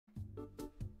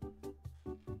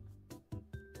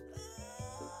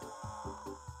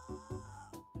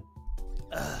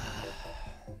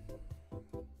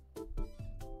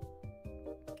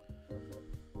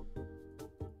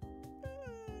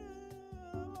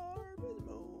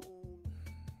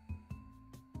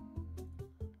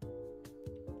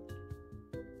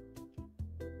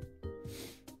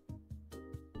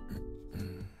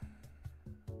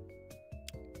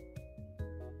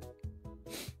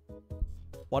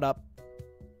What up?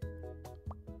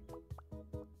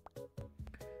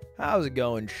 How's it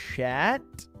going, chat?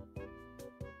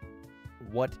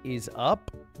 What is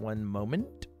up? One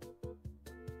moment.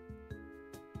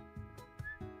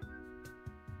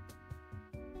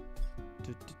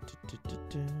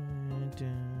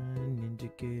 Ninja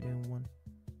Gaiden 1,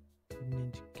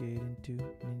 Ninja Gaiden 2,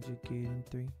 Ninja Gaiden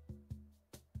 3.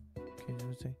 Can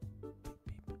you say?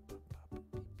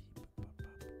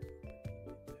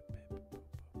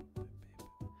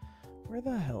 Where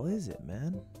the hell is it,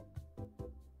 man?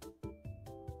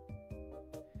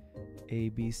 A,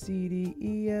 B, C, D,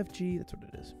 E, F, G. That's what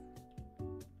it is.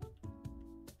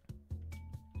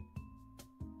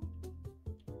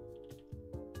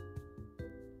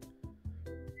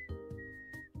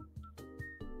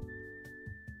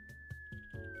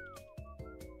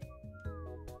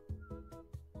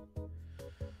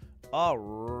 All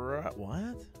right.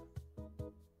 What?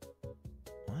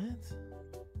 What?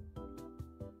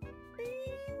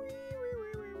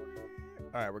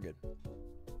 All right, we're good.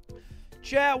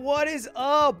 Chat, what is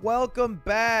up? Welcome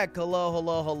back. Hello,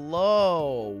 hello,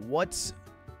 hello. What's...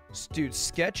 Dude,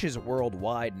 Sketch is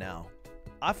worldwide now.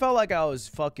 I felt like I was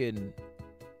fucking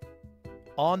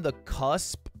on the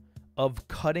cusp of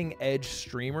cutting-edge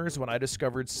streamers when I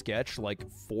discovered Sketch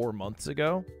like 4 months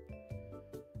ago.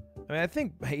 I mean, I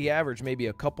think he averaged maybe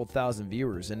a couple thousand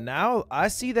viewers. And now I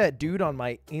see that dude on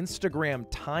my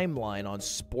Instagram timeline on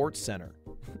SportsCenter.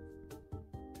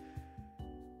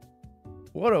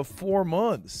 What a 4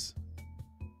 months.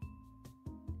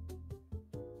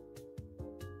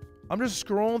 I'm just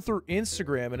scrolling through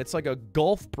Instagram and it's like a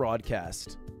golf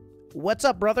broadcast. What's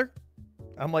up, brother?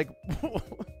 I'm like,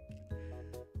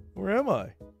 where am I?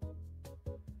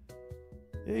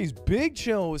 Yeah, he's big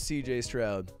chilling with CJ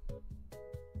Stroud.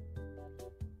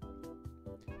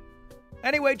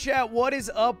 Anyway, chat, what is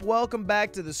up? Welcome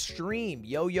back to the stream.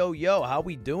 Yo, yo, yo. How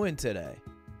we doing today?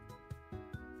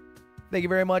 Thank you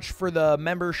very much for the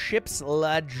memberships.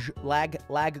 Lag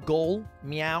Goal,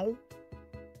 Meow,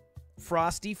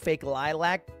 Frosty, Fake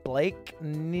Lilac, Blake,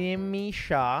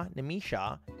 Nimisha,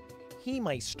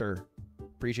 He-Meister.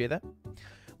 Appreciate that.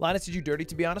 Linus, did you dirty,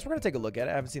 to be honest? We're going to take a look at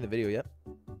it. I haven't seen the video yet,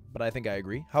 but I think I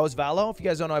agree. How was Valo? If you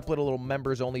guys don't know, I played a little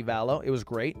members-only Valo. It was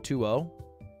great. 2-0.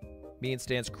 Me and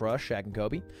Stan's crush, Shaq and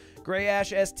Kobe. Gray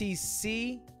Ash,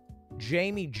 STC,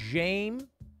 Jamie Jame,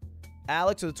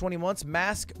 Alex with the 20 months,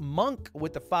 Mask Monk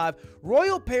with the 5.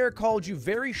 Royal Pear called you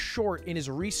very short in his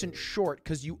recent short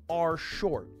because you are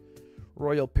short.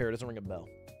 Royal Pear doesn't ring a bell.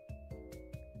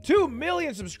 2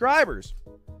 million subscribers.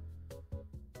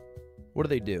 What do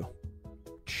they do?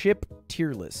 Chip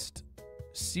tier list.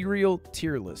 Cereal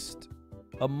tier list.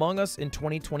 Among Us in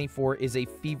 2024 is a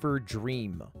fever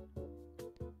dream.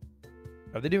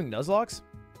 Are they doing Nuzlocke?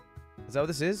 Is that what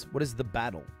this is? What is the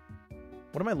battle?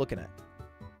 What am I looking at?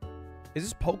 Is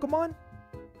this Pokemon?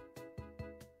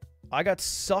 I got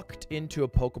sucked into a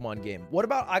Pokemon game. What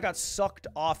about I got sucked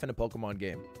off in a Pokemon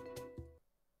game?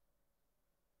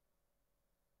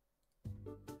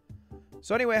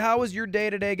 So anyway, how was your day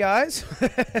today, guys?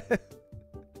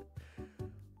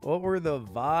 What were the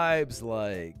vibes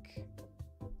like?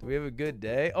 Do we have a good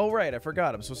day? Oh, right. I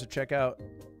forgot. I'm supposed to check out...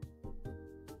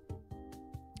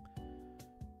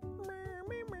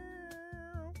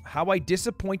 How I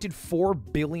disappointed 4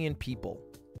 billion people.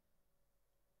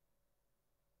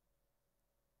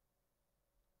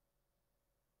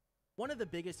 One of the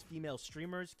biggest female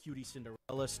streamers, Cutie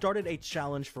Cinderella, started a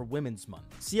challenge for Women's Month.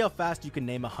 See how fast you can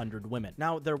name 100 women.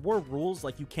 Now, there were rules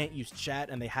like you can't use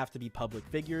chat and they have to be public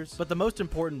figures, but the most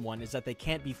important one is that they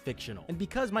can't be fictional. And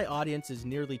because my audience is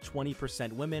nearly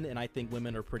 20% women and I think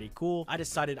women are pretty cool, I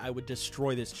decided I would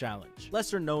destroy this challenge.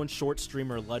 Lesser known short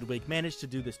streamer Ludwig managed to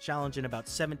do this challenge in about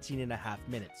 17.5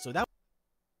 minutes. So that...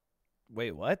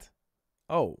 Wait, what?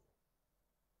 Oh.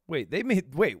 Wait, they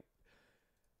made... Wait.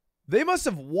 They must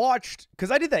have watched,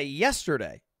 because I did that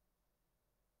yesterday.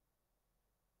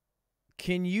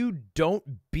 Can you don't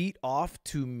beat off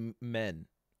to men?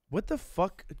 What the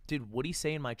fuck did Woody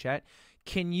say in my chat?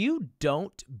 Can you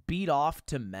don't beat off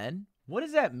to men? What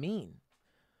does that mean?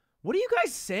 What are you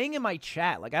guys saying in my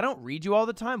chat? Like, I don't read you all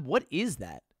the time. What is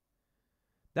that?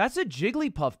 That's a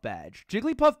Jigglypuff badge.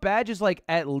 Jigglypuff badge is like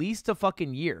at least a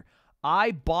fucking year.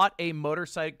 I bought a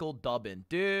motorcycle dubbin.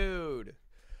 Dude.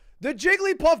 The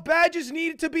Jigglypuff badges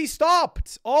need to be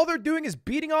stopped. All they're doing is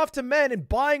beating off to men and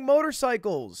buying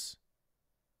motorcycles.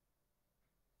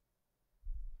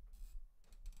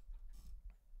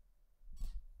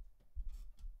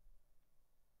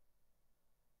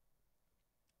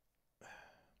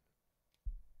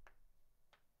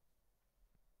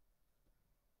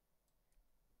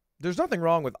 There's nothing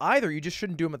wrong with either. You just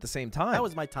shouldn't do them at the same time. That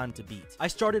was my time to beat. I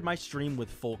started my stream with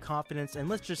full confidence, and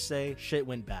let's just say shit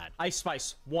went bad. Ice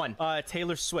Spice, 1.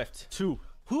 Taylor Swift, 2.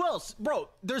 Who else? Bro,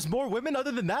 there's more women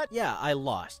other than that? Yeah, I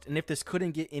lost, and if this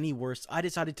couldn't get any worse, I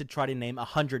decided to try to name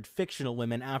 100 fictional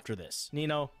women after this.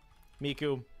 Nino,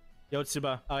 Miku,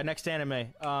 Yotsuba. Next anime.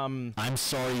 I'm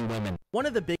sorry, women. One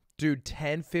of the big... Dude,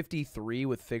 1053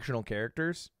 with fictional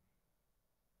characters?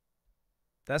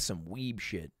 That's some weeb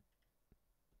shit.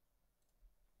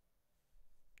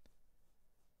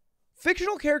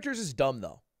 Fictional characters is dumb,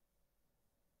 though.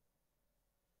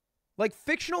 Like,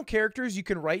 fictional characters, you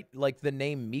can write, like, the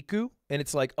name Miku, and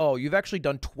it's like, oh, you've actually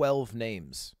done 12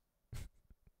 names.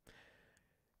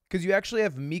 Because you actually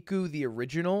have Miku the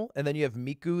original, and then you have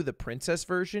Miku the princess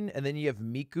version, and then you have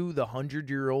Miku the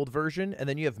 100-year-old version, and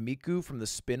then you have Miku from the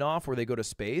spin-off where they go to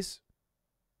space.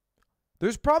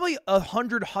 There's probably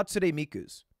 100 Hatsune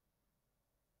Mikus.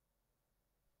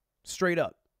 Straight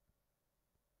up.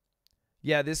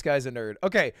 Yeah, this guy's a nerd.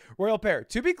 Okay, Royal Pair.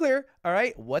 To be clear, all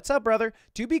right, what's up, brother?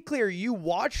 To be clear, you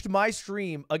watched my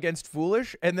stream against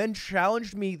Foolish and then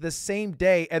challenged me the same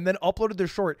day and then uploaded the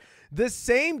short the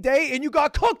same day and you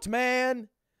got cooked, man.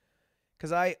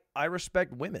 Because I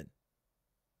respect women.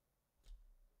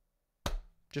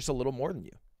 Just a little more than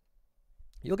you.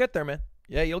 You'll get there, man.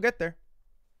 Yeah, you'll get there.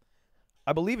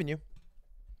 I believe in you.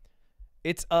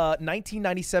 It's a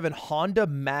 1997 Honda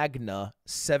Magna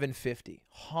 750.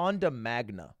 Honda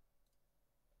Magna.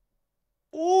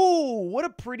 Ooh, what a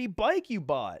pretty bike you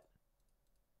bought.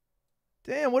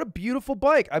 Damn, what a beautiful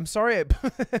bike. I'm sorry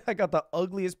I got the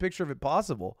ugliest picture of it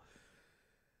possible.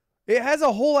 It has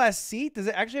a whole ass seat. Does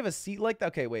it actually have a seat like that?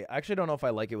 Okay, wait. I actually don't know if I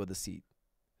like it with a seat.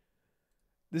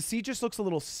 The seat just looks a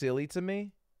little silly to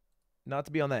me. Not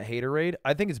to be on that haterade.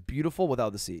 I think it's beautiful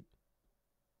without the seat.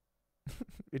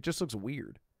 It just looks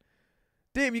weird.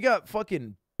 Damn, you got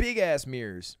fucking big ass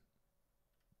mirrors.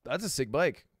 That's a sick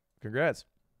bike. Congrats.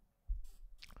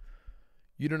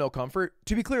 You don't know comfort?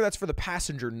 To be clear, that's for the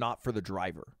passenger, not for the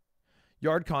driver.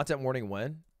 Yard content warning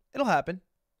when? It'll happen.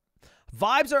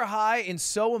 Vibes are high and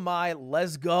so am I.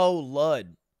 Let's go,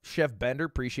 Lud. Chef Bender,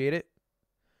 appreciate it.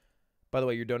 By the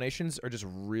way, your donations are just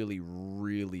really,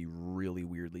 really, really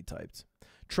weirdly typed.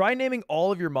 Try naming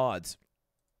all of your mods.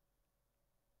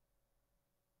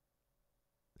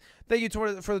 Thank you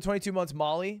for the 22 months,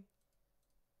 Molly.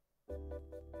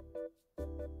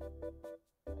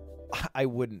 I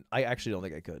wouldn't. I actually don't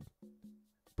think I could.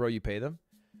 Bro, you pay them?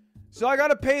 So I got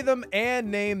to pay them and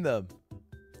name them.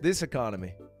 This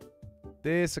economy.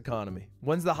 This economy.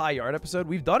 When's the high yard episode?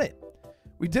 We've done it.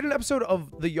 We did an episode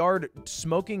of the yard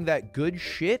smoking that good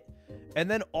shit and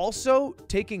then also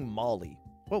taking Molly.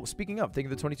 Whoa, speaking of, thank you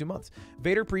for the 22 months.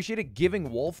 Vader, appreciate it.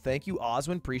 Giving Wolf, thank you.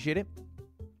 Oswin, appreciate it.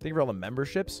 Thank you for all the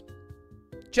memberships.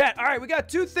 Chat, all right, we got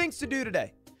 2 things to do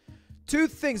today. 2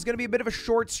 things. It's going to be a bit of a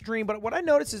short stream, but what I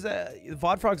noticed is that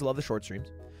VOD Frogs love the short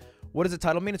streams. What does the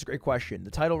title mean? It's a great question.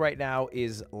 The title right now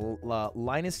is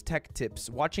Linus Tech Tips.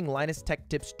 Watching Linus Tech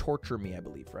Tips torture me, I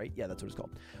believe, right? Yeah, that's what it's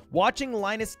called. Watching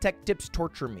Linus Tech Tips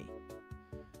torture me.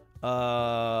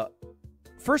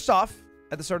 First off,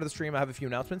 at the start of the stream, I have a few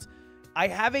announcements. I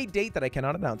have a date that I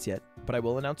cannot announce yet, but I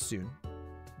will announce soon.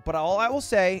 But all I will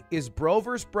say is bro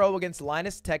versus bro against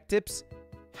Linus Tech Tips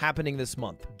happening this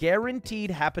month. Guaranteed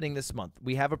happening this month.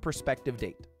 We have a prospective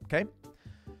date, okay?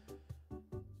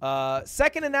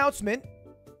 Second announcement.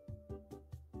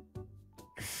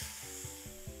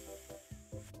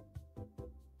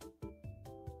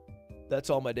 That's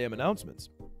all my damn announcements.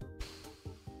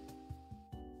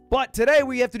 But today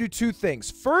we have to do 2 things.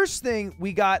 First thing,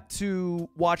 we got to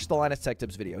watch the Linus Tech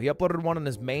Tips video. He uploaded one on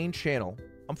his main channel.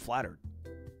 I'm flattered.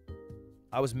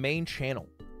 I was main channel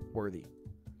worthy.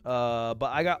 But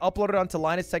I got uploaded onto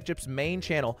Linus Tech Tips' main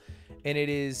channel, and it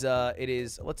is,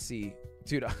 let's see.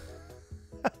 Dude,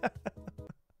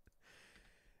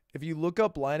 if you look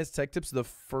up Linus Tech Tips, the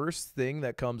first thing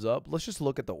that comes up, let's just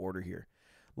look at the order here.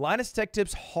 Linus Tech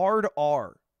Tips Hard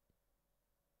R.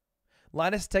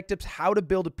 Linus Tech Tips How to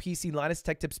Build a PC. Linus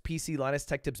Tech Tips PC. Linus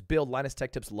Tech Tips Build. Linus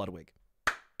Tech Tips Ludwig.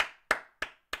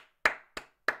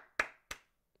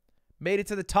 Made it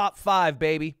to the top 5,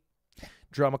 baby.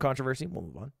 Drama controversy. We'll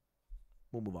move on.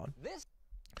 We'll move on.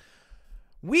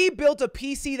 We built a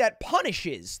PC that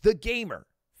punishes the gamer,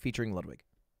 featuring Ludwig.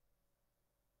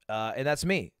 And that's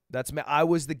me. That's me. I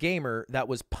was the gamer that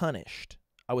was punished.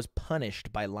 I was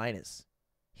punished by Linus.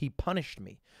 He punished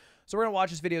me. So we're going to watch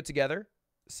this video together,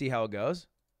 see how it goes.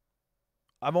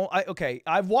 Okay,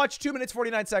 I've watched 2 minutes,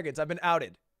 49 seconds. I've been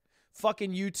outed.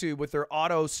 Fucking YouTube with their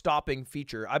auto-stopping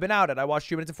feature. I've been outed. I watched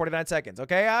 2 minutes and 49 seconds.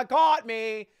 Okay, caught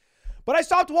me. But I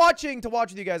stopped watching to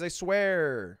watch with you guys, I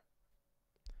swear.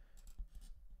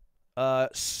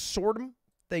 Sordom,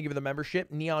 thank you for the membership.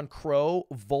 Neon Crow,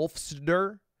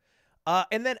 Wolfster.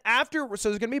 And then after, so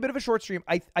there's going to be a bit of a short stream.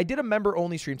 I did a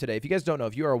member-only stream today. If you guys don't know,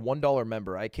 if you are a $1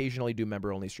 member, I occasionally do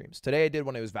member-only streams. Today I did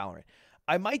when it was Valorant.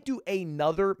 I might do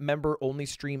another member-only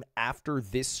stream after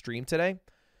this stream today,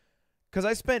 because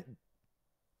I spent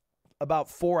about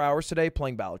 4 hours today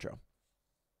playing Balatro.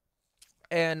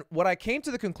 And what I came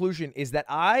to the conclusion is that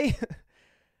I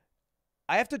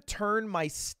have to turn my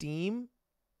Steam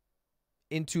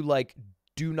into, like,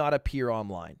 do not appear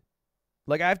online.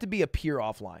 Like, I have to be appear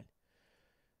offline.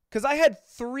 Because I had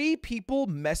 3 people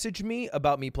message me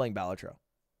about me playing Balatro.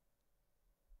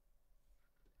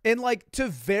 And, like, to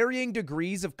varying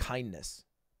degrees of kindness.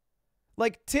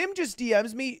 Like, Tim just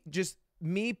DMs me, just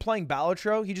me playing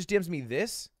Balatro. He just DMs me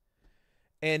this.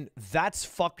 And that's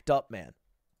fucked up, man.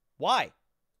 Why?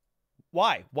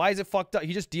 Why? Why is it fucked up?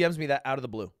 He just DMs me that out of the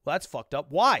blue. Well, that's fucked up.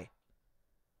 Why?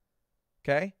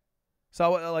 Okay?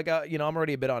 So, like, you know, I'm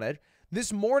already a bit on edge.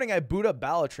 This morning, I boot up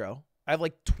Balatro. I have,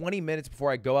 like, 20 minutes before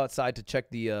I go outside to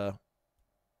check the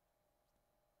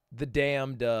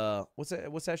damned, what's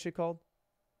that shit called?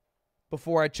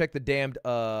 Before I check the damned,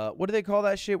 what do they call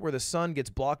that shit where the sun gets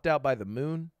blocked out by the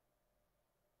moon?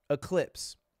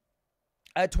 Eclipse.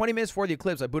 I had 20 minutes before the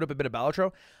eclipse. I boot up a bit of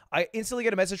Balatro. I instantly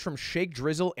get a message from Shake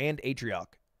Drizzle and Atrioc.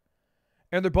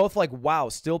 And they're both like, wow,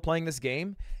 still playing this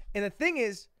game? And the thing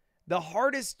is, the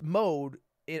hardest mode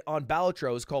on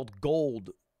Balatro is called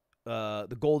Gold,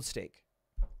 the Gold Stake.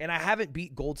 And I haven't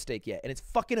beat Gold Stake yet. And it's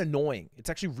fucking annoying. It's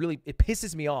actually really, it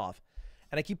pisses me off.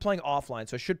 And I keep playing offline,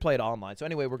 so I should play it online. So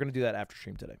anyway, we're going to do that after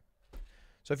stream today.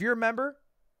 So if you're a member,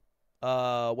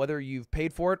 whether you've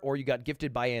paid for it or you got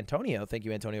gifted by Antonio, thank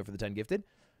you, Antonio, for the 10 gifted,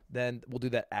 then we'll do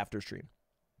that after stream.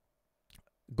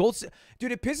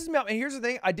 Dude, it pisses me off. And here's the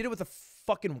thing. I did it with a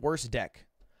fucking worse deck.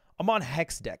 I'm on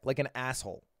Hex deck, like an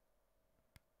asshole.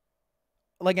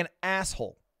 Like an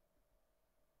asshole.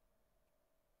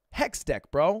 Hex deck,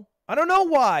 bro. I don't know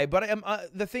why, but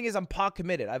the thing is, I'm pot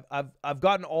committed. I've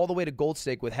gotten all the way to Gold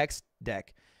Stake with Hex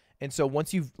deck, and so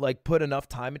once you've like put enough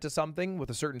time into something with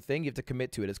a certain thing, you have to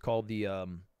commit to it. It's called the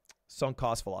sunk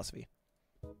cost philosophy.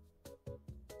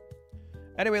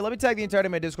 Anyway, let me tag the entirety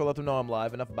of my Discord. Let them know I'm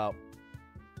live. Enough about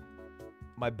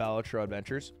my Balatro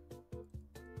adventures.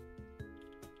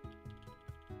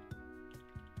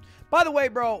 By the way,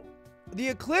 bro, the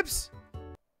eclipse.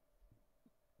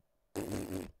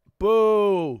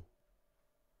 Boo.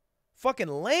 Fucking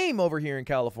lame over here in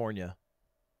California.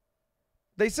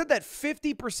 They said that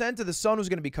 50% of the sun was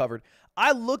going to be covered.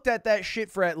 I looked at that shit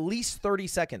for at least 30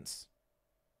 seconds.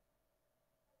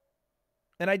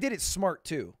 And I did it smart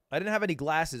too. I didn't have any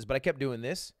glasses, but I kept doing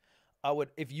this.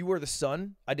 If you were the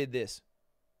sun, I did this.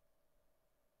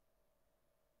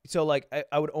 So like,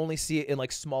 I would only see it in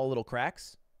like small little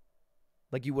cracks.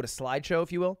 Like you would a slideshow,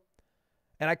 if you will.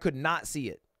 And I could not see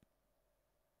it.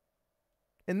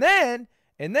 And then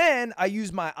I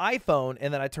used my iPhone,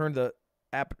 and then I turned the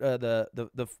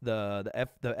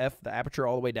aperture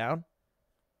all the way down.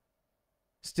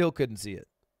 Still couldn't see it.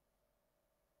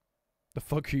 The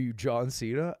fuck are you, John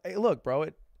Cena? Hey, look, bro,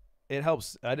 it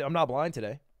helps. I'm not blind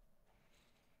today.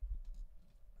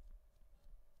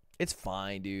 It's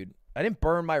fine, dude. I didn't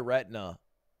burn my retina.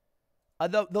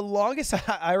 The longest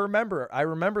I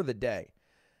remember the day.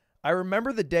 I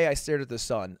remember the day I stared at the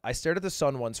sun. I stared at the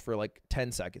sun once for like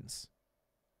 10 seconds.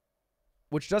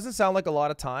 Which doesn't sound like a lot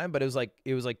of time, but it was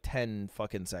like 10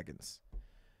 fucking seconds.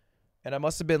 And I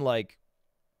must have been like,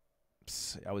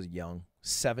 I was young,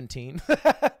 17.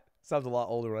 Sounds a lot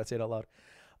older when I say it out loud.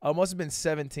 I must have been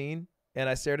 17, and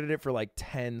I stared at it for like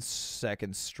 10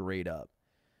 seconds straight up.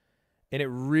 And it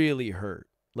really hurt,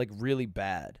 like really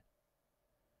bad.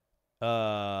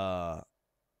 But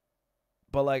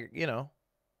like, you know,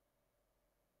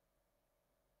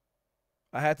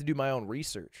 I had to do my own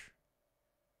research.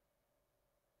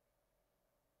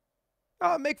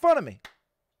 Oh, make fun of me.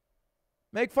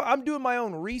 I'm doing my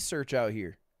own research out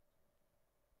here.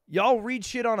 Y'all read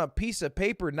shit on a piece of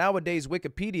paper. Nowadays,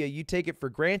 Wikipedia, you take it for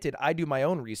granted. I do my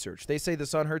own research. They say the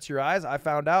sun hurts your eyes. I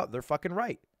found out they're fucking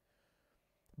right.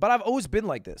 But I've always been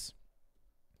like this.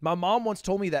 My mom once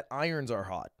told me that irons are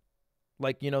hot.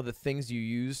 Like, you know, the things you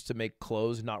use to make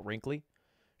clothes not wrinkly.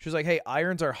 She was like, hey,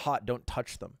 irons are hot. Don't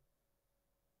touch them.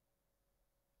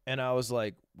 And I was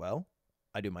like, well,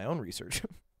 I do my own research.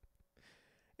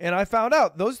 And I found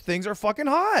out those things are fucking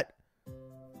hot.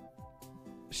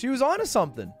 She was onto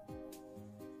something.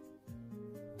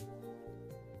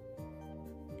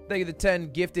 Thank you, the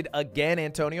 10 gifted again,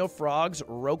 Antonio, Frogs,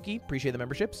 Roki. Appreciate the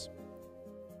memberships.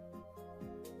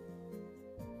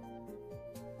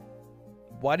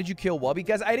 Why did you kill Wubby?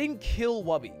 Guys, I didn't kill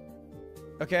Wubby.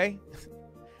 Okay?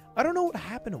 I don't know what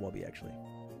happened to Wubby, actually.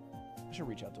 I should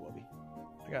reach out to Wubby.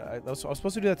 I was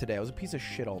supposed to do that today. I was a piece of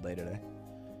shit all day today.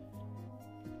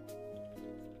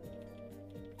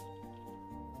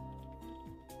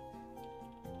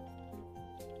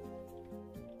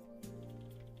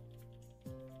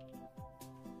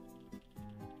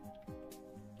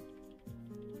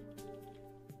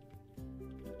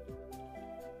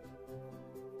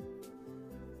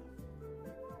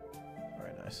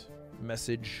 Very nice.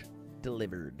 Message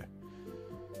delivered.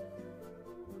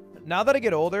 Now that I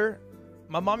get older,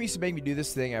 my mom used to make me do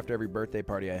this thing after every birthday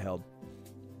party I held.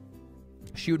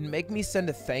 She would make me send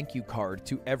a thank you card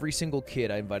to every single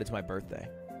kid I invited to my birthday.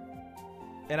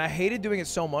 And I hated doing it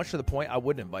so much to the point I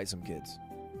wouldn't invite some kids.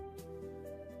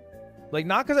 Like,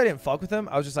 not because I didn't fuck with them.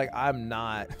 I was just like, I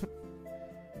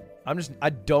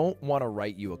don't want to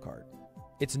write you a card.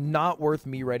 It's not worth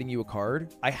me writing you a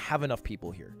card. I have enough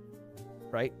people here.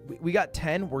 Right? We got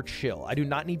 10, we're chill. I do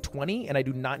not need 20, and I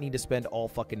do not need to spend all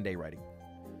fucking day writing.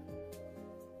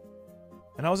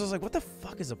 And I was just like, what the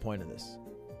fuck is the point of this?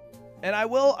 And I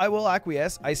will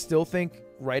acquiesce. I still think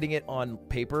writing it on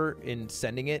paper and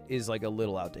sending it is like a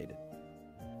little outdated.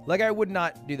 Like, I would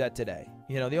not do that today.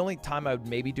 You know, the only time I would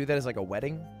maybe do that is like a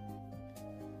wedding.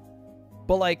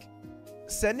 But like,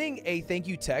 sending a thank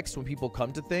you text when people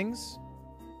come to things,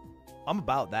 I'm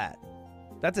about that.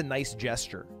 That's a nice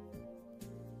gesture.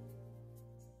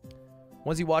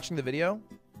 Was he watching the video?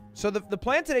 So the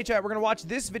plan today, chat, we're going to watch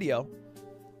this video.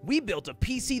 We built a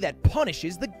PC that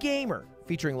punishes the gamer,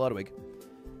 featuring Ludwig.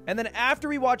 And then after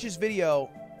we watch this video,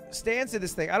 Stan did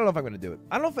this thing. I don't know if I'm going to do it.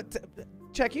 I don't know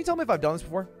if Chat, can you tell me if I've done this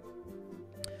before?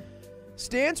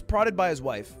 Stan's prodded by his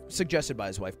wife, suggested by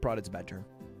his wife, prodded's a bad term.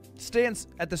 Stan's,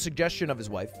 at the suggestion of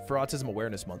his wife for Autism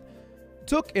Awareness Month,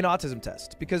 took an autism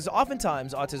test because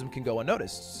oftentimes autism can go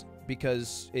unnoticed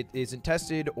because it isn't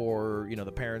tested, or, you know,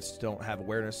 the parents don't have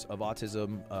awareness of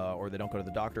autism, or they don't go to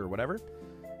the doctor or whatever.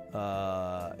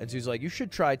 And so he's like, you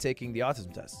should try taking the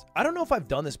autism test. I don't know if I've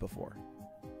done this before.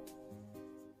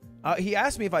 He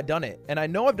asked me if I'd done it, and I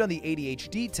know I've done the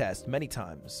ADHD test many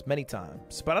times,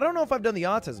 but I don't know if I've done the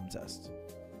autism test.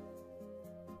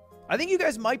 I think you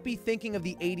guys might be thinking of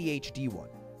the ADHD one,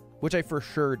 which I for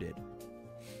sure did.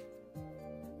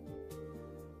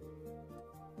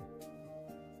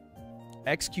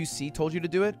 XQC told you to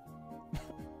do it?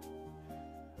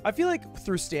 I feel like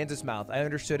through Stan's mouth, I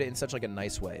understood it in such like a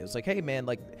nice way. It was like, hey man,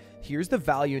 like, here's the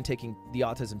value in taking the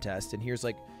autism test, and here's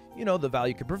like, you know, the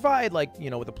value it could provide, like, you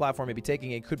know, with the platform maybe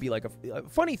taking it could be like a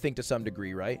funny thing to some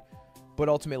degree, right? But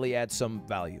ultimately add some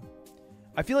value.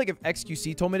 I feel like if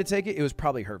XQC told me to take it, it was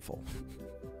probably hurtful.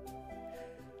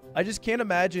 I just can't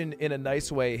imagine in a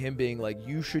nice way him being like,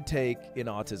 you should take an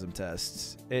autism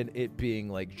test, and it being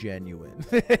like genuine.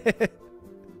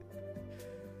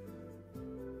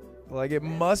 Like, it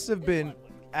must have been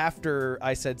after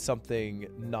I said something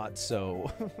not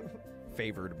so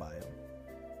favored by him.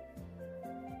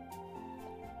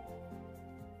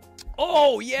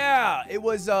 Oh yeah, it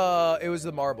was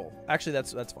the marble. Actually,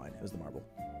 that's fine. It was the marble.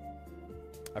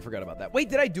 I forgot about that. Wait,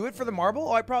 did I do it for the marble?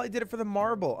 Oh, I probably did it for the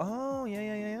marble. Oh,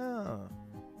 yeah.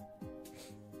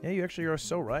 Yeah, you actually are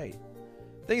so right.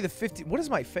 Thank you, the 50. What is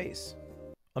my face?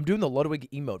 I'm doing the Ludwig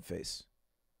emote face.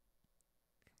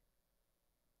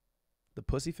 The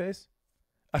pussy face?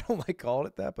 I don't like calling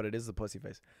it that, but it is the pussy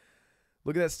face.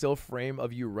 Look at that still frame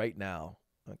of you right now.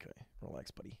 Okay,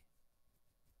 relax, buddy.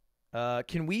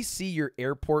 Can we see your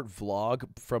airport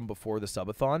vlog from before the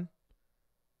subathon?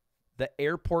 The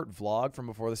airport vlog from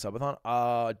before the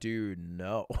subathon? Dude,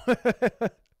 no.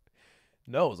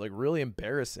 No, it was like really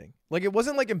embarrassing. Like, it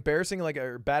wasn't like embarrassing, like,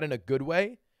 or bad in a good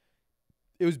way.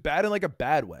 It was bad in like a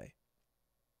bad way.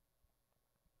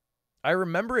 I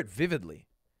remember it vividly.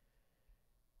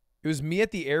 It was me at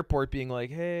the airport being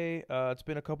like, hey, it's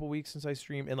been a couple weeks since I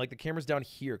streamed. And like the camera's down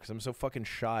here because I'm so fucking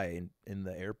shy in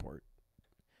the airport.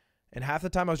 And half the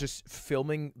time I was just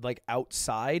filming like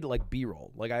outside, like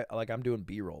B-roll. Like I'm doing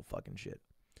B-roll fucking shit.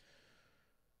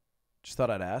 Just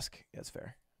thought I'd ask. Yeah, it's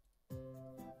fair.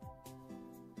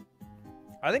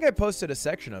 I think I posted a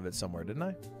section of it somewhere, didn't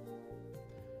I?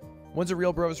 When's a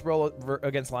real bros roll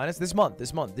against Linus? This month.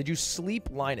 Did you sleep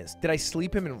Linus? Did I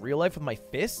sleep him in real life with my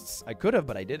fists? I could have,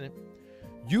 but I didn't.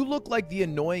 You look like the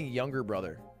annoying younger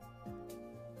brother.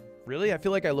 Really? I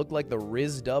feel like I look like the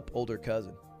rizzed up older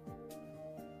cousin.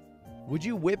 Would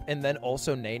you whip and then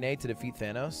also nay-nay to defeat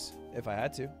Thanos? If I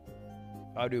had to.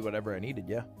 I would do whatever I needed,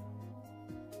 yeah.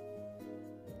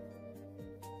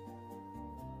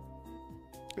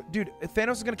 Dude,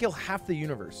 Thanos is going to kill half the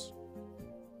universe.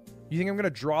 You think I'm going to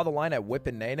draw the line at whip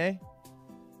and nay-nay?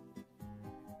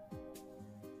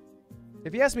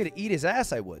 If he asked me to eat his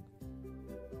ass, I would.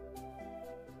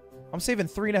 I'm saving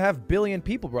 3.5 billion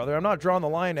people, brother. I'm not drawing the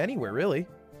line anywhere, really.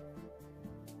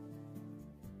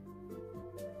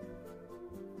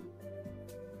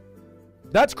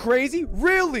 That's crazy?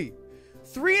 Really?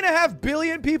 3.5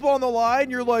 billion people on the line?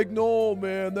 You're like, no,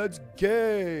 man, that's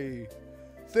gay.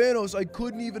 Thanos, I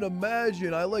couldn't even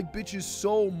imagine. I like bitches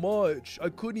so much. I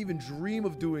couldn't even dream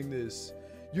of doing this.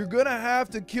 You're gonna have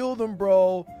to kill them,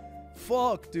 bro.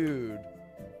 Fuck, dude.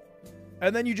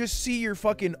 And then you just see your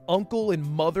fucking uncle and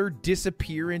mother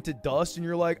disappear into dust, and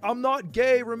you're like, I'm not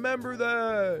gay, remember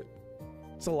that.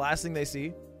 It's the last thing they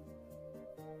see.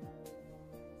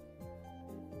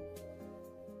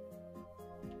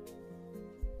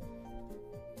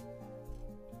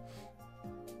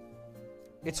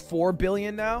 It's 4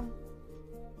 billion now?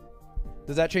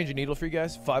 Does that change a needle for you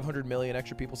guys? 500 million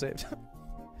extra people saved?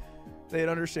 They'd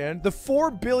understand. The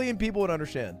 4 billion people would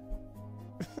understand.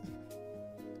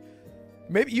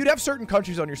 Maybe you'd have certain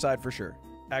countries on your side for sure,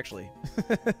 actually.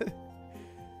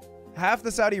 Half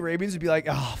the Saudi Arabians would be like,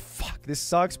 oh, fuck, this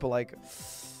sucks, but like,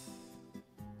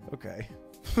 okay.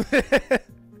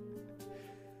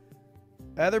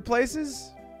 Other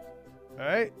places? All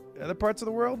right, other parts of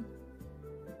the world?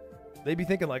 They'd be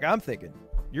thinking like I'm thinking.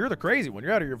 You're the crazy one.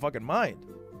 You're out of your fucking mind.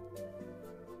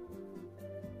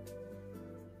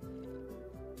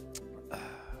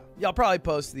 Yeah, I'll probably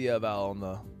post the Val on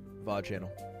the VOD channel.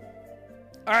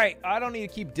 All right, I don't need to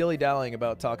keep dilly-dallying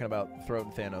about talking about Throat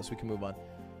and Thanos. We can move on.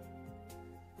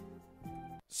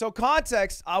 So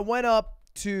context, I went up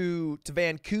to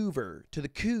Vancouver, to the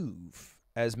Couve,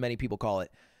 as many people call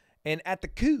it. And at the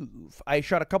Couve, I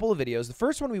shot a couple of videos. The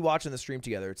first one we watched in the stream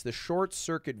together, it's the short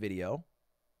circuit video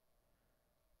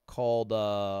called,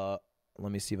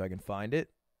 let me see if I can find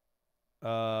it.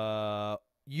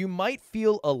 You might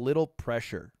feel a little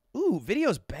pressure. Ooh,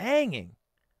 video's banging.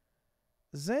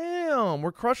 Damn,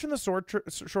 we're crushing the short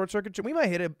circuit. We might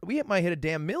hit a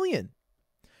damn million.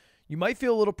 You might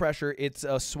feel a little pressure. It's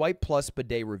a Swipe Plus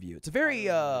bidet review. It's a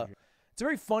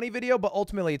very funny video, but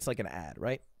ultimately it's like an ad,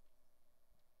 right?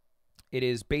 It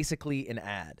is basically an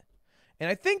ad. And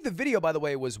I think the video, by the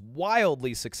way, was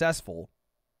wildly successful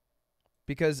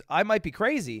because I might be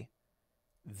crazy.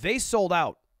 They sold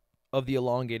out of the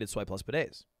elongated Swipe Plus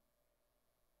bidets.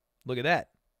 Look at that.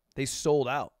 They sold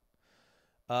out.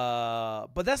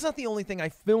 But that's not the only thing I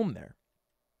filmed there.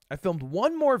 I filmed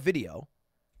one more video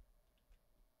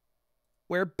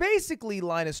where basically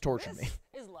Linus tortured me.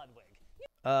 This is Ludwig.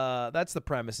 That's the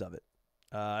premise of it.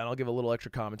 And I'll give a little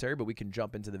extra commentary, but we can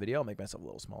jump into the video. I'll make myself a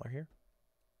little smaller here.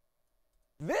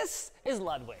 This is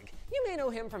Ludwig. You may know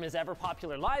him from his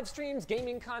ever-popular live streams,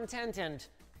 gaming content, and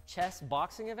chess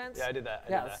boxing events. Yeah, I did that.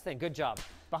 That's the thing. Good job.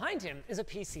 Behind him is a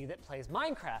PC that plays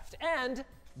Minecraft, and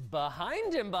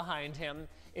behind him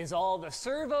is all the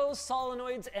servos,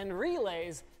 solenoids, and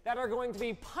relays that are going to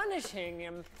be punishing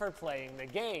him for playing the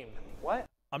game. What?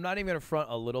 I'm not even going to front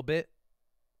a little bit.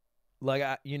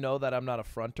 Like, you know that I'm not a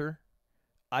fronter.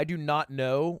 I do not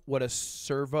know what a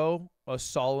servo, a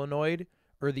solenoid,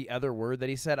 or the other word that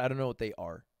he said. I don't know what they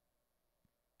are.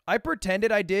 I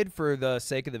pretended I did for the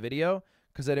sake of the video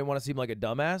because I didn't want to seem like a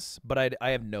dumbass, but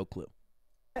I have no clue.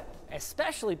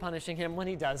 Especially punishing him when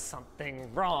he does something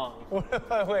wrong.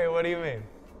 Wait, what do you mean?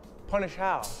 Punish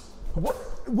how?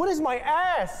 What is my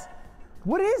ass?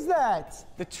 What is that?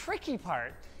 The tricky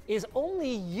part is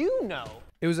only you know.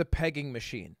 It was a pegging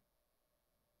machine.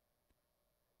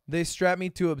 They strapped me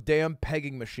to a damn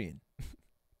pegging machine.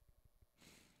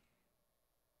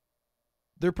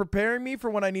 They're preparing me for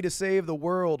when I need to save the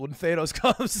world when Thanos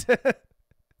comes.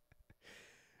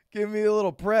 Give me a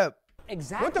little prep.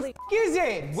 Exactly. What the f is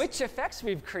it? Which effects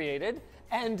we've created,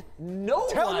 and no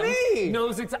Tell one me!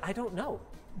 knows exactly. I don't know.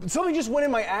 Something just went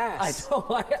in my ass. I don't.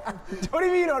 What do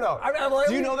you mean you don't know?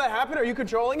 Do you know that happened? Are you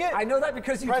controlling it? I know that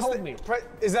because you told me.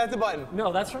 Is that the button?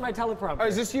 No, that's from my teleprompter. Oh,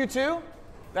 is this you too?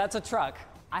 That's a truck.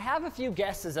 I have a few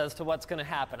guesses as to what's going to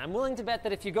happen. I'm willing to bet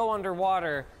that if you go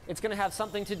underwater, it's going to have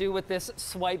something to do with this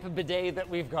swipe bidet that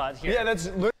we've got here. Yeah, that's...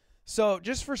 So,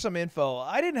 just for some info,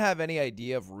 I didn't have any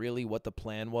idea of really what the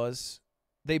plan was.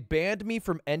 They banned me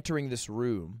from entering this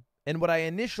room. And when I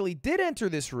initially did enter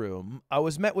this room, I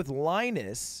was met with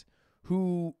Linus,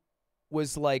 who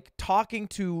was like talking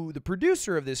to the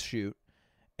producer of this shoot.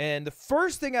 And the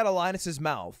first thing out of Linus's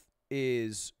mouth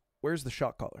is, where's the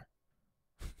shot caller?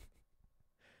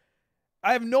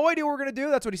 I have no idea what we're going to do.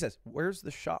 That's what he says. Where's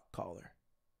the shot caller?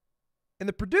 And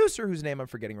the producer, whose name I'm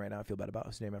forgetting right now, I feel bad about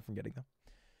whose name I'm forgetting though.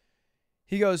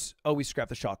 He goes, oh, we scrapped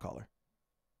the shot caller.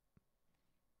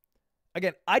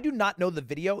 Again, I do not know the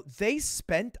video. They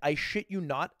spent, I shit you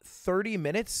not, 30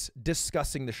 minutes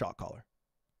discussing the shot caller.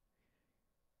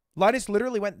 Linus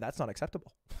literally went, that's not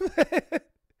acceptable.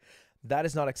 That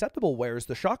is not acceptable. Where's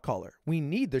the shot caller? We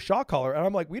need the shot caller. And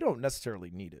I'm like, we don't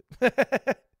necessarily need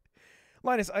it.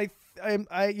 Linus,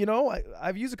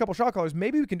 I've used a couple shot callers.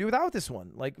 Maybe we can do without this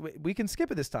one. Like, we can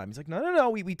skip it this time. He's like, no.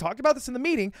 We talked about this in the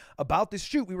meeting about this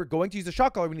shoot. We were going to use the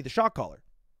shot caller. We need the shot caller.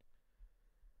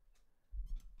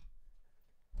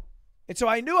 And so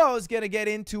I knew I was going to get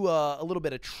into a little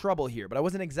bit of trouble here, but I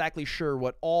wasn't exactly sure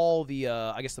what all the,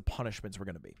 I guess, the punishments were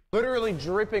going to be. Literally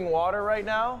dripping water right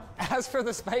now. As for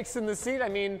the spikes in the seat, I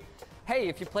mean, hey,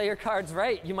 if you play your cards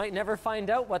right, you might never find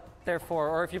out what they're for,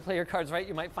 or if you play your cards right,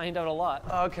 you might find out a lot.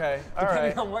 Okay, all right.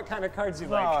 Depending on what kind of cards you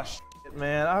like. Oh, shit,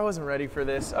 man, I wasn't ready for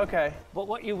this. Okay. But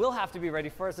what you will have to be ready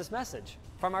for is this message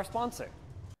from our sponsor,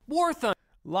 War Thunder.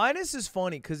 Linus is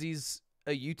funny because he's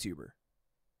a YouTuber.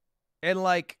 And,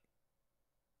 like,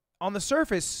 on the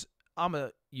surface, I'm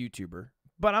a YouTuber,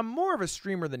 but I'm more of a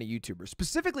streamer than a YouTuber,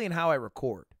 specifically in how I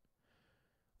record.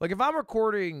 Like, if I'm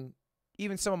recording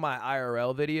even some of my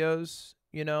IRL videos,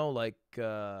 you know, like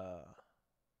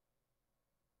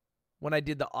when I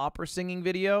did the opera singing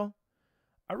video,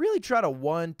 I really try to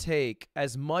one take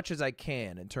as much as I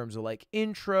can in terms of like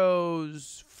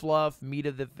intros, fluff, meat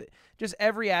of the, just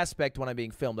every aspect when I'm being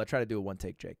filmed. I try to do a one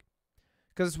take, Jake,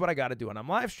 because it's what I got to do when I'm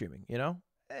live streaming, you know?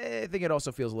 I think it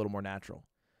also feels a little more natural.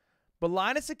 But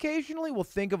Linus occasionally will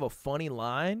think of a funny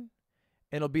line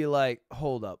and it'll be like,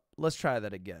 hold up, let's try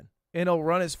that again. And he'll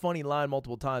run his funny line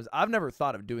multiple times. I've never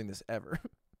thought of doing this ever.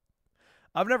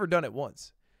 I've never done it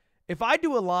once. If I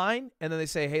do a line and then they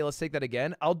say, hey, let's take that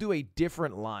again, I'll do a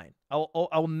different line.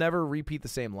 I'll never repeat the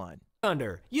same line.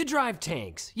 Thunder, you drive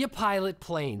tanks, you pilot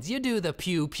planes, you do the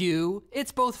pew-pew.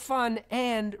 It's both fun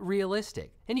and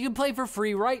realistic. And you can play for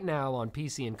free right now on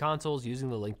PC and consoles using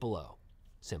the link below.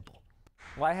 Simple.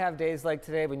 Why have days like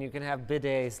today when you can have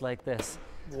bidets like this?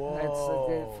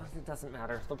 Whoa. It doesn't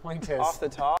matter. The point is... Off the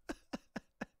top.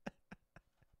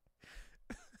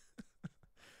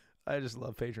 I just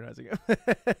love patronizing him.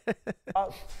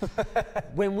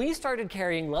 When we started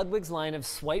carrying Ludwig's line of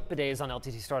swipe bidets on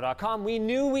lttstore.com, we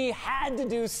knew we had to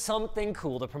do something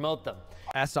cool to promote them.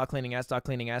 Ass stock cleaning, ass stock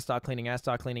cleaning, ass stock cleaning, ass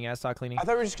stock cleaning, ass stock cleaning. I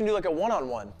thought we were just going to do like a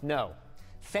one-on-one. No.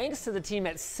 Thanks to the team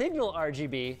at Signal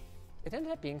RGB, it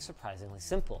ended up being surprisingly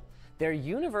simple. Their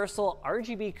universal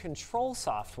RGB control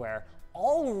software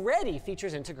already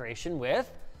features integration with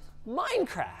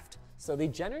Minecraft. So they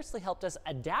generously helped us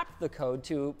adapt the code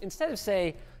to, instead of,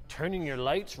 say, turning your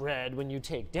lights red when you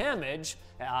take damage,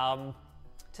 to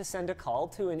send a call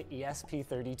to an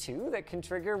ESP32 that can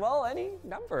trigger, well, any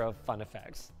number of fun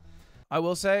effects. I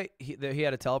will say, he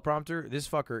had a teleprompter. This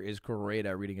fucker is great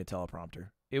at reading a teleprompter.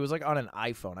 It was like on an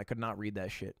iPhone. I could not read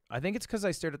that shit. I think it's because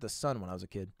I stared at the sun when I was a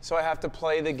kid. So I have to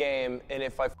play the game, and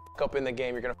if I f up in the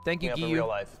game, you're going to Thank you, me up in Guy. real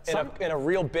life. And a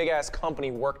real big-ass company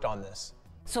worked on this.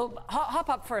 So hop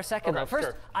up for a second, though. First,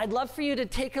 sure. I'd love for you to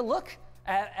take a look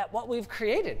at what we've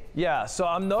created. Yeah, so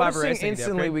I'm noticing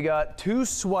instantly we got 2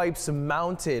 swipes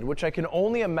mounted, which I can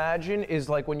only imagine is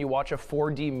like when you watch a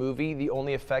 4D movie, the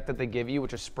only effect that they give you,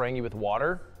 which is spraying you with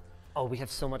water. Oh, we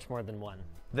have so much more than one.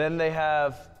 Then they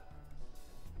have...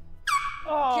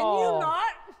 Can you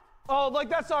not? Oh, like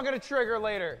that's not gonna trigger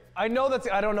later. I know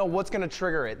I don't know what's gonna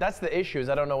trigger it. That's the issue, is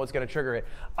I don't know what's gonna trigger it.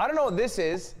 I don't know what this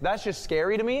is. That's just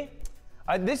scary to me.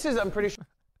 I'm pretty sure.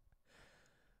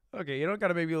 Okay, you don't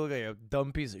gotta make me look like a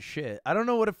dumb piece of shit. I don't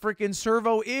know what a freaking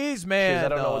servo is, man. I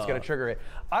don't know what's gonna trigger it.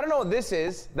 I don't know what this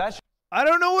is. I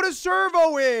don't know what a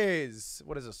servo is.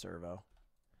 What is a servo?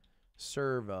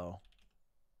 Servo.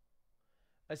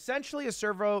 Essentially, a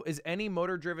servo is any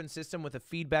motor-driven system with a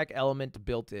feedback element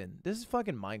built in. This is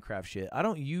fucking Minecraft shit. I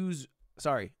don't use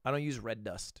red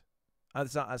dust.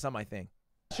 That's not my thing.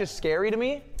 That's just scary to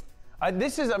me. I'm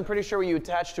pretty sure what you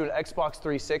attach to an Xbox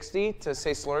 360 to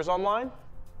say slurs online.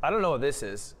 I don't know what this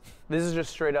is. This is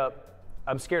just straight up,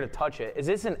 I'm scared to touch it. Is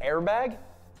this an airbag?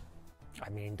 I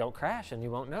mean, don't crash and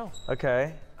you won't know.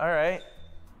 Okay, all right.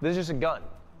 This is just a gun.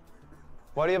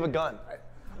 Why do you have a gun?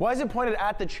 Why is it pointed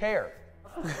at the chair?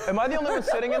 Am I the only one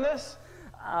sitting in this?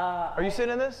 Are you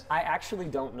sitting in this? I actually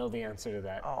don't know the answer to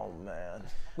that. Oh, man.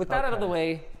 With that out of the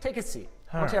way, take a seat.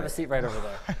 Why don't you have a seat right over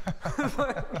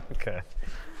there? Okay.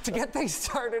 To get things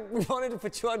started, we wanted to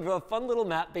put you onto a fun little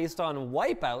map based on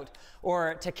Wipeout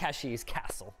or Takeshi's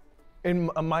Castle. In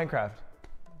Minecraft.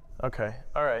 Okay.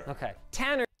 All right. Okay.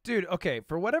 Tanner. Dude, okay,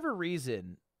 for whatever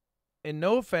reason, and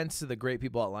no offense to the great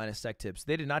people at Linus Tech Tips,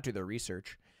 they did not do their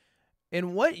research.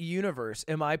 In what universe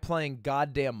am I playing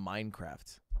goddamn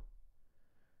Minecraft?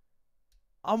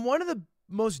 I'm one of the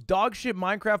most dogshit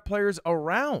Minecraft players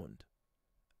around.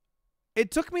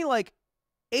 It took me like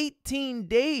 18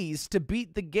 days to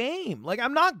beat the game. Like,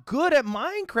 I'm not good at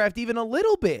Minecraft even a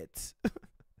little bit.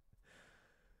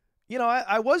 You know,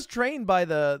 I was trained by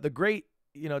the great,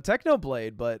 you know,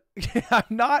 Technoblade, but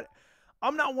I'm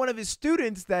not one of his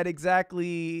students that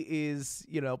exactly is,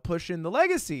 you know, pushing the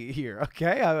legacy here,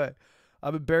 okay?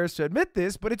 I'm embarrassed to admit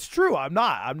this, but it's true. I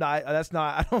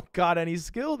don't got any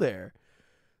skill there.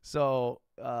 So,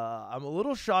 I'm a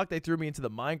little shocked they threw me into the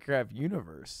Minecraft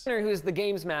universe. Tanner, who's the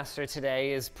games master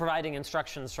today, is providing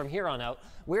instructions from here on out.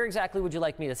 Where exactly would you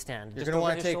like me to stand? You're going to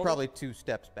want to take probably 2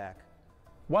 steps back.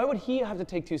 Why would he have to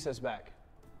take 2 steps back?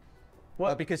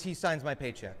 What? Because he signs my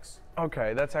paychecks.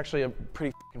 Okay, that's actually a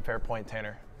pretty fair point,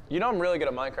 Tanner. You know I'm really good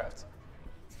at Minecraft.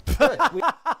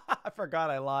 I forgot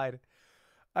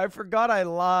I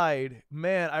lied.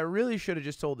 Man, I really should have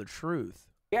just told the truth.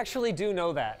 We actually do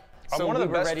know that. So I'm one of the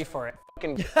we're best ready for it.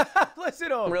 Listen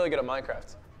to him. I'm really good at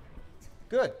Minecraft.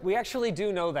 Good. We actually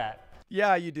do know that.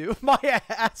 Yeah, you do. My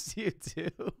ass, you do.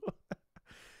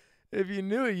 If you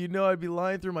knew it, you'd know I'd be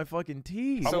lying through my fucking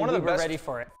teeth. I'm So one of the we're best ready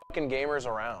for it. fucking gamers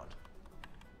around.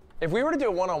 If we were to do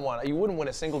a one-on-one, you wouldn't win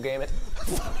a single game.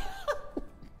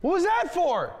 What was that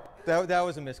for? That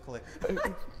was a misclick.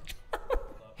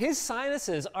 His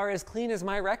sinuses are as clean as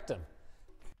my rectum.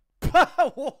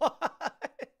 What?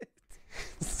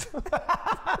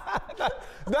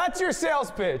 That's your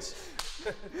sales pitch.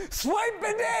 Swipe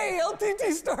bidet,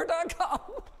 lttstore.com.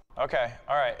 Okay,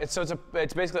 all right. It's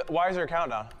basically, why is there a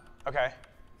countdown? Okay.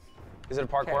 Is it a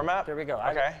parkour map? There we go.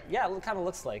 Okay. Yeah, it kind of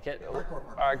looks like it. All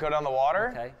right, go down the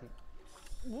water. Okay.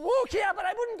 Whoa, yeah, but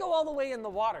I wouldn't go all the way in the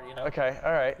water, you know? Okay,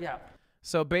 all right. Yeah.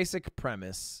 So basic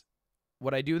premise,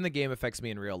 what I do in the game affects me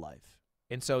in real life.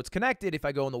 And so it's connected. If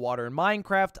I go in the water in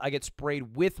Minecraft, I get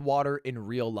sprayed with water in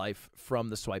real life from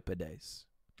the swipe bidets.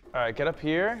 All right, get up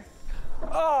here.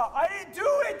 Oh, I didn't do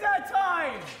it that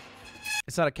time.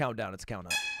 It's not a countdown, it's a count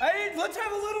up. Let's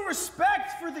have a little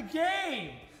respect for the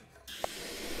game.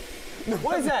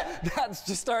 What is that? That's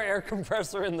just our air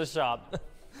compressor in the shop.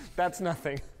 That's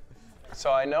nothing.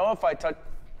 So I know if I touch.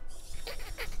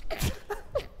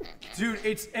 Dude,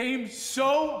 it's aimed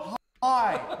so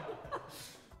high.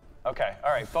 Okay, all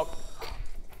right,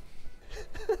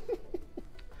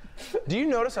 Do you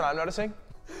notice what I'm noticing?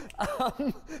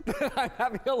 That I'm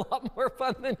having a lot more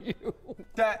fun than you.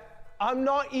 That I'm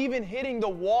not even hitting the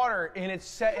water and it's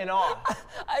setting off.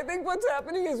 I think what's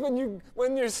happening is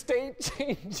when your state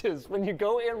changes, when you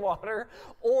go in water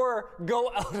or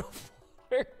go out of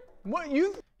water. What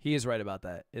you? He is right about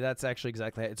that. That's actually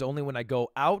exactly it. It's only when I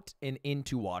go out and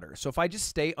into water. So if I just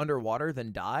stay underwater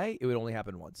then die, it would only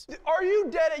happen once. Are you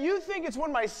dead? You think it's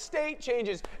when my state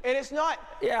changes and it's not.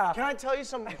 Yeah. Can I tell you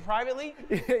something privately?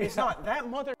 It's not. That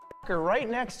motherfucker right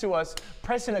next to us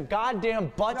pressing a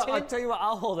goddamn button. No, I'll tell you what,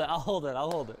 I'll hold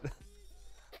it.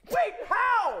 Wait,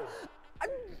 how?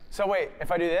 So wait,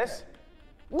 if I do this?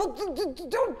 Well,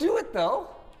 don't do it though.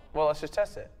 Well, let's just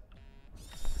test it.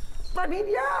 I mean,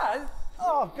 yeah.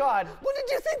 Oh, God. What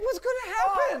did you think was gonna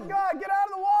Oh, happen? God, get out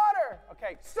of the water.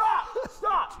 Okay, stop.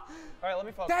 All right, let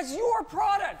me focus. That's your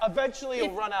product. Eventually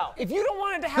it'll run out. If you don't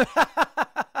want it to happen,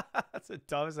 That's the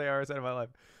dumbest thing I ever said in my life.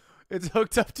 It's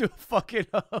hooked up to a fucking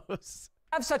hose.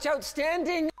 have such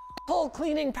outstanding hole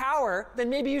cleaning power, then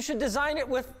maybe you should design it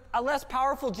with a less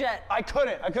powerful jet. I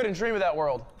couldn't dream of that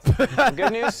world. The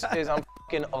good news is I'm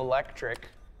fucking electric.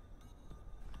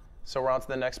 So we're on to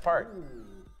the next part.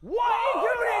 What? Dude,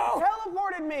 it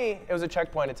teleported me. It was a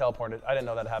checkpoint, it teleported. I didn't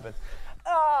know that happened.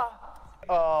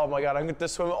 Oh my God, I'm going to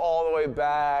swim all the way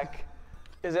back.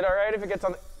 Is it all right if it gets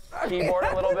on the keyboard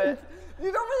a little bit?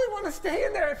 You don't really want to stay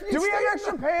in there if you Do we stay have in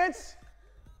extra pants?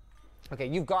 Okay,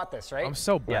 you've got this, right? I'm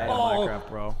so bad at Oh. Minecraft,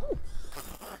 bro.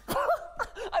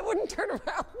 I wouldn't turn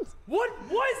around. What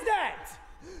was that?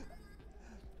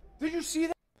 Did you see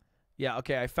that? Yeah,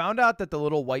 okay, I found out that the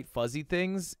little white fuzzy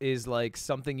things is like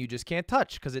something you just can't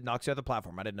touch because it knocks you off the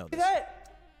platform. I didn't know this.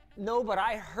 No, but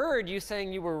I heard you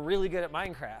saying you were really good at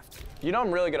Minecraft. You know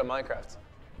I'm really good at Minecraft.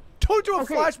 Don't do a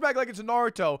flashback like it's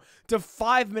Naruto to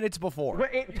 5 minutes before.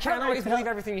 You can't always believe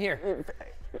everything you hear.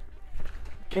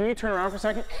 Can you turn around for a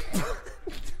second?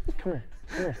 Come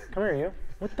here, you.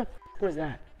 What the was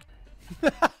that?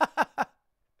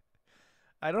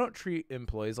 I don't treat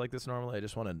employees like this normally.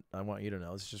 I want you to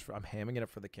know. It's just I'm hamming it up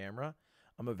for the camera.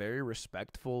 I'm a very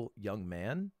respectful young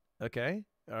man. Okay?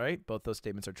 All right? Both those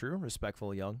statements are true.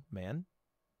 Respectful young man.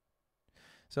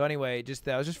 So anyway,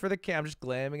 that was just for the cam. Just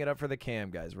glamming it up for the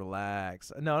cam, guys.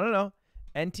 Relax. No.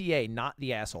 NTA, not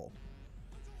the asshole.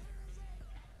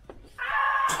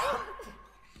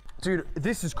 Dude,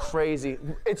 this is crazy.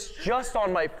 It's just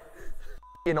on my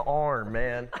arm,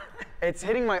 man. It's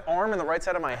hitting my arm and the right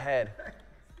side of my head.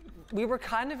 We were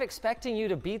kind of expecting you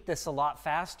to beat this a lot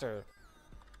faster.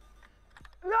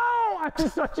 No, I'm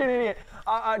such an idiot.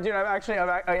 Dude,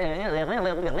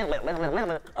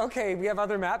 Okay, we have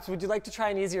other maps. Would you like to try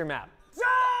an easier map?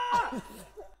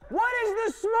 What does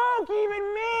the smoke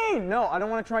even mean? No, I don't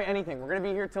want to try anything. We're gonna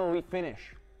be here till we finish.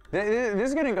 This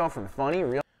is gonna go from funny,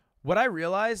 real. What I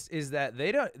realized is that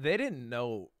they don't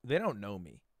know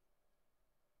me.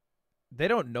 They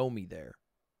don't know me there.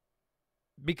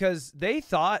 Because they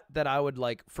thought that I would,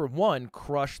 like, for one,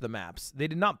 crush the maps. They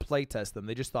did not play test them.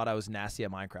 They just thought I was nasty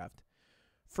at Minecraft.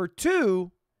 For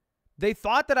two, they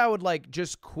thought that I would, like,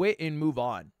 just quit and move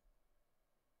on.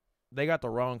 They got the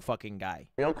wrong fucking guy.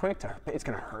 Real quick, it's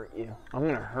gonna hurt you. I'm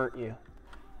gonna hurt you.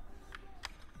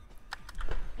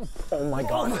 Oh my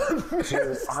god.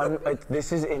 Dude,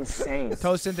 this is insane.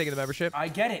 Toastin, thank you for the membership. I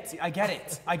get it.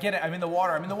 I'm in the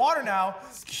water. I'm in the water now.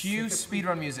 Cue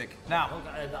speedrun music. Now.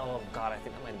 Oh god, I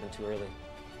think that might have been too early.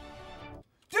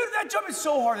 Dude, that jump is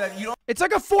so hard that you don't It's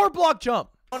like a 4-block jump.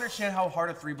 understand how hard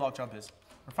a 3-block jump is.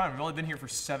 We're fine. We've only been here for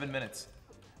 7 minutes.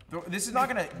 This is not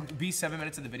gonna be 7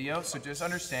 minutes of the video, so just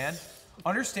understand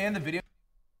the video.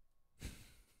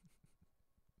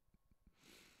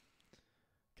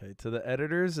 Okay, to the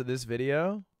editors of this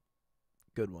video,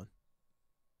 good one.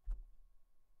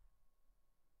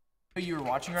 You were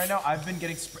watching right now. I've been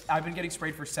getting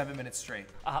sprayed for 7 minutes straight.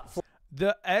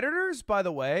 The editors, by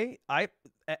the way,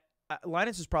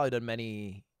 Linus has probably done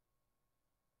many,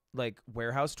 like,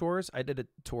 warehouse tours. I did a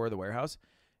tour of the warehouse.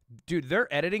 Dude,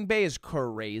 their editing bay is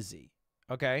crazy.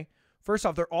 Okay, first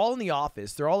off, they're all in the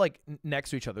office. They're all, like, next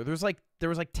to each other. There was like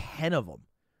 10 of them.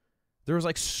 There was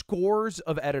like scores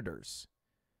of editors.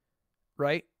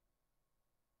 Right?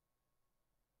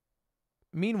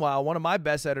 Meanwhile, one of my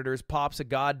best editors pops a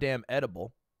goddamn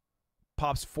edible,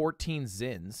 pops 14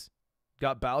 Zins,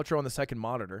 got Baltro on the second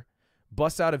monitor,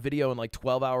 busts out a video in like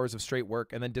 12 hours of straight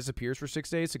work, and then disappears for 6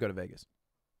 days to go to Vegas.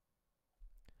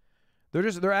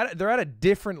 They're at a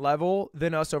different level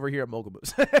than us over here at Mogul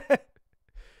Boost.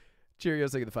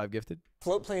 Cheerios, thank you the 5 gifted.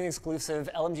 Floatplane exclusive,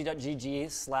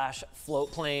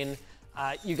 lmg.gg/floatplane.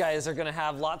 You guys are going to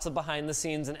have lots of behind the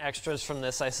scenes and extras from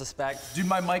this, I suspect. Dude,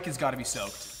 my mic has got to be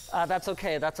soaked. That's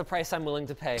okay. That's a price I'm willing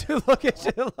to pay. Dude, look at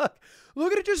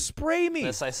it just spray me.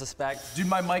 This, I suspect. Dude,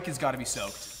 my mic has got to be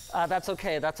soaked. That's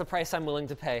okay. That's a price I'm willing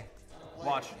to pay.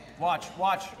 Watch.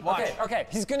 Okay.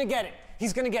 He's going to get it.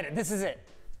 This is it.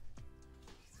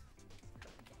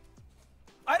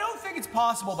 I don't think it's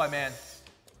possible by man.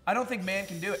 I don't think man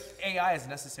can do it. AI is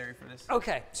necessary for this.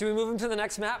 Okay. Should we move him to the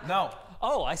next map? No.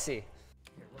 Oh, I see.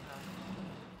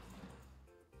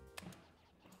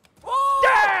 Oh!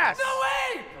 Yes! No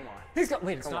way! Come on. He's got.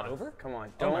 Wait, it's Come not on. over? Come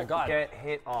on. Oh my Don't God. get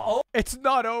hit off. Oh. It's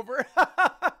not over.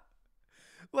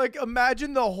 Like,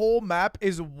 imagine the whole map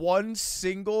is one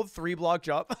single 3-block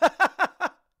jump.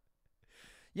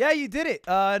 Yeah, you did it.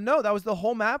 No, that was the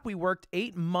whole map. We worked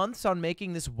 8 months on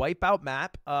making this Wipeout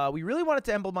map. We really wanted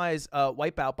to emblemize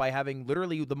Wipeout by having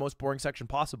literally the most boring section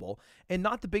possible and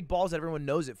not the big balls that everyone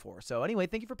knows it for. So anyway,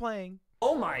 thank you for playing.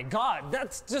 Oh my God,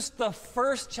 that's just the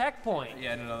first checkpoint.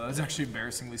 Yeah, no, that was actually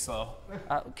embarrassingly slow.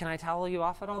 Can I towel you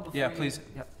off at all? Yeah, please.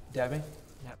 Yep. Dab me.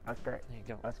 Yep. That's great. There you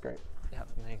go. That's great. Yep,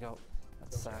 there you go.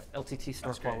 That's LTT store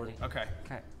That's great. quality. Okay.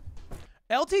 Okay.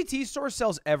 LTT store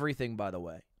sells everything, by the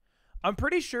way. I'm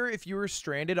pretty sure if you were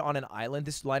stranded on an island,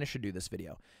 this Linus should do this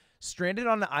video. Stranded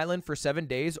on an island for 7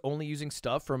 days only using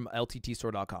stuff from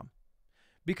lttstore.com.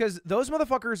 Because those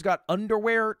motherfuckers got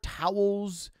underwear,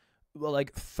 towels,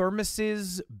 like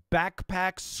thermoses,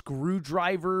 backpacks,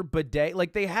 screwdriver, bidet.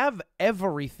 Like, they have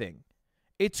everything.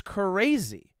 It's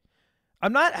crazy.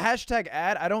 I'm not hashtag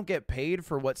ad. I don't get paid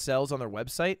for what sells on their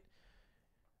website.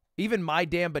 Even my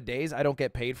damn bidets, I don't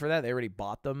get paid for that. They already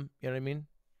bought them. You know what I mean?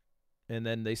 And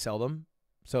then they sell them.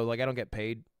 So, like, I don't get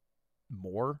paid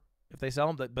more if they sell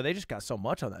them. But they just got so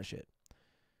much on that shit.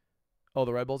 Oh,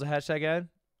 the Red Bull's a hashtag ad?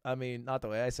 I mean, not the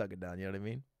way I suck it down. You know what I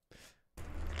mean?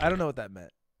 I don't know what that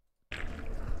meant.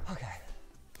 Okay.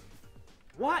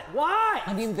 What? Why?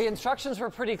 I mean, the instructions were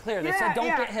pretty clear. They said don't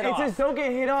get hit off. It says don't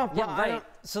get hit off. Yeah, right.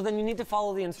 So then you need to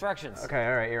follow the instructions. Okay,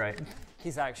 all right, you're right.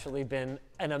 He's actually been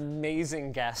an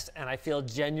amazing guest, and I feel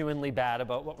genuinely bad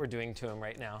about what we're doing to him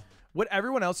right now. What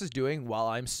everyone else is doing while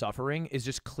I'm suffering is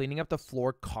just cleaning up the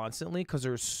floor constantly because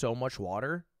there's so much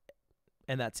water,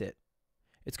 and that's it.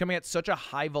 It's coming at such a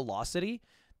high velocity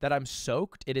that I'm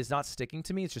soaked. It is not sticking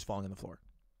to me. It's just falling on the floor.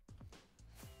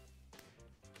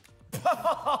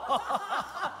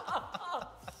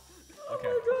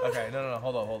 Okay, no,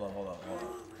 hold on.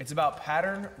 It's about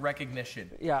pattern recognition.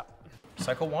 Yeah.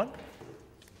 Cycle 1,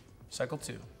 cycle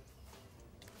 2,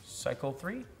 cycle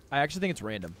 3, I actually think it's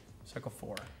random. cycle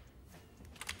 4,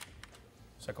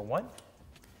 cycle 1,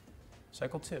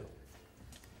 cycle 2,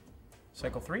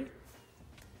 cycle 3,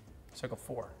 cycle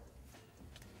 4,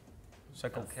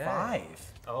 cycle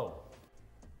 5. Oh.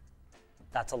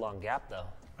 That's a long gap, though.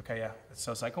 Okay, yeah.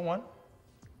 So cycle 1,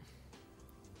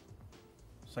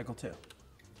 cycle 2,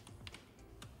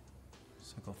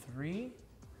 cycle 3.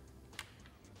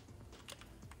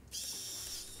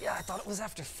 Yeah, I thought it was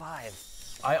after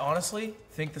 5. I honestly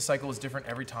think the cycle is different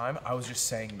every time. I was just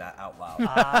saying that out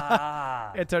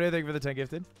loud. Antonio, thank you for the 10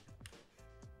 gifted.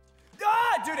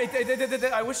 Dude,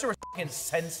 I wish there was fucking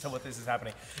sense to what this is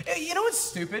happening. You know what's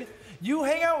stupid? You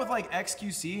hang out with like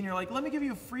XQC and you're like, let me give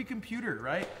you a free computer,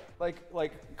 right? Like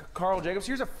Carl Jacobs,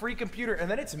 here's a free computer, and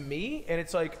then it's me, and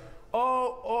it's like,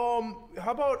 how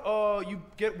about you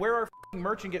wear our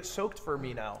merch and get soaked for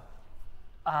me now?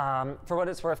 For what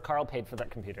it's worth, Carl paid for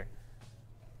that computer.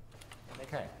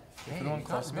 Okay.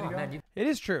 It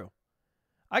is true.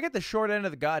 I get the short end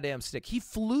of the goddamn stick. He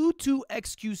flew to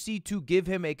XQC to give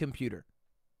him a computer.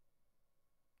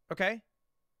 Okay?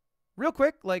 Real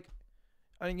quick, like,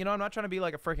 I mean, I'm not trying to be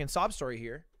like a freaking sob story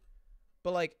here,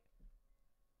 but like,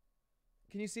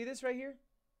 can you see this right here?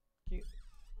 Can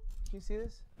you see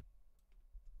this?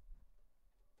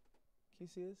 Can you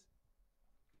see this?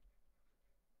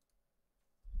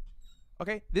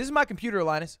 Okay, this is my computer,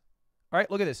 Linus. All right,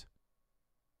 look at this.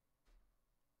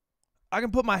 I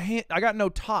can put my hand, I got no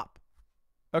top.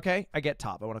 Okay, I get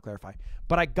top, I want to clarify.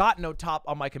 But I got no top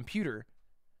on my computer.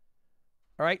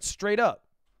 All right, straight up.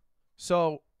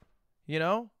 So,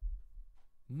 no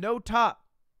top.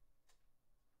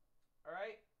 All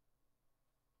right?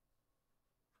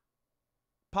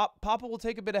 Papa will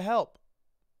take a bit of help.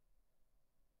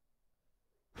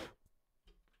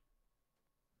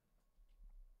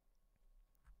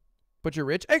 But you're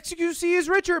rich? XQC is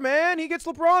richer, man. He gets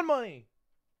LeBron money.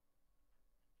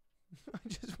 I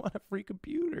just want a free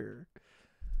computer.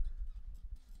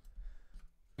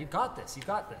 You got this. You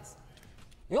got this.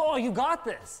 Oh, you got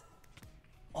this.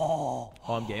 Oh,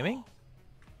 I'm gaming?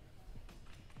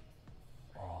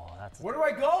 Oh, that's... Where do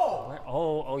I go?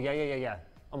 Oh, yeah.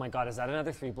 Oh my God, is that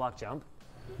another 3-block jump?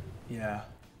 Yeah.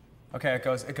 Okay, it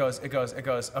goes.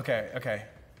 Okay.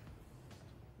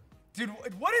 Dude,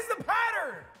 what is the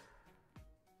pattern?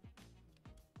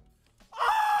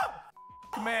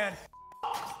 Ah! Man.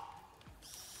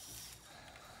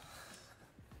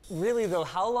 Really though,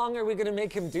 how long are we gonna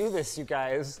make him do this, you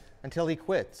guys? Until he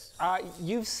quits.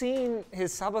 You've seen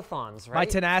his subathons, right? My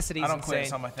tenacity is I don't insane. quit,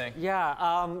 it's not my thing. Yeah,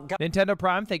 Nintendo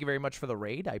Prime, thank you very much for the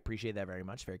raid. I appreciate that very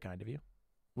much. Very kind of you.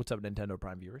 What's up, Nintendo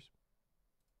Prime viewers?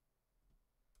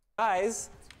 guys.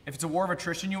 If it's a war of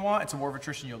attrition you want, it's a war of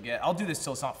attrition you'll get. I'll do this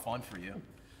till it's not fun for you.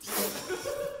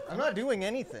 I'm not doing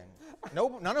anything.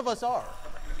 No, none of us are.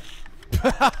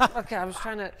 Okay, I was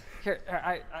trying to. Here,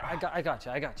 I got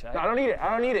you. I don't need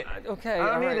it. Okay,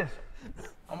 I don't need right. it.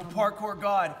 I'm a parkour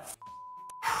god.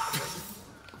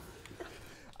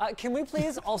 Can we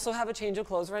please also have a change of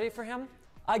clothes ready for him?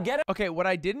 I get it. Okay, what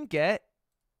I didn't get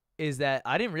is that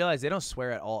I didn't realize they don't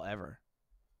swear at all ever.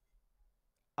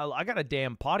 I got a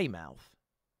damn potty mouth.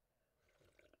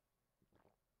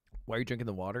 Why are you drinking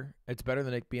the water? It's better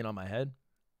than it being on my head.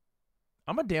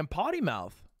 I'm a damn potty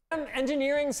mouth.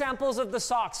 Engineering samples of the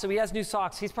socks, so he has new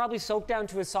socks. He's probably soaked down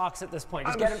to his socks at this point.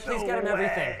 Just please get him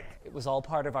everything. It was all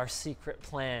part of our secret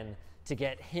plan to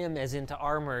get him as into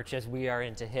our merch as we are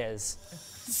into his.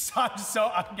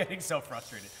 I'm getting so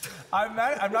frustrated. I'm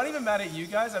not even mad at you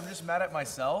guys. I'm just mad at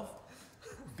myself.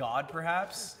 God,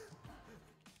 perhaps.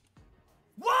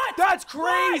 What? That's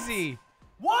crazy.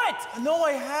 What? No,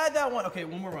 I had that one. Okay,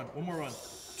 one more run.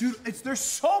 Dude, there's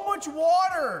so much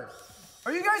water.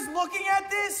 Are you guys looking at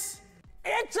this?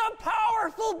 It's a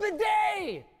powerful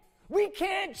bidet. We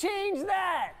can't change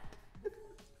that.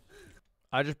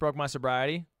 I just broke my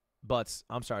sobriety. Butts,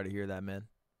 I'm sorry to hear that, man.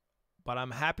 But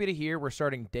I'm happy to hear we're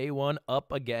starting day one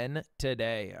up again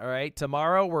today. All right,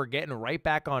 tomorrow we're getting right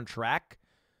back on track.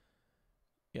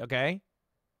 Okay?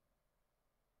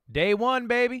 Day one,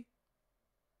 baby.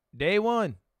 Day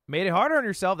one. Made it harder on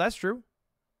yourself, that's true.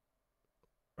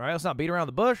 All right, let's not beat around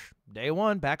the bush. Day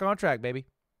one, back on track, baby.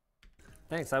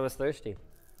 Thanks, I was thirsty.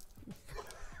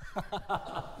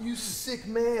 You sick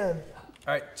man.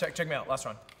 All right, check me out. Last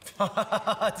run.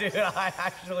 Dude, I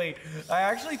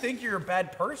actually think you're a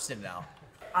bad person now.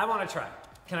 I want to try.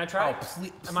 Can I try? Oh,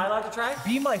 please. Am I allowed to try?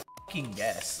 Be my fucking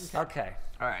guest. Okay.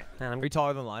 All right. Man, Are you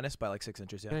taller than Linus by like 6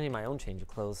 inches? I'm Yeah. gonna need my own change of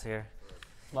clothes here.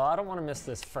 Well, I don't want to miss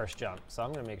this first jump, so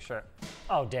I'm gonna make sure.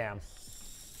 Oh, damn.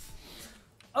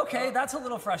 Okay, that's a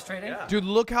little frustrating. Yeah. Dude,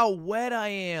 look how wet I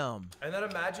am. And then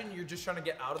imagine you're just trying to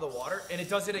get out of the water and it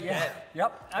does it again.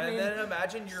 Yep. I mean, then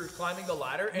imagine you're climbing the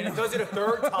ladder and it does it a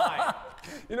third time.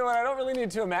 you know what? I don't really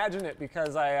need to imagine it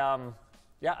because I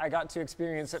got to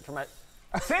experience it for my.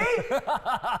 See?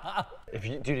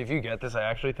 Dude, if you get this, I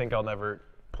actually think I'll never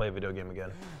play a video game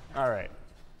again. All right.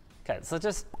 Okay, so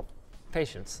just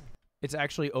patience. It's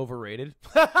actually overrated.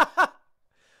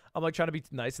 I'm like trying to be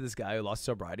nice to this guy who lost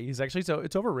sobriety. He's actually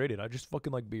it's overrated. I just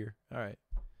fucking like beer. All right.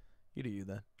 You do you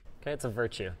then. Okay, it's a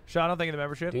virtue. Sean, I don't think of the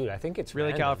membership. Dude, I think it's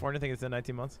really random. California. Think it's in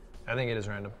 19 months. I think it is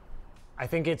random. I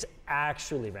think it's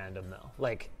actually random though.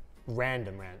 Like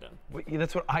random. Yeah,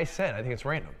 that's what I said. I think it's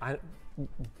random.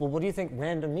 Well, what do you think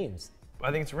random means?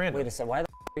 I think it's random. Wait a second. Why the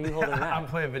are you holding that? I'm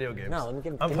playing video games. No, let me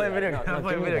give I'm give playing me that. video games. No, I'm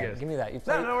playing give me video that. games. Give me that. You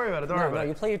play, No, don't worry about it. Don't worry about it.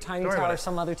 You play your tiny Don't worry about tower it.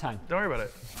 some other time. Don't worry about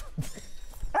it.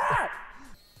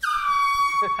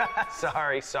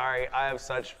 Sorry. I have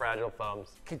such fragile thumbs.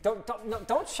 Okay,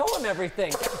 don't show him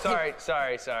everything. Sorry.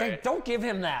 Hey, don't give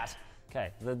him that.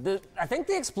 Okay, I think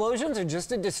the explosions are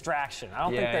just a distraction. I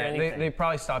don't think they're anything. They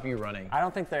probably stop you running. I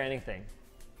don't think they're anything.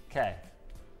 Okay.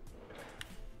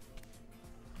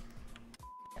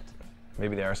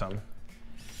 Maybe they are something.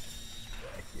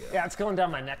 Yeah, it's going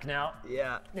down my neck now.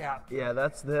 Yeah. Yeah.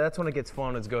 That's when it gets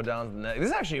fun. It's go down the neck. This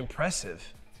is actually impressive.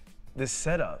 This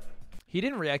setup. He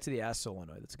didn't react to the ass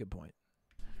solenoid. That's a good point.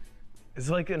 Is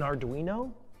it like an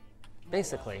Arduino?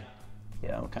 Basically.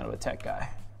 Yeah, I'm kind of a tech guy.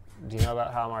 Do you know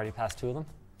about how I'm already past 2 of them?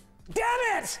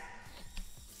 Damn it!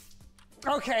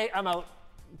 Okay, I'm out.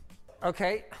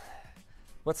 Okay.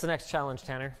 What's the next challenge,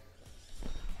 Tanner?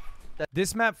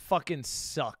 This map fucking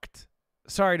sucked.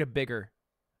 Sorry to Bigger.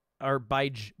 Or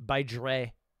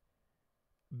Bigre.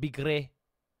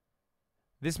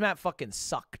 This map fucking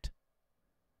sucked.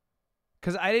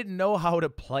 Because I didn't know how to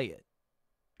play it.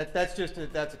 That's a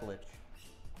glitch.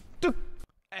 Dude,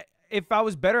 if I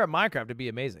was better at Minecraft, it'd be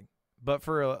amazing. But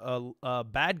for a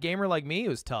bad gamer like me, it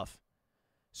was tough.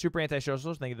 Super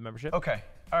anti-social. Thank you for the membership. Okay.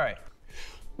 All right.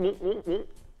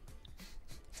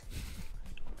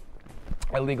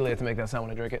 I legally have to make that sound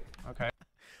when I drink it. Okay.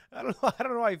 I don't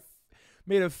know why I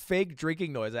made a fake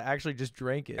drinking noise. I actually just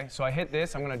drank it. Okay, so I hit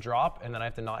this, I'm gonna drop, and then I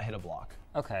have to not hit a block.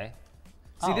 Okay.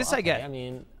 See, this I get. I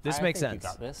mean, this I makes think sense. You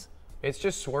got this. It's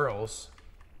just swirls.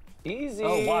 Easy.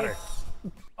 Oh, water.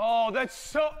 Oh, that's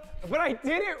so. But I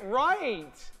did it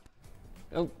right.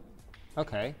 Oh,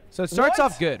 okay. So it starts What?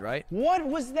 off good, right? What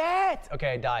was that?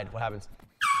 Okay, I died. What happens?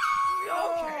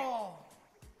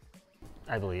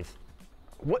 I believe.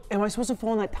 What? Am I supposed to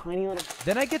fall in that tiny little?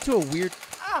 Then I get to a weird.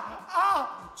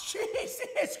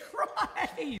 Jesus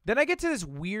Christ! Then I get to this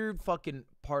weird fucking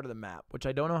part of the map, which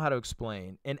I don't know how to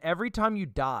explain. And every time you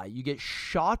die, you get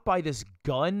shot by this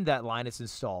gun that Linus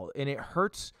installed. And it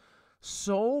hurts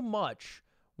so much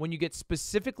when you get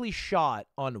specifically shot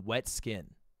on wet skin.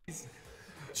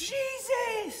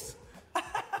 Jesus!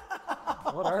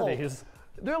 What are these?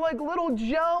 They're like little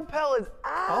gel pellets.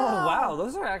 Oh, wow.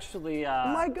 Those are actually. Oh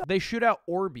my god. They shoot out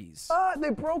Orbeez. They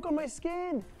broke on my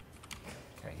skin.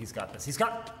 Okay, he's got this. He's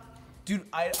got. Dude,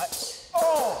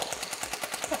 oh!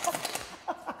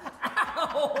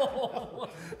 Ow!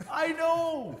 I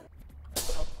know!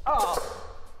 Oh.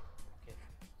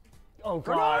 Oh,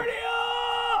 God.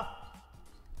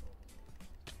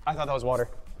 I thought that was water.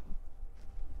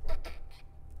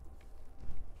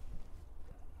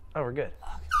 Oh, we're good.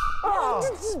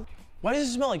 Oh. Why does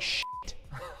it smell like shit?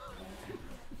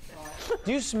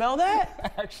 Do you smell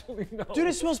that? Actually, no. Dude,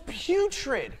 it smells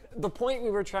putrid. The point we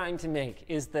were trying to make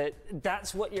is that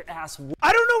that's what your ass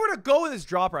I don't know where to go with this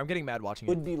dropper. I'm getting mad watching it.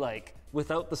 would be like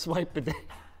without the swipe bidet.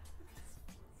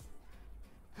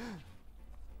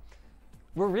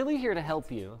 We're really here to help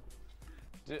you.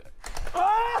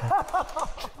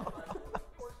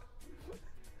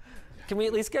 Can we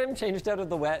at least get him changed out of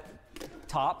the wet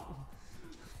top?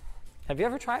 Have you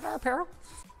ever tried our apparel?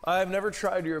 I've never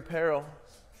tried your apparel.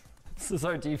 This is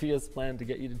our devious plan to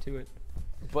get you to do it.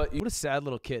 But what a sad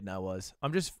little kitten I was.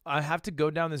 I have to go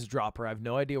down this dropper. I have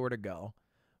no idea where to go.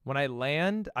 When I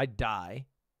land, I die.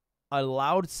 A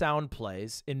loud sound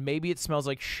plays, and maybe it smells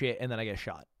like shit, and then I get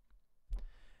shot.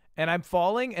 And I'm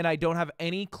falling, and I don't have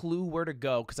any clue where to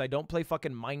go because I don't play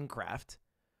fucking Minecraft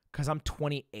because I'm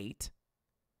 28.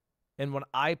 And when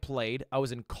I played, I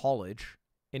was in college,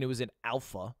 and it was in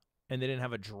alpha, and they didn't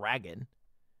have a dragon.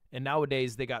 And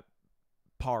nowadays, they got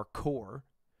parkour.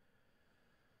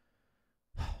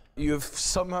 You have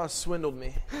somehow swindled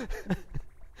me.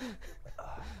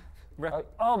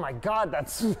 Oh my God, that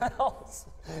smells.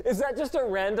 Is that just a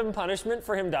random punishment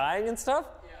for him dying and stuff?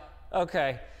 Yeah.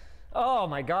 Okay. Oh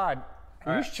my God.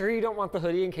 Are you sure you don't want the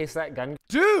hoodie in case that gun?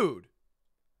 Dude!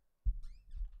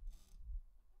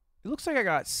 It looks like I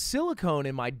got silicone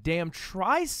in my damn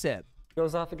tricep.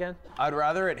 Goes off again? I'd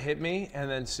rather it hit me and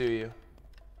then sue you.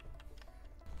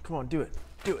 Come on, do it.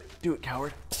 Do it. Do it,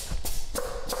 coward.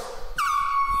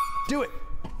 Do it.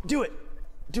 Do it.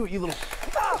 Do it, you little...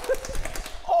 Ah!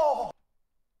 Oh!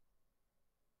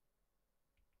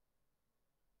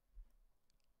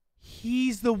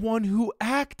 He's the one who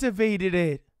activated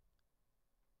it.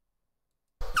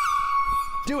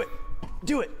 Do it.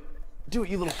 Do it. Do it,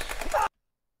 you little...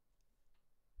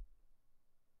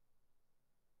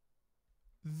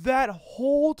 That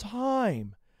whole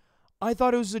time, I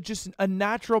thought it was just a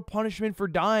natural punishment for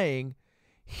dying.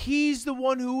 He's the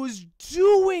one who was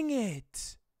doing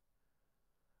it.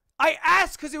 I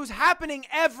asked because it was happening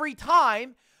every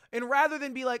time, and rather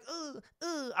than be like,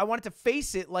 I wanted to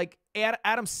face it like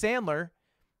Adam Sandler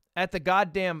at the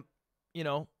goddamn, you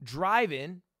know,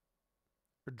 drive-in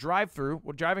or drive-through,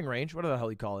 or driving range, what the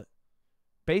hell you call it?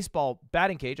 Baseball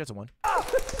batting cage, that's the one. Oh!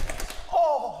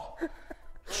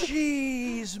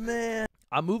 Jeez, man.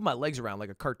 I move my legs around like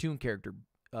a cartoon character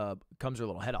comes her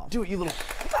little head off. Do it, you little...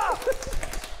 Ah!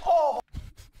 Oh!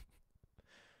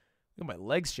 Look at my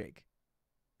legs shake.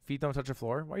 Feet don't touch the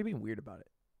floor. Why are you being weird about it?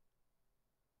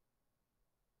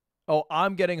 Oh,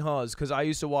 I'm getting huzz because I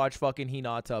used to watch fucking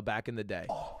Hinata back in the day.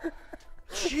 Oh.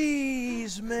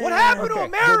 Jeez, man. What happened to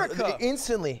America?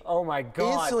 Instantly. Oh my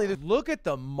God. Instantly. Look at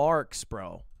the marks,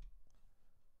 bro.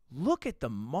 Look at the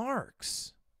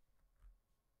marks.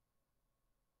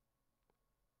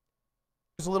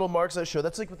 There's little marks that show.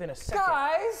 That's like within a second.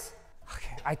 Guys!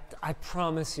 Okay, I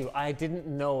promise you, I didn't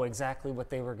know exactly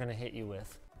what they were going to hit you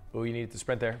with. Oh, you needed to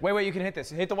sprint there. Wait, you can hit this.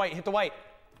 Hit the white, hit the white.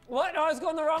 What? No, I was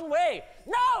going the wrong way.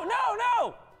 No,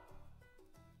 no,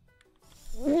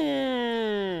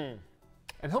 no!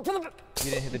 And hope for the...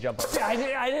 You didn't hit the jump button.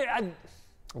 Yeah, I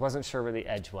wasn't sure where the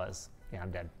edge was. Yeah,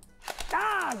 I'm dead.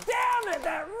 Ah, damn it!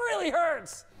 That really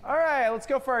hurts! All right, let's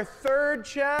go for our third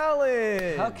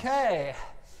challenge. Okay.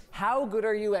 How good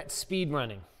are you at speed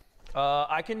running?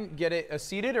 I can get it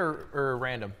seated or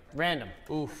random? Random.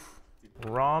 Oof.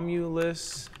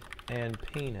 Romulus and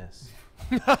penis.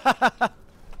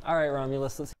 All right,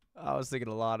 Romulus, let's I was thinking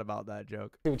a lot about that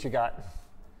joke. see what you got.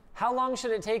 How long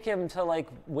should it take him to, like,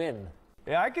 win?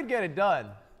 Yeah, I could get it done,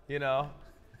 you know.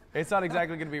 It's not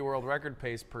exactly going to be world record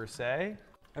pace per se.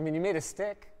 I mean, you made a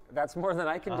stick. That's more than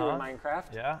I can do in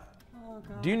Minecraft. Yeah. Oh,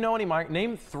 God. Do you know any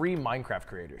name 3 Minecraft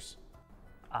creators?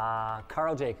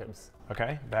 Carl Jacobs.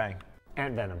 Okay, bang.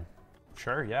 Ant Venom.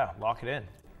 Sure, yeah, lock it in.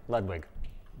 Ludwig.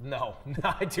 No,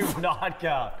 I do not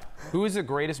count. Who is the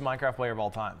greatest Minecraft player of all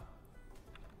time?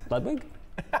 Ludwig?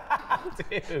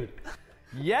 Dude.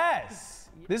 Yes.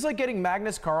 This is like getting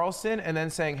Magnus Carlsen and then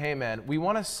saying, hey man, we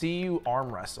want to see you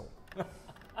arm wrestle.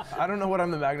 I don't know what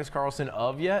I'm the Magnus Carlsen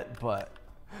of yet, but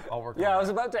I'll work on it. Yeah, I was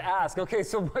about to ask. Okay,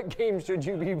 so what game should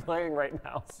you be playing right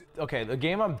now? Okay, the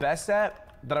game I'm best at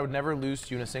that I would never lose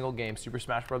to in a single game, Super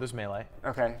Smash Bros. Melee.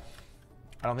 Okay.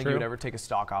 I don't think you would ever take a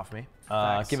stock off me.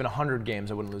 Given 100 games,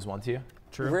 I wouldn't lose one to you.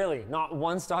 True. Really? Not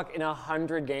one stock in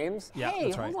 100 games? Yeah, hey,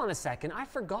 that's right. hold on a second. I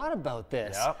forgot about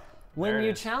this. Yep. When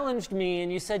you challenged me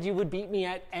and you said you would beat me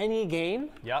at any game,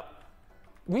 Yep.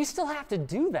 we still have to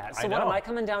do that. So I what, am know. I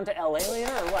coming down to LA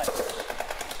later or what?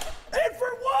 And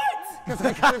for what? Because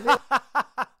I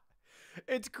gotta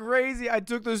It's crazy. I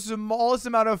took the smallest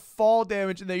amount of fall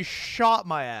damage and they shot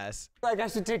my ass. like I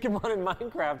should take him on in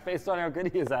Minecraft based on how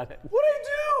good he is at it. What'd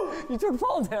I do? You took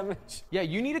fall damage. Yeah,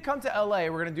 you need to come to LA.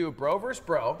 We're gonna do a bro versus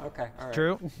bro. Okay, all right.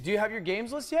 True. Do you have your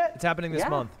games list yet? It's happening this Yeah.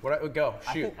 month. Go,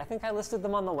 shoot. I think I listed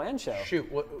them on the WAN show.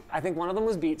 Shoot. What? I think one of them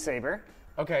was Beat Saber.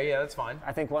 Okay, yeah, that's fine.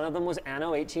 I think one of them was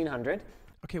Anno 1800,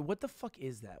 Okay, what the fuck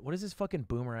is that? What is this fucking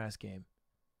boomer ass game?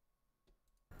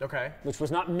 Okay. which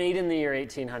was not made in the year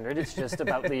 1800. It's just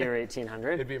about the year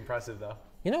 1800. It'd be impressive though.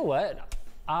 You know what?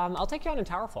 I'll take you on in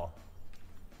Towerfall.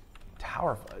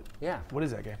 Towerfall. Yeah. What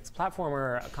is that game? It's a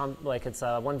platformer, like it's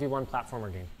a 1v1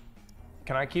 platformer game.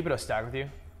 Can I keep it a stack with you?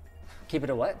 Keep it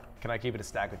a what? Can I keep it a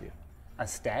stack with you? A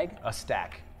stag? A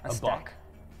stack. A stack? buck.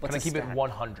 What's Can I a keep stack? it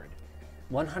 100?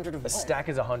 100 of A what? stack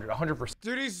is 100. 100%.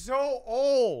 Dude, he's so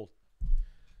old.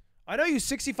 I know you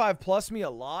 65 plus me a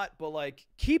lot, but like,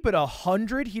 keep it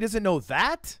 100. He doesn't know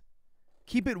that.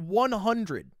 Keep it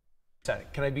 100.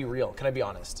 Can I be real? Can I be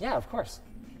honest? Yeah, of course.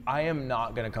 I am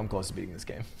not gonna come close to beating this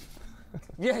game.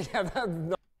 Yeah.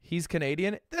 He's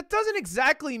Canadian. That doesn't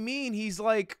exactly mean he's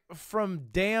like from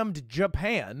damned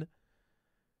Japan.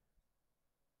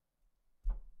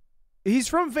 He's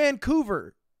from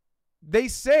Vancouver. They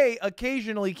say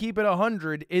occasionally keep it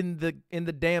 100 in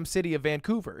the damn city of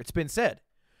Vancouver. It's been said.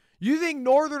 You think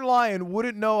Northern Lion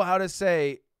wouldn't know how to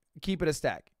say keep it a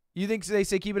stack? You think they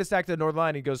say keep it a stack to Northern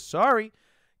Lion? He goes, sorry,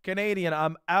 Canadian,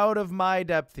 I'm out of my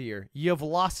depth here. You've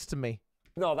lost me.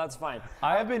 No, that's fine.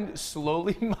 I have been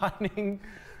slowly mining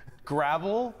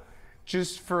gravel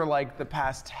just for like the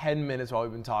past 10 minutes while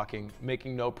we've been talking,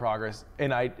 making no progress,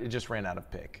 and I just ran out of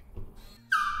pick.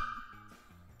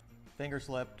 Finger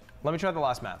slipped. Let me try the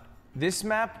last map. This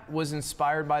map was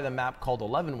inspired by the map called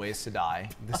 11 Ways to Die,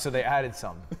 so they added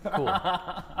some. Cool.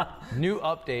 New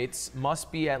updates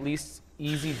must be at least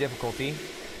easy difficulty.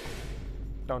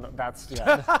 Don't know. That's,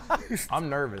 yeah. I'm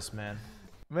nervous, man.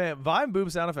 Man, Vine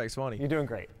boob sound effects funny. You're doing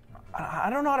great. I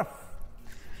don't know how to.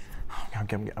 I'm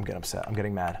getting upset. I'm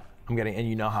getting mad. And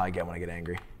you know how I get when I get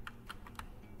angry.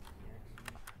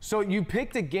 So you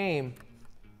picked a game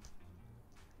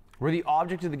where the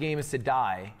object of the game is to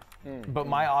die, but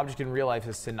my object in real life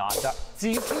is to not die. So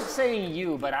you keep saying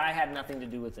you, but I had nothing to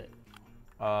do with it.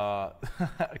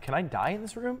 Can I die in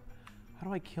this room? How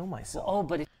do I kill myself? Oh,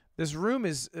 but This room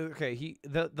is okay.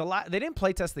 They didn't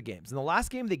play test the games. And the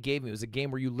last game they gave me was a game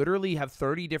where you literally have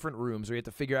 30 different rooms where you have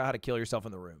to figure out how to kill yourself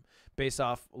in the room based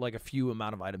off like a few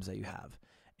amount of items that you have.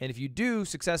 And if you do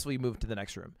successfully, you move to the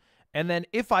next room. And then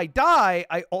if I die,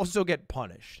 I also get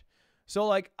punished. So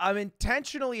like I'm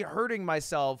intentionally hurting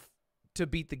myself to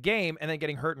beat the game and then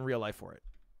getting hurt in real life for it.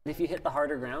 if you hit the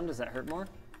harder ground, does that hurt more?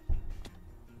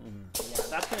 Yeah,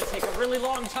 that's gonna take a really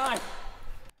long time.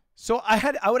 So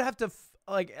I would have to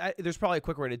there's probably a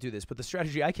quick way to do this, but the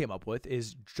strategy I came up with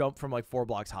is jump from like 4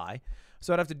 blocks high.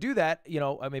 So I'd have to do that, you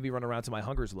know, I maybe run around till my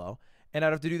hunger's low, and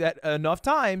I'd have to do that enough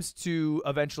times to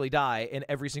eventually die. And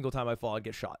every single time I fall, I'd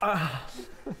get shot. How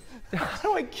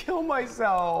do I kill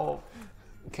myself?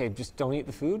 Okay, just don't eat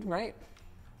the food, right?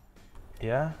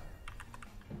 Yeah.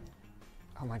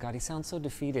 Oh my God, he sounds so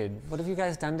defeated. What have you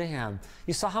guys done to him?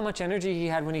 You saw how much energy he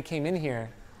had when he came in here.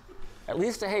 At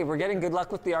least, hey, we're getting good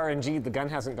luck with the RNG. The gun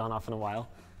hasn't gone off in a while.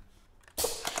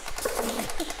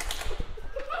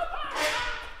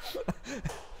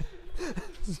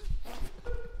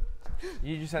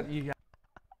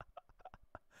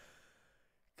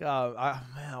 God,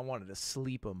 man, I wanted to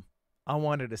sleep him.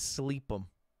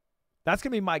 That's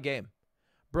gonna be my game.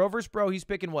 Bro versus bro. He's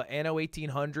picking what? Anno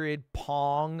 1800,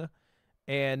 Pong,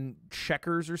 and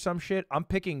checkers or some shit. I'm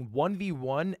picking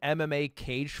 1v1 MMA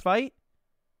cage fight,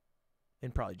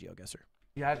 and probably GeoGuessr.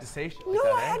 You have to say shit like No,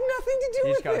 that, I had nothing to do You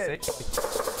with just gotta it. say.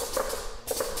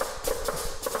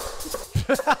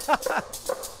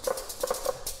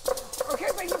 Okay,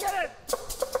 but you get it.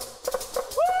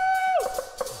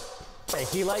 Woo! Hey,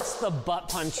 he likes the butt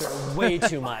puncher way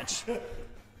too much.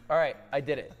 All right, I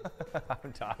did it.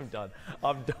 I'm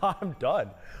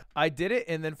done. I did it,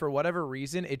 and then for whatever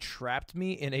reason, it trapped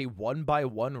me in a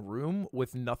 1x1 room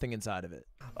with nothing inside of it.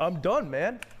 I'm done,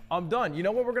 man. I'm done. You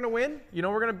know what we're gonna win? You know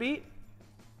what we're gonna beat?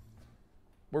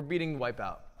 We're beating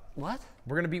Wipeout. What?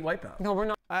 We're gonna beat Wipeout. No, we're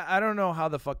not I don't know how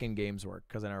the fucking games work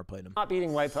because I never played them.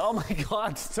 beating Wipeout. Oh my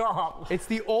God, stop. It's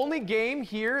the only game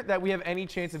here that we have any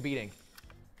chance of beating.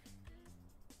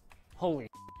 Holy.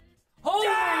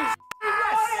 Yes!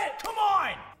 Come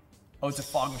on! Oh, it's a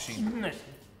fog machine.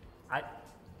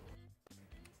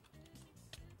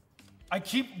 I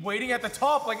keep waiting at the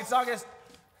top like it's not gonna.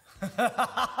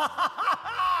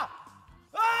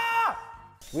 Ah!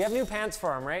 We have new pants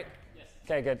for him, right? Yes.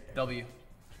 Okay, good. W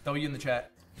in the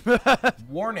chat.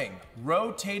 Warning: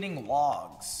 rotating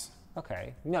logs.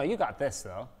 Okay. No, you got this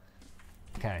though.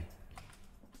 Okay.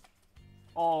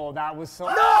 Oh, that was so.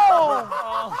 No!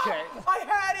 Okay. I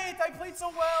had it. I played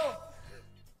so well.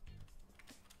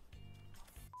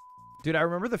 Dude, I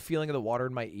remember the feeling of the water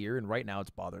in my ear, and right now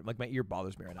it's bothering. Like my ear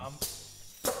bothers me right now.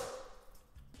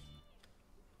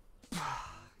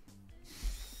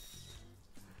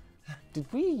 Did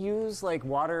we use like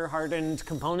water hardened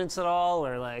components at all,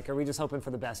 or like are we just hoping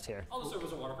for the best here? All the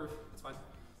servers are waterproof. It's fine.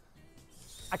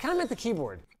 I kind of meant the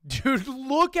keyboard. Dude,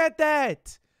 look at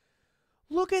that.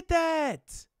 Look at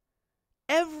that.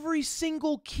 Every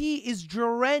single key is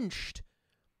drenched.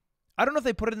 I don't know if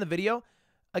they put it in the video.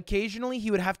 Occasionally,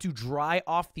 he would have to dry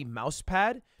off the mouse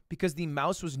pad because the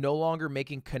mouse was no longer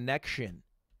making connection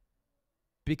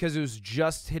because it was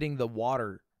just hitting the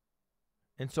water.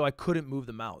 And so I couldn't move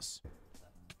the mouse.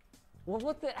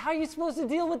 Well, how are you supposed to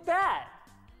deal with that?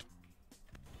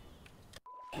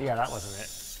 Yeah, that wasn't it.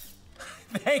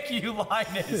 Thank you,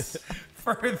 Linus,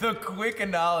 for the quick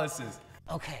analysis.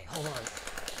 Okay, hold on.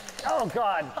 Oh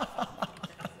God.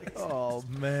 Oh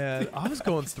man, I was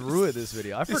going through it this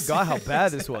video. I forgot how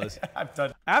bad this was. I'm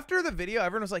done. After the video,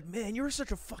 everyone was like, "Man, you were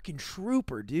such a fucking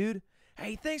trooper, dude.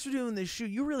 Hey, thanks for doing this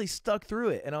shoot. You really stuck through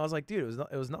it." And I was like, "Dude,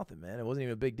 it was nothing, man. It wasn't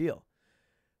even a big deal."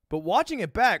 But watching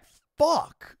it back,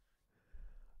 fuck.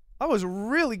 I was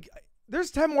really. There's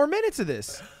 10 more minutes of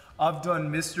this. I've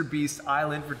done Mr. Beast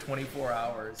Island for 24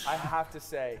 hours. I have to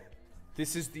say,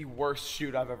 this is the worst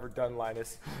shoot I've ever done,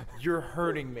 Linus. You're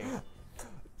hurting me.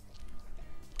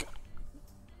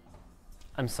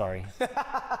 I'm sorry.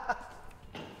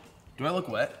 Do I look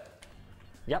wet?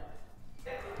 Yep.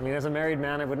 I mean, as a married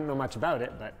man, I wouldn't know much about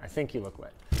it, but I think you look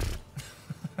wet.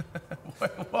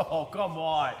 Whoa, come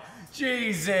on.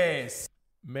 Jesus.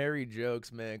 Mary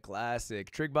jokes, man. Classic.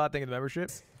 Trigbot thing in the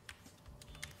membership.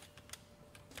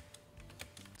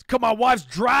 Cause my wife's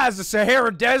dry as the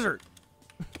Sahara Desert.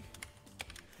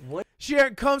 What? She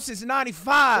hasn't come since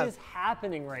 '95. What is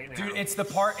happening right now? Dude, it's the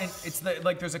part, and it's the,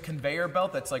 like, there's a conveyor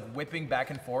belt that's like whipping back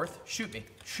and forth. Shoot me.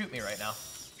 Shoot me right now.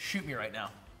 Shoot me right now.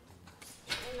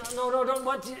 No, don't.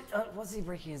 What's he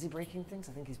breaking? Is he breaking things?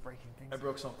 I think he's breaking things. I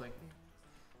broke something.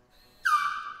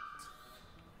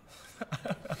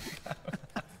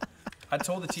 I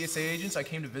told the TSA agents I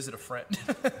came to visit a friend.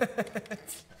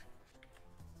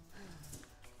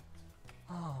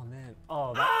 Oh man.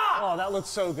 Oh, that looks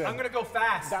so good. I'm gonna go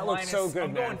fast. That looks so good,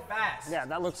 I'm man. going fast. Yeah,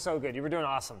 that looks so good. You were doing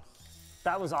awesome.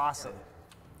 That was awesome.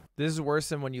 This is worse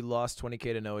than when you lost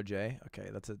 20K to Noah J. Okay,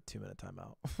 that's a 2-minute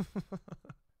timeout.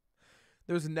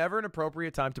 There's never an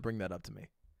appropriate time to bring that up to me.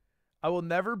 I will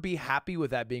never be happy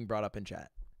with that being brought up in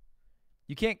chat.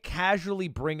 You can't casually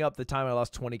bring up the time I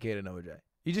lost 20K to Noah J.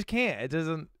 You just can't. It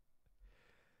doesn't.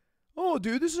 Oh,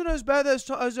 dude, this isn't as bad as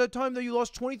that time that you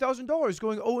lost $20,000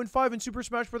 going 0-5 in Super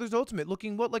Smash Bros. Ultimate,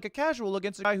 looking what like a casual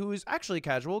against a guy who is actually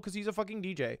casual because he's a fucking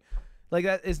DJ. Like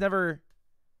that is never.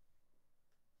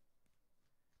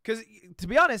 Because to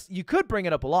be honest, you could bring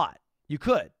it up a lot. You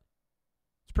could.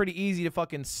 It's pretty easy to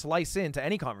fucking slice into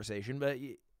any conversation, but.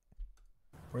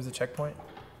 Where's the checkpoint?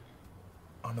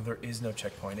 Oh no, there is no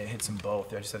checkpoint. It hits them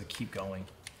both. I just have to keep going.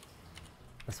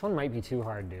 This one might be too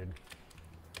hard, dude.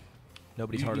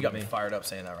 Nobody's You harder got than me me. fired up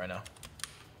saying that right now.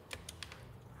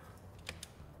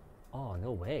 Oh,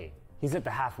 no way. He's at the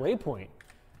halfway point.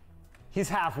 He's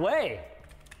halfway.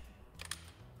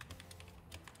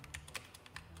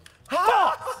 I'm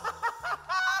thought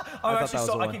actually that was so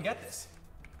the I one. can get this.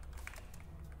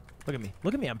 Look at me.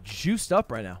 Look at me. I'm juiced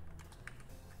up right now.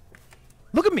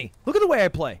 Look at me. Look at the way I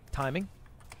play. Timing.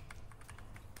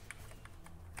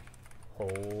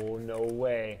 Oh, no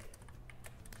way.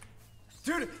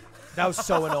 Dude, That was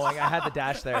so annoying. I had the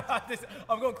dash there.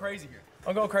 I'm going crazy here.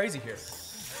 I'm going crazy here.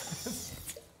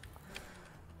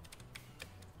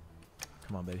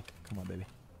 Come on, baby. Come on, baby.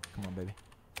 Come on, baby.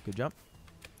 Good jump.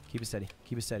 Keep it steady.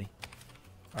 Keep it steady.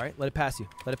 All right, let it pass you.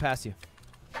 Let it pass you.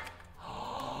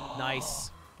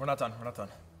 Nice. We're not done. We're not done.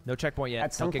 No checkpoint yet.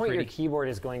 At some Don't get point, your greedy. keyboard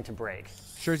is going to break.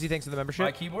 Shurzy, thanks for the membership.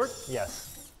 My keyboard?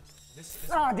 Yes.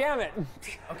 Oh, damn it.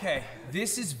 Okay,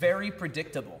 this is very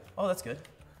predictable. Oh, that's good.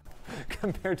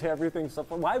 Compared to everything so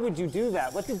far. Why would you do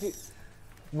that? What did you...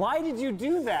 Why did you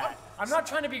do that? I'm not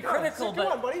trying to be critical, Come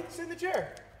on, buddy. Sit in the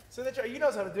chair. Sit in the chair. You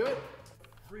knows how to do it.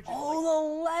 Oh,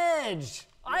 the ledge.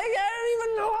 I don't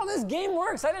even know how this game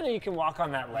works. I didn't know you can walk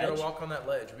on that You ledge. gotta walk on that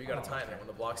ledge, but you gotta time it when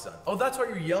the block's done. Oh, that's why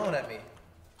you're yelling at me.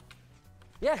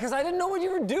 Yeah, because I didn't know what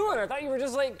you were doing. I thought you were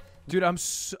just like... Dude, I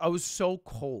was so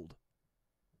cold.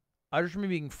 I just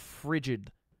remember being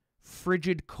frigid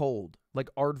cold, like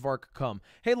aardvark cum.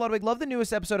 Hey, Ludwig, love the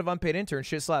newest episode of Unpaid Intern.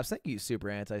 Shit slaps. Thank you, super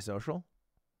antisocial.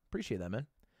 Appreciate that, man.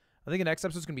 I think the next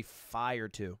episode's gonna be fire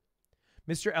too.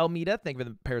 Mr. Elmida, thank you for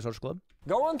the Parasocial Club.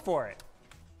 Going for it.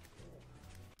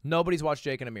 Nobody's watched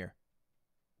Jake and Amir.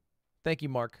 Thank you,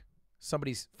 Mark.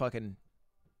 Somebody's fucking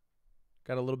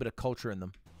got a little bit of culture in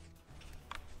them.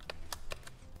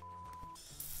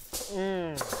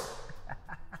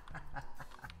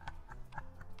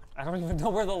 I don't even know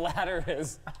where the ladder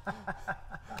is.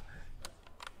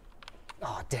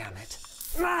 Oh, damn it.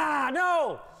 Ah,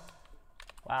 no!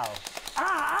 Wow.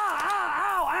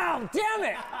 Ow, damn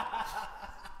it!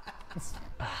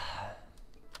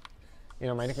 You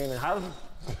know, my nickname in house.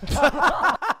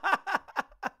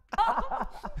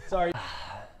 Sorry.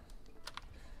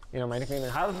 You know, my nickname in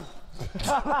house.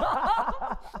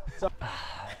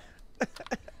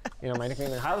 You know, my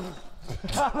nickname in house.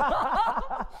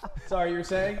 Sorry, you're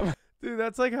saying? Dude,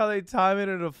 that's like how they time it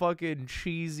in a fucking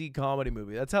cheesy comedy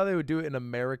movie. That's how they would do it in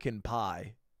American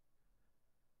Pie.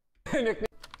 You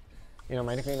know,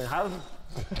 my nickname in house.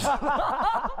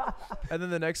 And then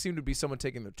the next scene would be someone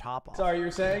taking their top off. Sorry,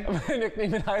 you're saying? My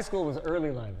nickname in high school was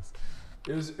Early Linus.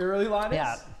 It was early, Linus?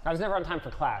 Yeah, I was never on time for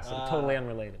class, so totally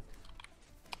unrelated.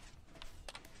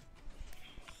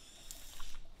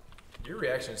 Your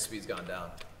reaction speed's gone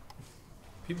down.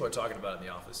 People are talking about it in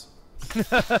the office.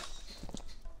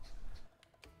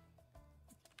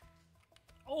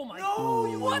 Oh my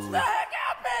No, what the heck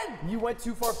happened? You went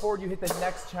too far forward. You hit the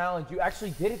next challenge. You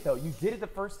actually did it, though. You did it the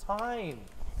first time.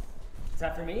 Is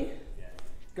that for me? Yeah.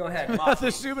 Go ahead, They're mop me.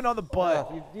 zooming on the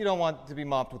butt. You don't want to be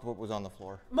mopped with what was on the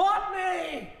floor. Mop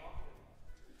me!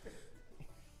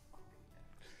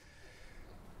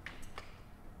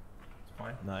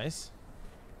 Fine. Nice.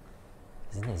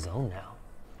 He's in the zone now.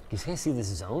 You guys see this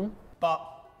zone?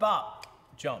 Bop, bop,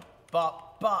 jump.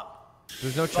 Bop, bop.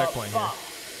 There's no checkpoint here.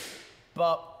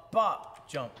 Bop, bop,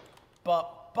 jump.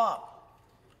 Bop, bop.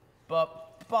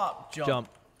 Bop, bop, jump. Jump.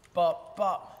 Bop,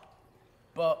 bop.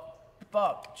 Bop,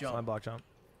 bop, jump. Slime block jump.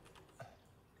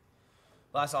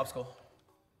 Last obstacle.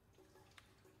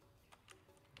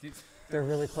 Dude, They're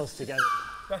really close together.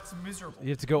 that's miserable. You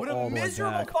have to go what all a the way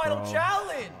miserable back, final bro.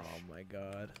 challenge. Oh my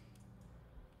god.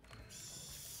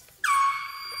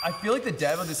 I feel like the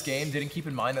dev of this game didn't keep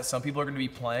in mind that some people are going to be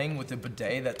playing with a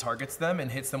bidet that targets them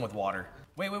and hits them with water.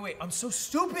 Wait. I'm so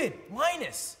stupid.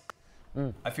 Linus.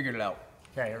 I figured it out.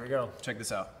 Okay, here we go. Check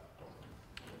this out.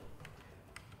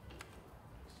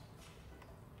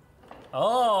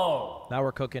 Oh! Now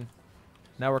we're cooking.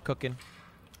 Now we're cooking.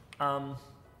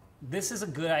 This is a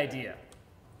good idea.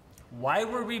 Why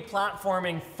were we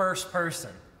platforming first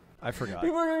person? I forgot.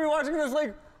 People are gonna be watching this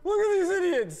like, look at these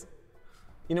idiots.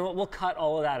 You know what, we'll cut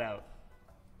all of that out.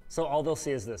 So all they'll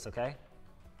see is this, okay?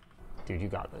 Dude, you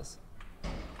got this.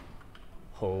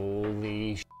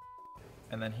 Holy sh**.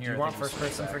 And then here. Do you I want think we first switch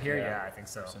person back. for here? Yeah, I think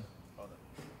so.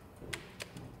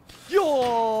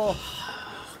 Yo!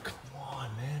 Come on,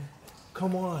 man.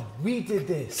 Come on. We did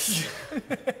this.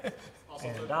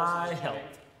 And I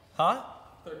helped. Huh?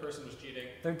 Third person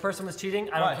was cheating?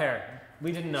 I Why? don't care.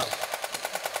 We didn't know.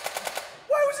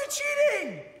 Why was it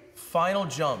cheating? Final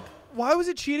jump. Why was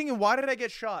it cheating and why did I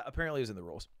get shot? Apparently it was in the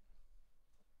rules.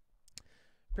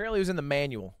 Apparently it was in the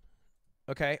manual.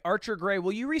 Okay. Archer Gray,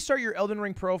 will you restart your Elden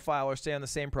Ring profile or stay on the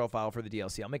same profile for the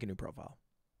DLC? I'll make a new profile.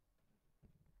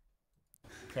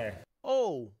 Okay.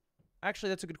 Oh, actually,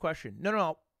 that's a good question.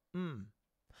 No.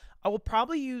 I will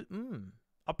probably use.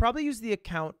 I'll probably use the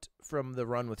account from the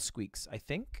run with Squeaks. I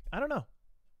think. I don't know.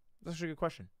 That's actually a good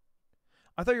question.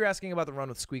 I thought you were asking about the run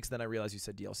with Squeaks. Then I realized you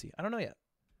said DLC. I don't know yet.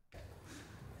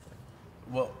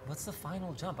 Whoa. What's the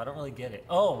final jump? I don't really get it.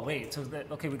 Oh, wait. So,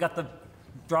 okay, we got the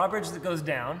drawbridge that goes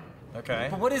down. Okay.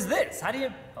 But what is this? How do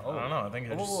you... Oh. I don't know. I think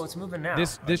I just... Oh, it's moving now.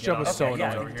 This jump was so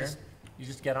yeah, annoying. you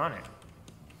just get on it.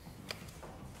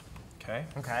 Okay.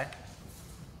 Okay.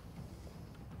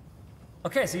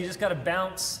 Okay, so you just got to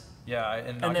bounce Yeah,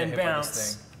 and not and get then hit by bounce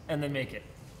this thing. and then make it.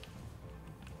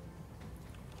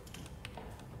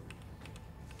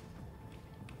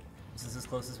 Is this as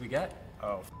close as we get?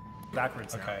 Oh.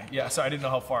 Backwards now. Okay. Yeah. So I didn't know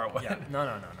how far it went. Yeah.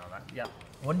 No. Yeah.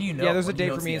 When do you know? Yeah, there's a When do you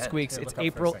date know for it's me the and end? Squeaks. Here, It's look up for a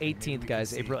April second. Maybe 18th, we guys.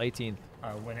 can see. April 18th.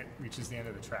 When it reaches the end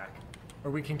of the track.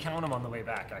 Or we can count them on the way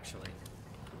back, actually.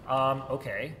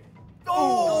 Okay.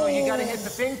 Oh, you gotta hit the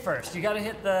thing first. You gotta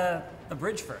hit the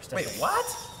bridge first. I Wait, think.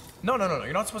 what? No.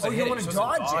 You're not supposed to Oh, you hit it. wanna You're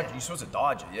supposed to dodge it. You're supposed to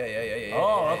dodge it. Yeah.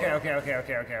 Oh, yeah.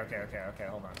 okay.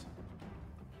 Hold on.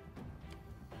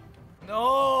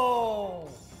 No.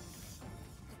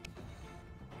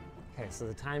 Okay, so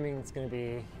the timing is gonna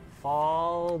be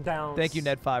fall down. Thank you,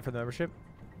 Ned5, for the membership.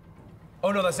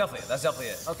 Oh no, that's definitely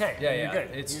it. Okay, Yeah, you're yeah. good.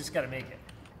 It's You just gotta make it.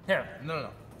 Here.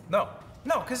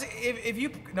 No, because if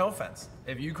you, no offense,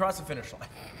 if you cross the finish line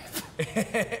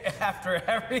after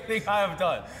everything I have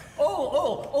done,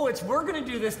 We're gonna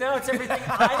do this now. It's everything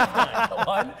I've done.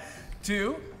 1,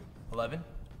 2, 11,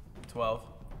 12.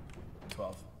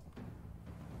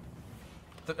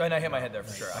 And I hit my head there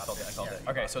for sure. I felt it.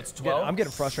 Okay, so it's 12. I'm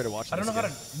getting frustrated watching I don't this know how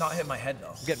again. to not hit my head though.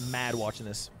 I'm getting mad watching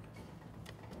this.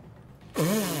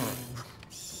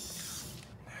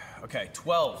 Okay,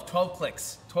 12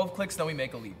 clicks. 12 clicks, then we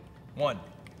make a leap. 1,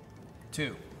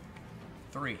 2,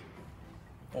 3,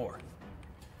 4,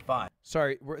 5.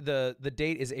 Sorry, the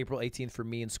date is April 18th for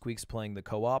me and Squeaks playing the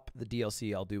co-op. The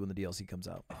DLC I'll do when the DLC comes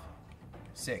out.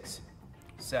 6,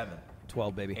 7,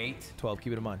 12, baby. 8, 12,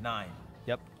 keep it in mind. 9,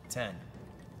 Yep. 10,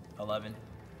 11.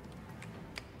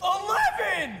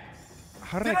 11!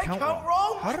 How did Did I I count count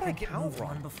wrong? wrong? How did I It count moved wrong?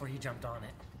 on before you jumped on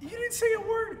it. You didn't say a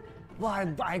word.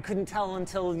 Well, I couldn't tell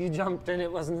until you jumped and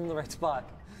it wasn't in the right spot.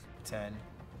 10,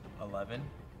 11.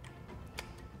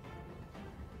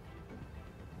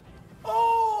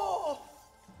 Oh!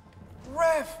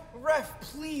 Ref,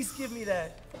 please give me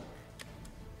that.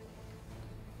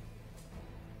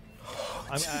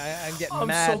 I'm getting I'm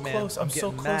mad, so man. close. I'm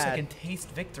so getting close. I mad. can taste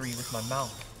victory with my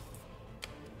mouth.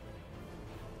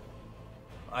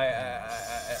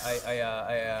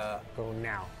 Go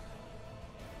now.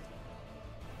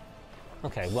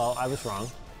 Okay, well, I was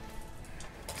wrong.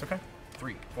 It's okay.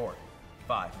 3, 4,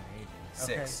 5,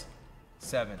 6,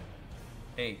 7,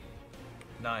 8,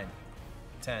 9,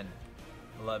 10,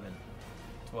 11,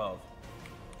 12.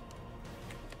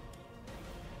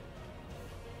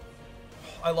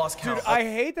 I lost count. Dude, I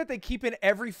hate that they keep in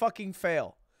every fucking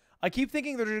fail. I keep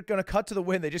thinking they're just gonna cut to the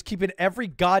win. They just keep in every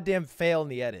goddamn fail in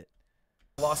the edit.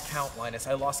 I lost count, Linus.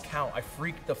 I lost count. I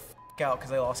freaked the f out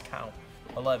because I lost count.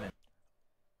 11.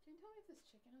 Can you tell me if this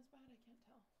chicken is bad? I can't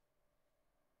tell.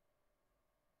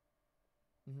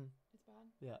 Mm-hmm. It's bad?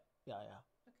 Yeah.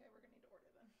 Okay, we're gonna need to order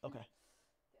then. Okay.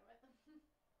 Damn it.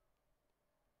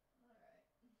 Alright.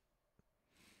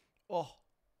 Oh.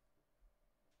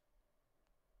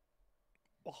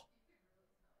 Oh.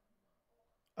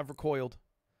 I've recoiled.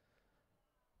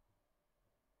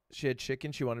 She had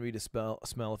chicken. She wanted me to smell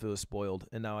if it was spoiled,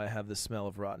 and now I have the smell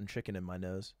of rotten chicken in my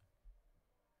nose.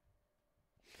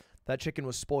 That chicken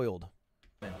was spoiled.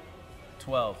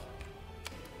 12.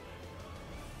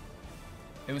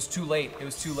 It was too late. It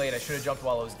was too late. I should have jumped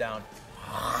while I was down.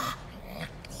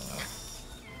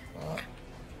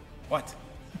 What?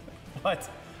 What?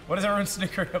 What is everyone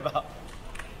snickering about?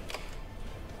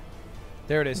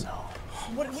 There it is. No.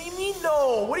 What do you mean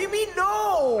no? What do you mean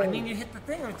no? I mean, you hit the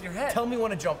thing with your head. Tell me when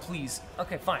to jump, please.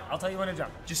 Okay, fine. I'll tell you when to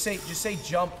jump. Just say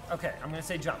jump. Okay, I'm gonna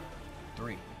say jump.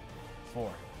 3,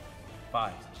 4,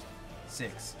 5,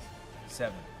 6,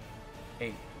 7,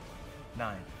 8,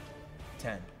 9,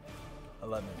 10,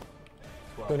 11,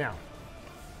 12. Go now.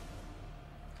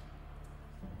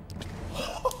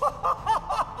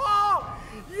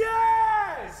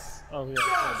 Yes! Oh,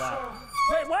 yeah.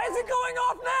 Wait, why is it going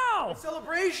off now?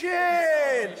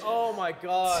 Celebration! Oh my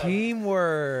god.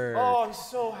 Teamwork. Oh, I'm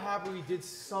so happy we did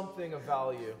something of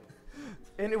value.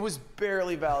 And it was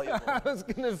barely valuable. I was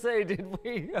gonna say, did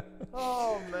we?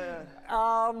 Oh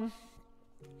man.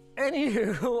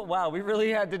 Anywho, wow, we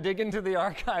really had to dig into the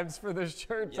archives for the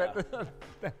shirts at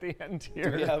the end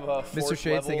here. Do we have a Mr.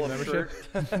 Shades, thank you for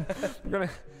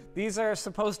membership. These are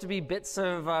supposed to be bits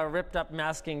of ripped up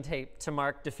masking tape to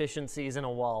mark deficiencies in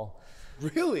a wall.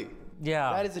 Really?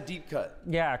 Yeah. That is a deep cut.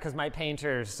 Yeah, because my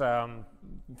painters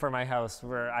for my house,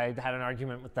 I had an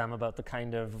argument with them about the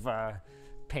kind of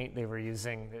paint they were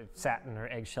using, satin or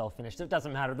eggshell finished. It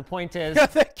doesn't matter. The point is, Yeah,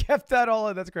 they kept that all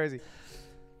in. That's crazy.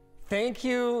 thank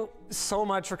you so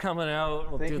much for coming out.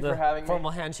 We'll Thank do you the for having me. formal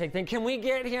handshake thing. Can we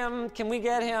get him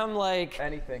like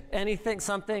Anything.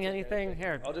 something, anything?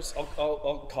 Here.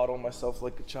 I'll coddle myself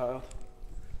like a child.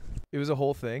 It was a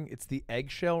whole thing. It's the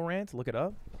eggshell rant. Look it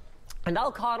up. And I'll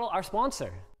coddle our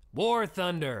sponsor. War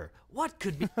Thunder. What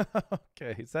could be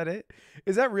Okay, is that it?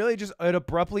 Is that really just it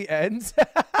abruptly ends?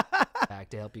 back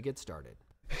to help you get started?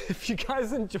 If you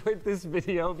guys enjoyed this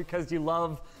video because you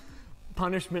love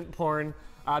punishment porn,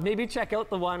 maybe check out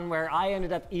the one where I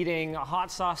ended up eating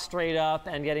hot sauce straight up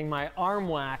and getting my arm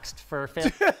waxed for fail.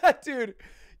 Dude,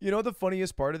 you know what the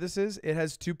funniest part of this is? It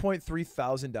has 2.3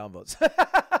 thousand downvotes.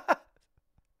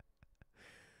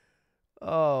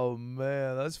 Oh,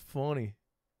 man, that's funny.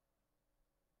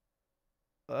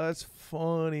 That's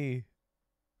funny.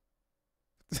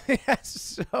 It has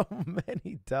so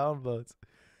many downvotes.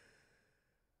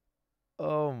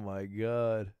 Oh, my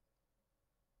God.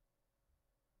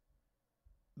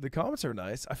 The comments are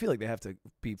nice. I feel like they have to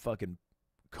be fucking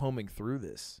combing through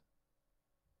this.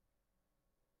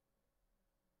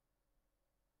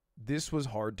 This was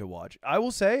hard to watch. I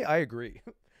will say, I agree.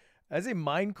 As a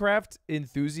Minecraft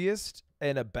enthusiast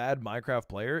and a bad Minecraft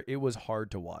player, it was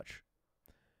hard to watch.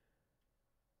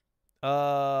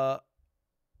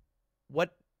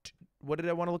 What did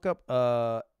I want to look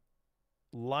up?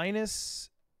 Linus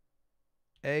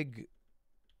eggshell.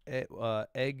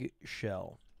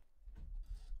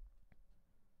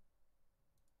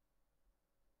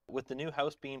 With the new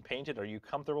house being painted, are you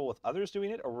comfortable with others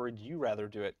doing it, or would you rather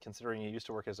do it, considering you used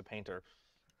to work as a painter?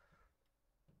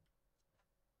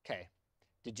 Okay.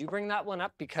 Did you bring that one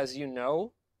up because you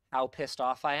know how pissed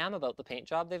off I am about the paint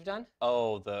job they've done?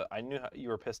 Oh, I knew you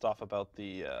were pissed off about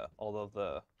the all of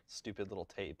the stupid little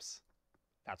tapes.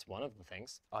 That's one of the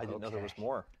things. I didn't know there was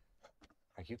more.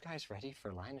 Are you guys ready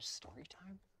for Linus story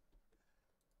time?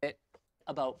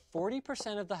 About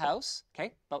 40% of the house,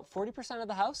 okay? About 40% of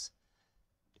the house.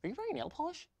 Are you wearing nail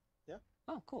polish? Yeah.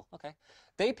 Oh, cool. Okay.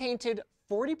 They painted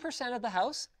 40% of the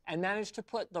house and managed to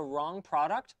put the wrong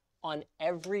product on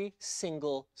every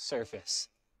single surface.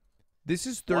 This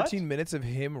is 13 minutes of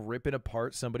him ripping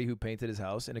apart somebody who painted his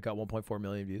house, and it got 1.4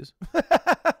 million views.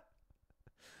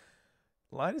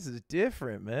 Linus is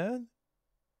different, man.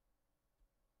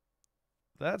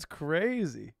 That's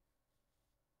crazy.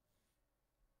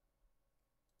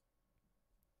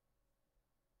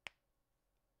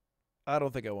 I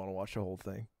don't think I want to watch the whole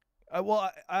thing.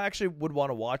 I actually would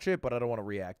want to watch it, but I don't want to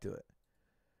react to it.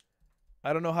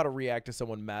 I don't know how to react to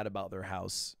someone mad about their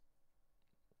house.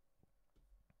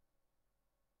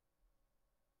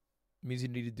 It means you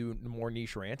need to do more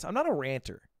niche rants. I'm not a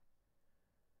ranter.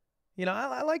 You know,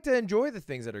 I like to enjoy the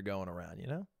things that are going around, you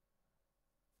know?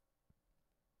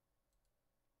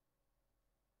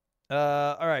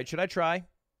 All right, should I try?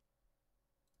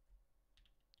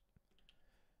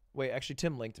 Wait, actually,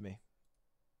 Tim linked me.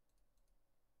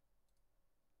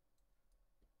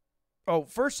 Oh,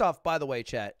 first off, by the way,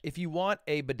 chat, if you want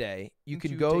a bidet, you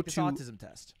can go to Autism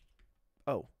Test.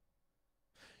 Oh.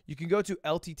 You can go to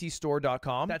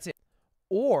lttstore.com. That's it.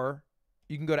 Or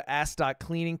you can go to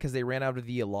ass.cleaning because they ran out of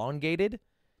the elongated.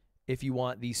 If you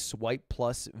want the Swipe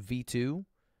Plus V2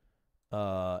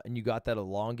 and you got that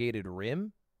elongated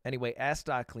rim. Anyway,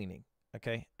 ass.cleaning.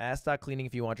 Okay? Ass.cleaning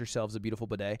if you want yourselves a beautiful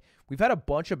bidet. We've had a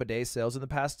bunch of bidet sales in the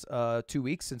past 2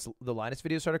 weeks since the Linus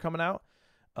video started coming out.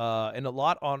 And a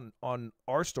lot on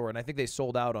our store, and I think they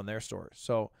sold out on their store.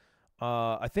 So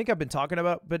I think I've been talking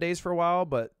about bidets for a while,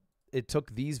 but it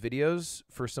took these videos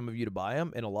for some of you to buy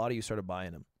them, and a lot of you started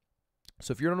buying them.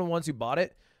 So if you're one of the ones who bought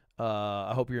it,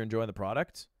 I hope you're enjoying the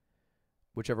product.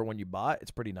 Whichever one you bought,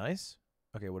 it's pretty nice.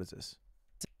 Okay, what is this?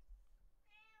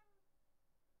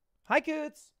 Hi,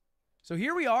 kids. So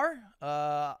here we are.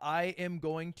 I am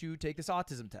going to take this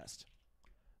autism test.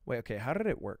 Wait, okay, how did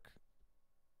it work?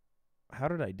 How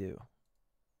did I do?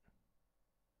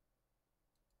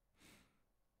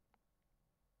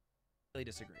 I really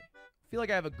disagree. I feel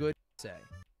like I have a good say.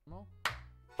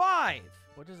 5.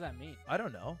 What does that mean? I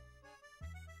don't know.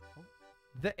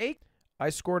 I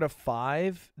scored a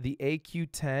 5. The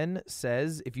AQ10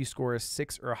 says if you score a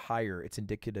 6 or higher, it's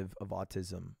indicative of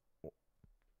autism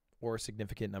or a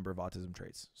significant number of autism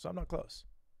traits. So I'm not close.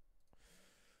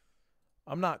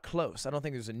 I'm not close. I don't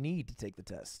think there's a need to take the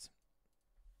test.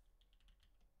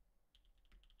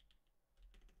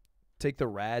 Take the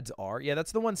RADS R. Yeah,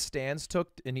 that's the one Stans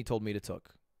took, and he told me to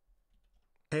took.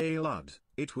 Hey Lud,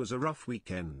 it was a rough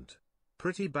weekend.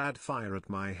 Pretty bad fire at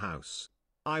my house.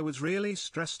 I was really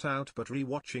stressed out, but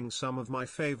rewatching some of my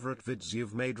favorite vids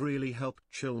you've made really helped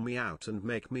chill me out and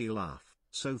make me laugh.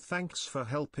 So thanks for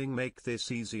helping make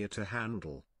this easier to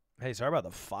handle. Hey, sorry about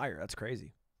the fire. That's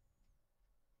crazy.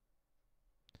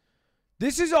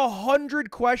 This is 100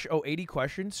 questions. Oh, 80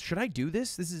 questions. Should I do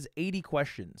this? This is 80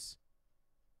 questions.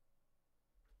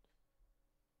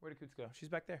 Where did Coots go? She's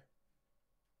back there.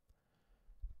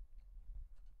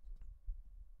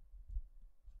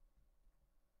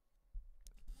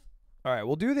 All right,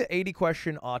 we'll do the 80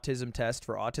 question autism test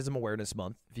for Autism Awareness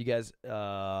Month. If you guys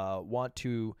want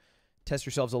to test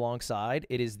yourselves alongside,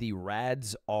 it is the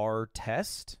RADS R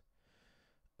test.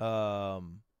 I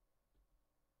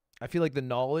feel like the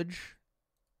knowledge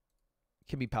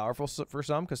can be powerful for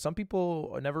some because some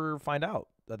people never find out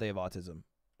that they have autism,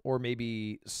 or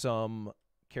maybe some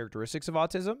characteristics of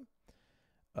autism.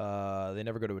 They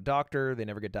never go to a doctor, they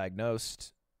never get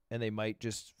diagnosed, and they might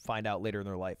just find out later in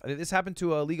their life. I think this happened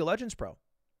to a League of Legends pro.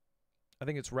 I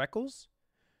think it's Reckless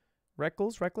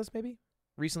maybe,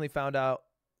 recently found out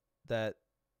that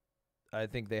I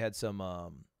think they had some I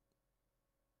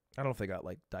don't know if they got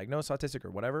like diagnosed autistic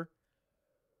or whatever.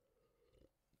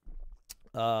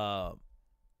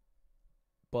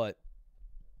 But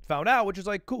found out, which is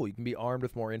like cool. You can be armed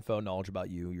with more info, knowledge about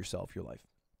you, yourself, your life.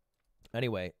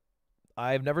 Anyway,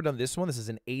 I've never done this one. This is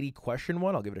an 80 question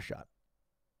one. I'll give it a shot.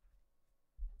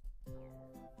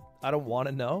 I don't want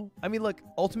to know. I mean, look,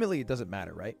 ultimately it doesn't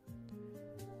matter, right?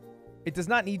 It does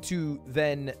not need to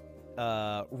then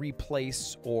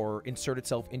replace or insert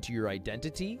itself into your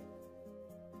identity.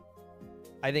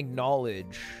 I think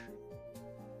knowledge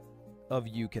of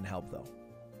you can help, though.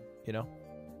 You know?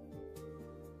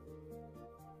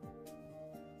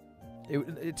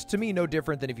 It's to me no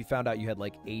different than if you found out you had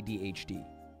like ADHD.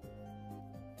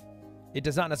 It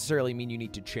does not necessarily mean you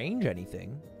need to change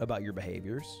anything about your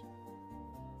behaviors,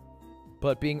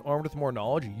 but being armed with more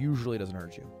knowledge usually doesn't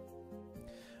hurt you.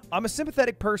 I'm a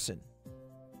sympathetic person.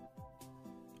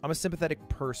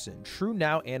 True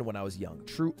now and when I was young.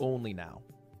 True only now.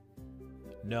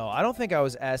 No, I don't think I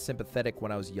was as sympathetic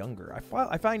when I was younger.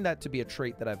 I find that to be a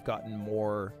trait that I've gotten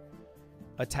more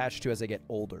attached to as I get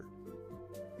older.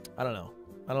 I don't know.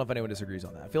 I don't know if anyone disagrees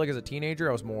on that. I feel like as a teenager,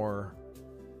 I was more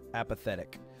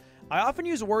apathetic. I often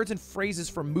use words and phrases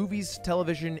from movies,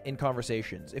 television, and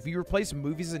conversations. If you replace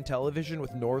movies and television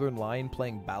with Northern Lion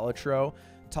playing Balatro,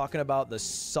 talking about the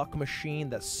suck machine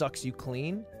that sucks you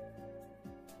clean,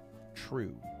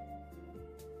 true.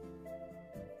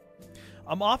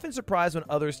 I'm often surprised when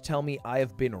others tell me I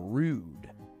have been rude.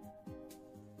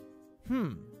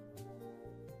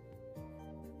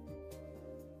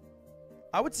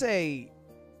 I would say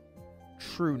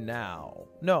true now.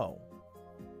 No.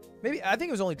 Maybe, I think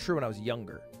it was only true when I was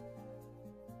younger.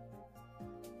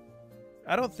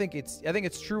 I think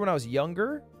it's true when I was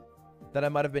younger that I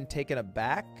might have been taken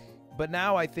aback, but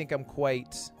now I think I'm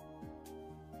quite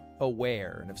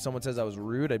aware. And if someone says I was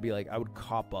rude, I'd be like, I would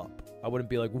cop up. I wouldn't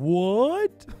be like,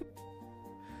 what?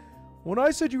 When I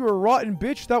said you were a rotten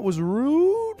bitch, that was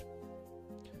rude?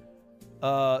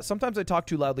 Sometimes I talk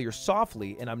too loudly or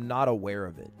softly, and I'm not aware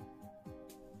of it.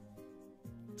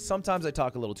 Sometimes I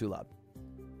talk a little too loud.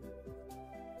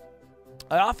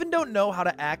 I often don't know how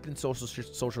to act in social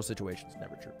situations.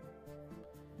 Never true.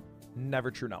 Never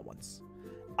true, not once.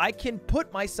 I can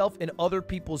put myself in other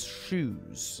people's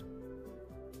shoes.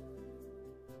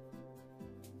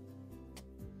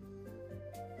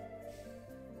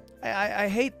 I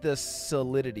hate the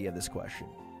solidity of this question.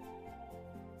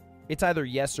 It's either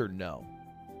yes or no.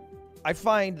 I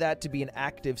find that to be an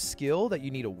active skill that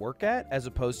you need to work at, as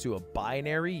opposed to a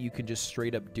binary you can just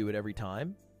straight up do it every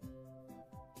time.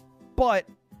 But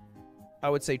I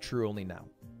would say true only now,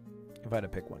 if I had to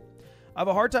pick one. I have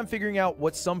a hard time figuring out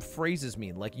what some phrases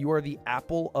mean, like you are the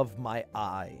apple of my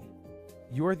eye.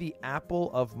 You are the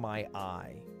apple of my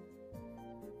eye.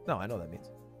 No, I know what that means.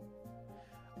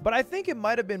 But I think it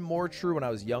might have been more true when I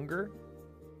was younger.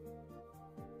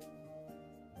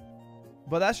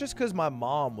 But that's just because my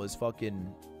mom was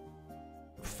fucking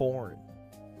foreign.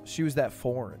 She was that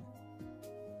foreign.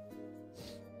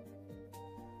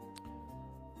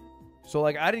 So,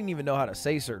 like, I didn't even know how to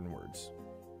say certain words.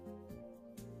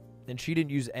 And she didn't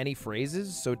use any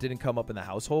phrases, so it didn't come up in the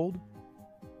household.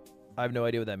 I have no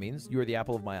idea what that means. You are the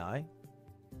apple of my eye.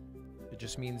 It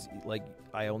just means, like,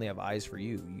 I only have eyes for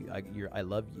you. I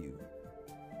love you.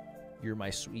 You're my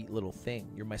sweet little thing.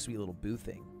 You're my sweet little boo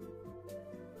thing.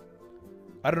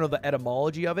 I don't know the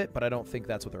etymology of it, but I don't think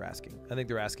that's what they're asking. I think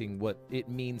they're asking what it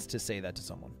means to say that to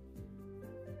someone.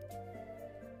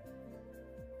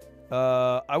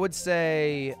 I would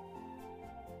say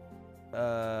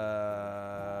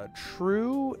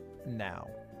true now.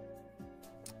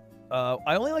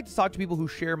 I only like to talk to people who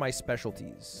share my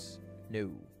specialties.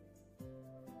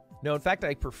 No, in fact,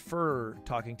 I prefer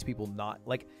talking to people not...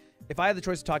 Like, if I had the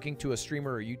choice of talking to a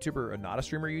streamer or YouTuber or not a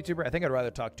streamer or YouTuber, I think I'd rather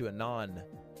talk to a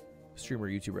non-streamer or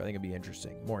YouTuber. I think it'd be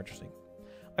interesting. More interesting.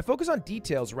 I focus on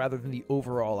details rather than the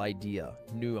overall idea.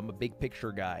 No, I'm a big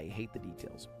picture guy. I hate the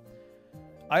details.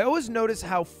 I always notice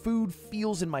how food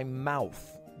feels in my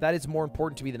mouth. That is more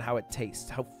important to me than how it tastes.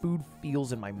 How food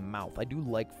feels in my mouth. I do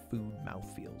like food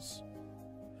mouthfeels.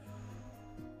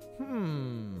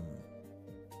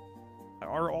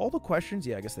 Are all the questions?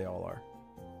 Yeah, I guess they all are.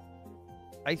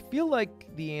 I feel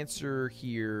like the answer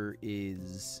here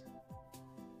is...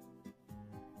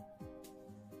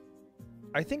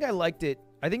 I think I liked it.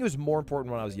 I think it was more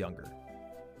important when I was younger.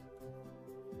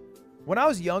 When I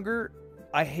was younger...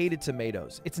 I hated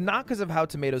tomatoes. It's not because of how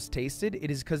tomatoes tasted. It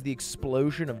is because the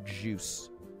explosion of juice.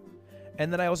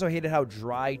 And then I also hated how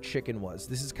dry chicken was.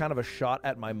 This is kind of a shot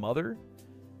at my mother.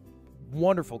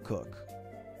 Wonderful cook.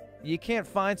 You can't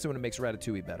find someone who makes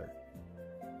ratatouille better.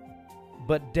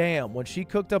 But damn, when she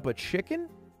cooked up a chicken,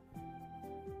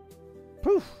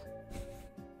 poof,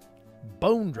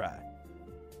 bone dry.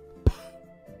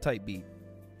 Tight beat.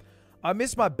 I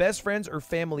miss my best friends or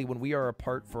family when we are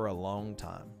apart for a long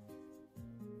time.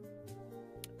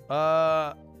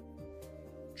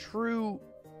 True.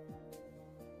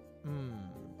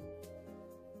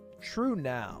 True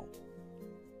now.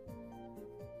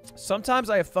 Sometimes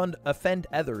I offend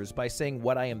others by saying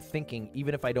what I am thinking,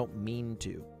 even if I don't mean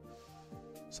to.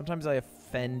 Sometimes I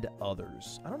offend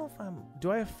others. I don't know if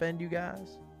do I offend you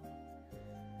guys?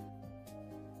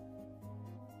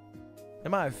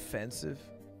 Am I offensive?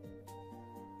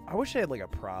 I wish I had like a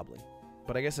probably,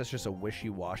 but I guess that's just a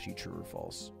wishy-washy true or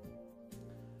false.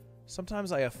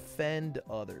 Sometimes I offend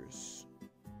others.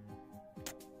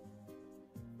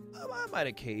 I might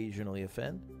occasionally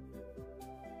offend.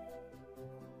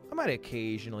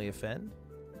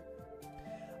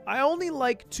 I only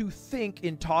like to think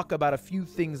and talk about a few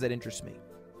things that interest me.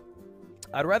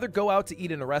 I'd rather go out to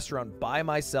eat in a restaurant by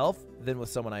myself than with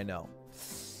someone I know.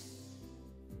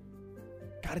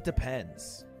 God, it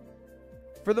depends.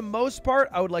 For the most part,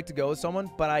 I would like to go with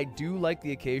someone, but I do like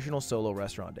the occasional solo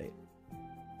restaurant date.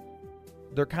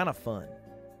 They're kind of fun.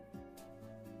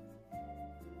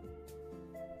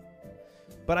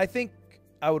 But I think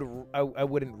I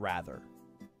wouldn't rather.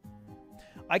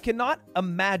 I cannot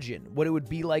imagine what it would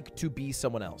be like to be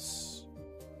someone else.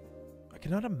 I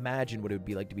cannot imagine what it would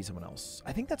be like to be someone else.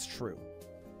 I think that's true.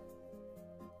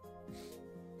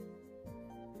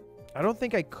 I don't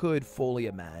think I could fully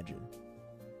imagine.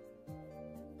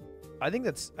 I think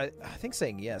that's... I think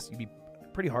saying yes, you'd be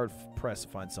pretty hard pressed to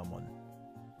find someone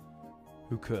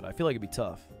who could. I feel like it'd be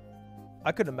tough.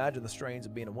 I couldn't imagine the strains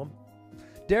of being a woman.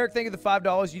 Derek, thank you for the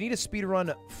 $5. You need a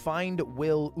speedrun Find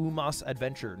Will Umas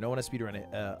Adventure. No one has speedrun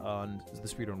it on the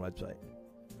speedrun website.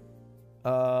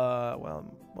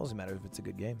 Well, it doesn't matter if it's a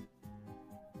good game.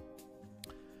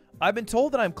 I've been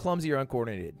told that I'm clumsy or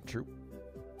uncoordinated. True.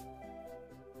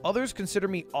 Others consider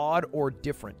me odd or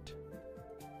different.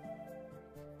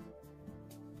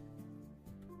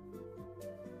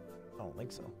 I don't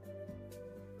think so.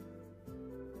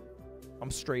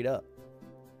 I'm straight up.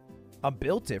 I'm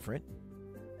built different.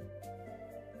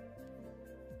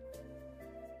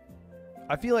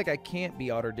 I feel like I can't be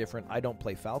odd or different. I don't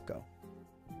play Falco.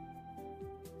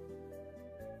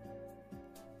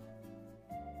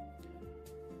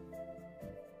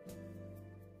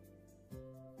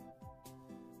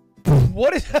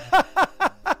 What is...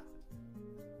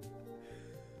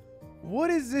 What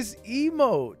is this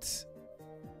emote?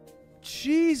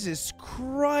 Jesus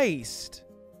Christ.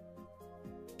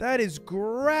 That is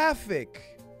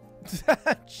graphic.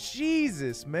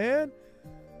 Jesus, man.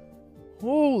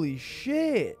 Holy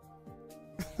shit.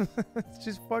 It's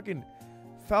just fucking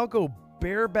Falco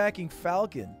barebacking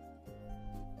Falcon.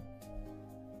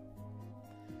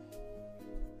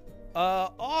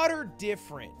 Odd or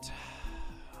different?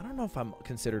 I don't know if I'm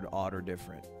considered odd or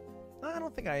different. I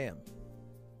don't think I am.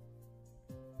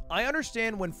 I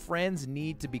understand when friends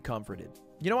need to be comforted.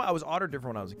 You know what? I was odd or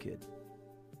different when I was a kid.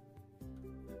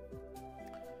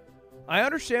 I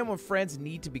understand when friends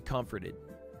need to be comforted.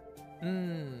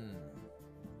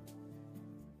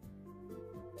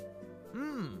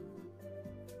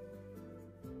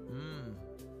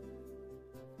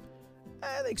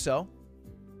 I think so.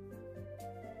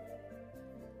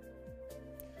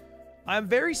 I'm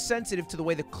very sensitive to the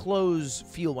way the clothes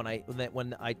feel when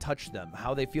I touch them.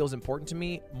 How they feel is important to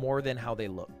me more than how they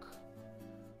look.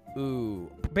 Ooh.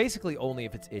 Basically only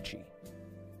if it's itchy.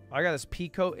 I got this pea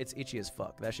coat. It's itchy as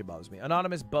fuck. That shit bothers me.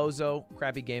 Anonymous, Bozo,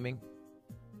 Crappy Gaming.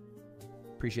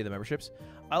 Appreciate the memberships.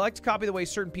 I like to copy the way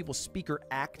certain people speak or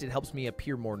act. It helps me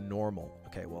appear more normal.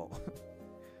 Okay, well.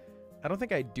 I don't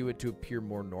think I do it to appear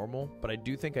more normal, but I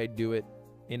do think I do it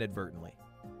inadvertently.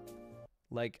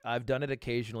 Like, I've done it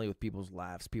occasionally with people's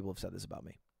laughs. People have said this about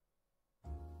me.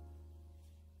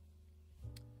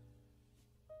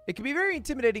 It can be very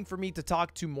intimidating for me to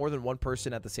talk to more than one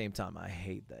person at the same time. I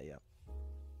hate that, yeah.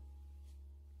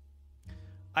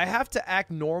 I have to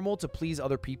act normal to please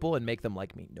other people and make them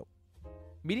like me. Nope.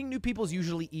 Meeting new people is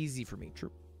usually easy for me.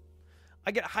 True.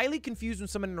 I get highly confused when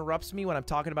someone interrupts me when I'm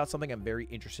talking about something I'm very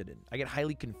interested in. I get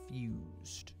highly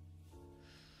confused.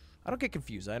 I don't get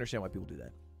confused. I understand why people do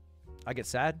that. I get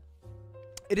sad.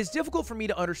 It is difficult for me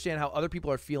to understand how other people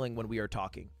are feeling when we are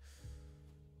talking.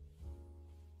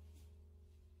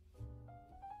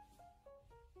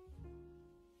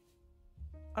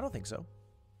 I don't think so.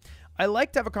 I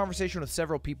like to have a conversation with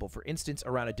several people. For instance,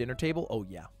 around a dinner table. Oh,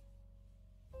 yeah.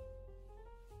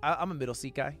 I'm a middle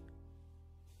seat guy.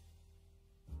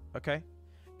 Okay.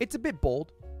 It's a bit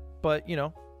bold, but, you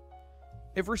know.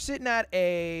 If we're sitting at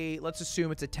a, let's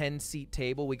assume it's a 10-seat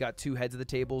table. We got 2 heads of the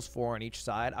tables, 4 on each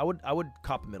side. I would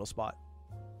cop a middle spot.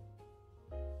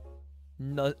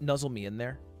 Nuzzle me in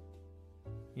there.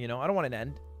 You know, I don't want an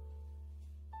end.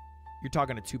 You're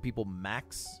talking to 2 people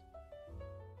max.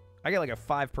 I get like a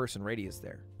 5-person radius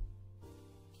there.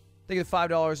 Thank you for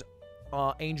the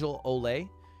 $5, Angel Olay.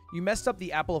 You messed up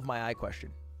the apple of my eye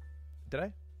question. Did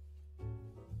I?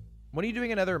 When are you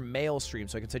doing another mail stream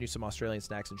so I can send you some Australian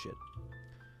snacks and shit?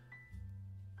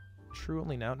 True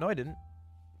only now? No, I didn't.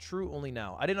 True only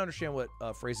now. I didn't understand what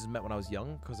phrases meant when I was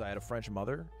young because I had a French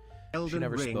mother. She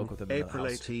never Ring, spoke with them in the April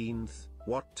house. 18th.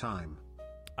 What time?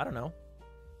 I don't know.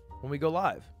 When we go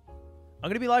live. I'm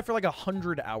going to be live for like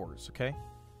 100 hours, okay?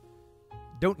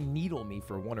 Don't needle me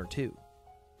for 1 or 2.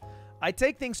 I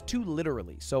take things too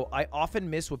literally, so I often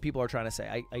miss what people are trying to say.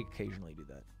 I occasionally do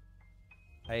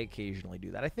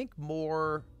that. I think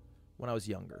more when I was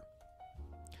younger.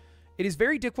 It is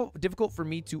very difficult for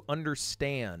me to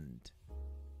understand.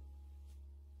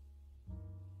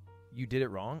 You did it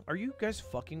wrong? Are you guys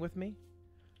fucking with me?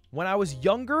 When I was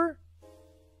younger,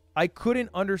 I couldn't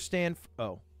understand.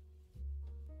 Oh.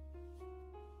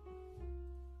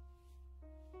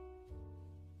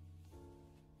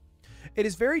 It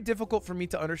is very difficult for me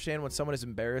to understand when someone is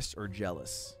embarrassed or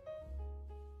jealous.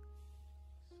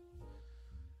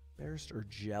 Embarrassed or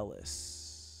jealous.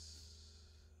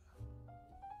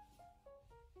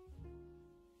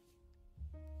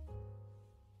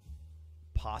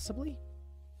 Possibly?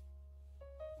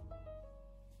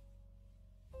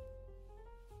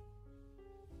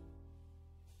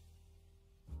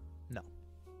 No.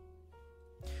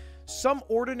 Some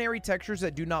ordinary textures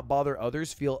that do not bother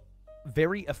others feel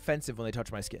very offensive when they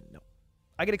touch my skin. No.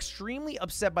 I get extremely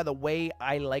upset by the way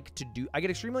I like to do. I get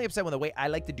extremely upset when the way I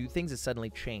like to do things is suddenly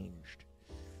changed.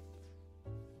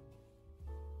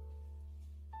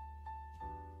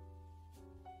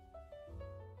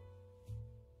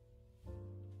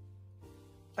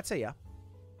 I'd say yeah.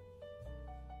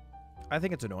 I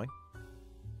think it's annoying.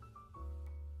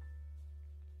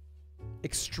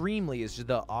 Extremely is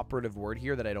the operative word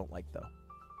here that I don't like, though.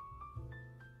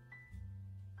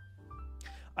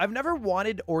 I've never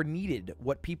wanted or needed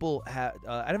what people have.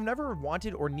 I've never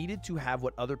wanted or needed to have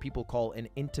what other people call an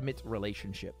intimate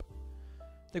relationship.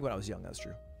 I think when I was young, that's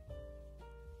true.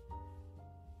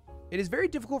 It is very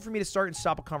difficult for me to start and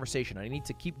stop a conversation. I need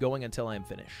to keep going until I am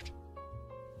finished.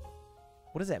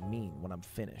 What does that mean when I'm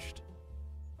finished?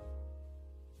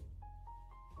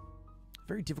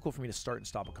 Very difficult for me to start and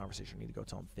stop a conversation. I need to go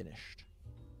till I'm finished.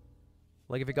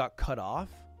 Like if it got cut off?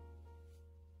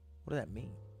 What does that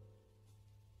mean?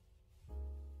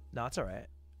 No, it's all right.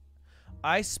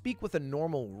 I speak with a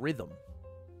normal rhythm.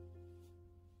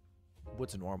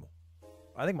 What's normal?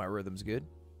 I think my rhythm's good.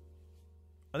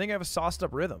 I think I have a sauced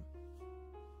up rhythm.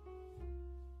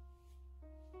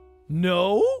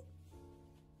 No?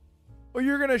 Oh,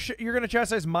 you're gonna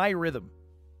chastise my rhythm.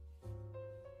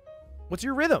 What's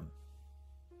your rhythm?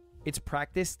 It's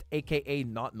practiced, aka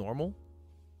not normal.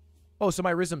 Oh, so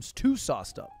my rhythm's too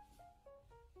sauced up.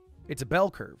 It's a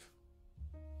bell curve.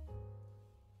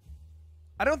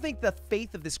 I don't think the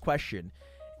faith of this question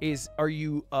is, are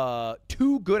you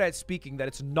too good at speaking that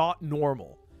it's not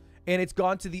normal? And it's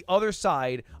gone to the other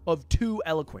side of too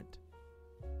eloquent.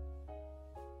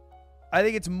 I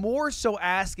think it's more so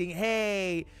asking,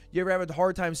 hey, you ever have a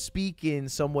hard time speaking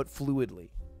somewhat fluidly?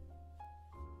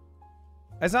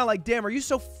 It's not like, damn, are you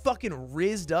so fucking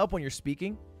rizzed up when you're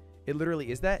speaking? It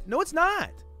literally is that. No, it's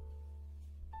not.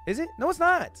 Is it? No, it's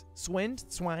not. Swined.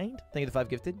 Thank you to the 5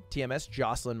 gifted. TMS,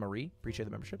 Jocelyn Marie. Appreciate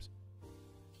the memberships.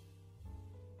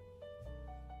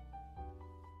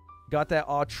 Got that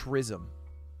autism.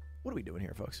 What are we doing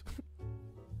here, folks?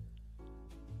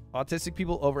 Autistic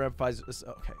people overemphasize.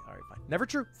 Okay, all right, fine. Never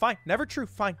true. Fine. Never true.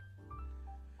 Fine.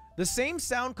 The same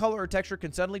sound, color, or texture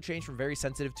can suddenly change from very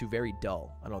sensitive to very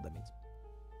dull. I don't know what that means.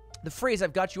 The phrase,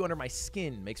 I've got you under my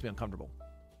skin, makes me uncomfortable.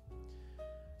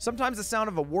 Sometimes the sound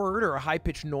of a word or a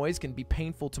high-pitched noise can be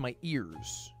painful to my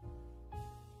ears.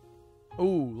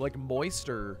 Ooh, like moist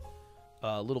or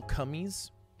little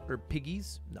cummies or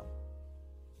piggies? No.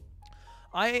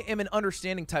 I am an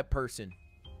understanding type person.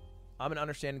 I'm an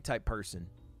understanding type person.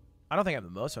 I don't think I'm the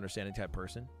most understanding type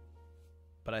person,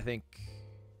 but I think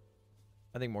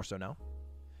more so now.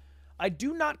 I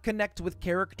do not connect with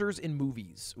characters in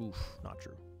movies. Oof, not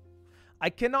true. I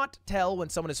cannot tell when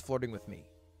someone is flirting with me.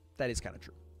 That is kind of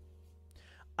true.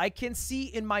 I can see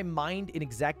in my mind in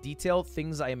exact detail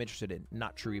things I am interested in.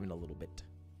 Not true even a little bit.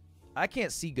 I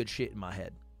can't see good shit in my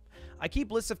head. I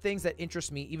keep lists of things that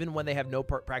interest me even when they have no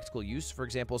practical use. For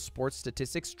example, sports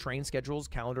statistics, train schedules,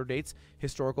 calendar dates,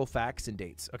 historical facts, and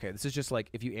dates. Okay, this is just like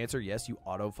if you answer yes, you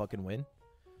auto fucking win.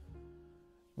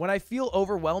 When I feel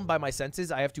overwhelmed by my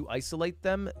senses, I have to isolate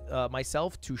them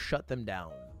myself to shut them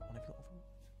down. When I feel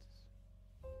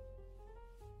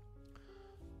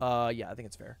overwhelmed. Yeah, I think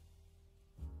it's fair.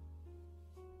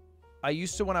 I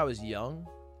used to, when I was young,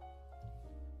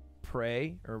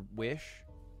 pray or wish.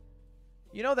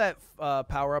 You know that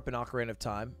power-up in Ocarina of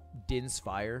Time, Din's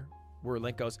Fire, where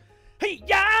Link goes, hey,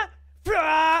 yeah,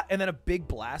 and then a big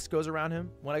blast goes around him?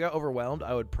 When I got overwhelmed,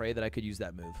 I would pray that I could use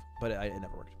that move, but it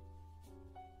never worked.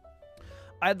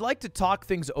 I'd like to talk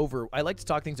things over. I like to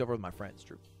talk things over with my friends.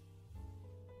 True.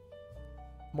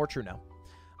 More true now.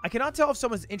 I cannot tell if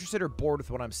someone's interested or bored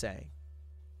with what I'm saying.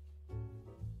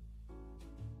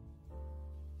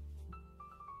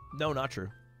 No, not true.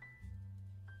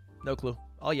 No clue.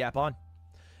 I'll yap on.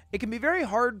 It can be very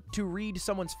hard to read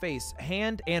someone's face,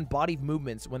 hand, and body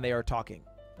movements when they are talking.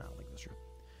 I don't think that's true.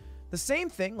 The same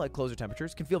thing, like clothes or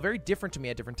temperatures, can feel very different to me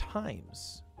at different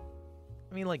times.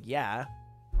 I mean, like, yeah,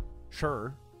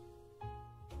 sure.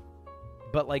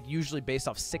 But, like, usually based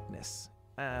off sickness.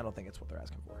 I don't think it's what they're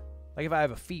asking for. Like, if I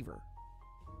have a fever.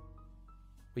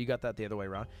 Well, you got that the other way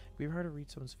around. Have you ever heard to read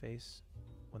someone's face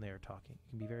when they are talking? It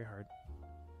can be very hard.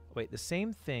 Wait, the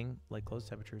same thing, like close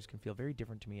temperatures, can feel very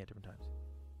different to me at different times.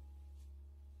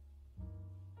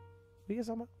 What are you guys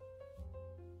talking about?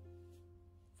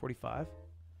 45?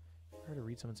 Hard to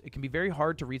read someone's. It can be very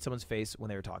hard to read someone's face when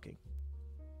they're talking.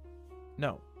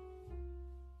 No.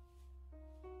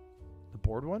 The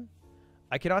bored one?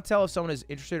 I cannot tell if someone is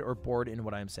interested or bored in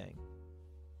what I am saying.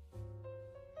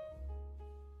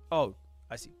 Oh,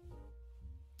 I see.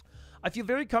 I feel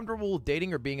very comfortable with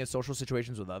dating or being in social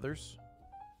situations with others.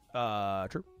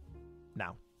 True.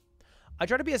 Now, I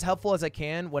try to be as helpful as I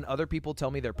can when other people tell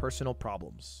me their personal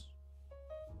problems.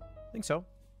 I think so.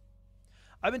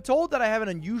 I've been told that I have an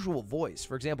unusual voice.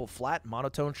 For example, flat,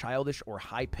 monotone, childish, or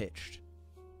high-pitched.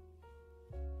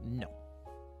 No.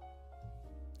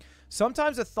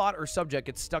 Sometimes a thought or subject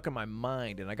gets stuck in my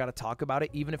mind, and I gotta talk about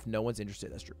it even if no one's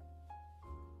interested. That's true.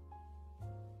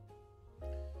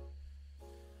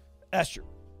 That's true.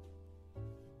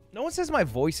 No one says my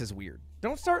voice is weird.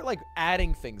 Don't start, like,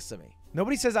 adding things to me.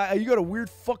 Nobody says, you got a weird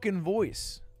fucking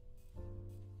voice.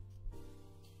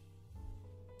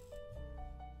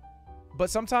 But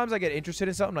sometimes I get interested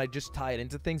in something and I just tie it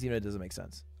into things even if it doesn't make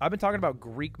sense. I've been talking about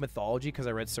Greek mythology because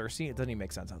I read Circe. It doesn't even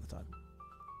make sense half the time.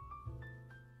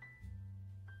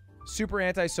 Super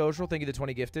antisocial. Thank you to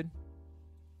 20 gifted.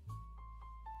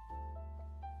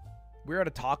 We were at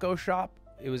a taco shop.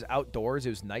 It was outdoors. It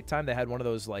was nighttime. They had one of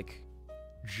those, like,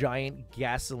 giant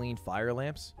gasoline fire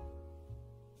lamps.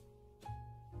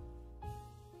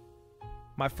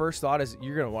 My first thought is,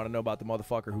 you're going to want to know about the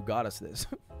motherfucker who got us this.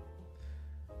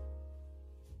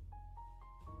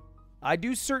 I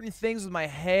do certain things with my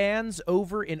hands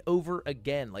over and over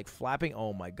again, like flapping.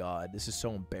 Oh my God, this is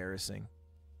so embarrassing.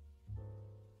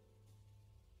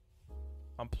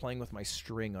 I'm playing with my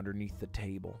string underneath the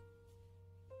table.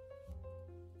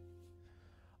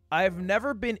 I've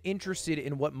never been interested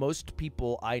in what most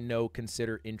people I know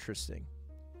consider interesting.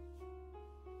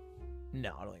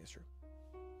 No, I don't think it's true.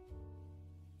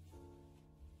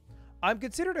 I'm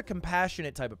considered a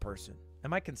compassionate type of person.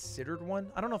 Am I considered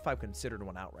one? I don't know if I've considered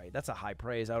one outright. That's a high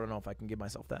praise. I don't know if I can give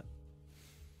myself that.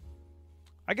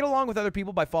 I get along with other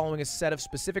people by following a set of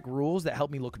specific rules that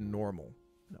help me look normal.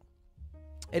 No.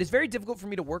 It is very difficult for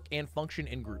me to work and function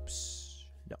in groups.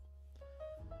 No.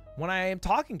 When I am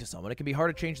talking to someone, it can be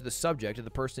hard to change the subject. If the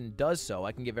person does so,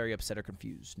 I can get very upset or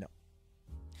confused. No.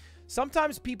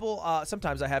 Sometimes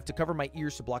I have to cover my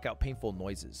ears to block out painful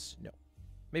noises. No.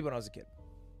 Maybe when I was a kid.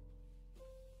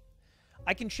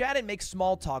 I can chat and make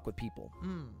small talk with people.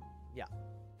 Yeah.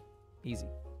 Easy.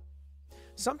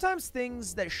 Sometimes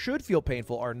things that should feel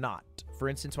painful are not. For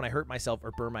instance, when I hurt myself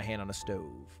or burn my hand on a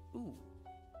stove. Ooh.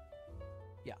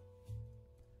 Yeah.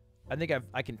 I think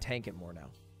I can tank it more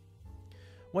now.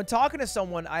 When talking to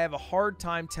someone, I have a hard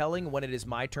time telling when it is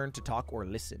my turn to talk or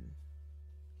listen.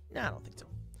 Nah, I don't think so.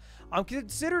 I'm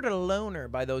considered a loner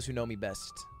by those who know me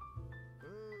best.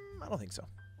 I don't think so.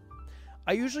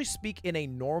 I usually speak in a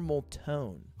normal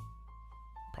tone.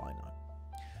 Probably not.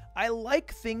 I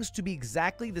like things to be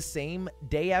exactly the same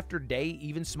day after day.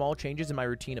 Even small changes in my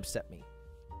routine upset me.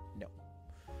 No.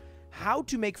 How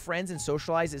to make friends and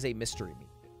socialize is a mystery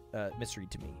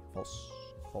to me. False.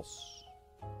 False.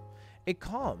 It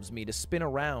calms me to spin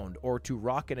around or to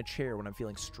rock in a chair when I'm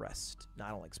feeling stressed. No, I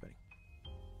don't like spinning.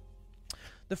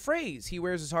 The phrase, he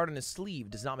wears his heart on his sleeve,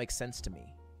 does not make sense to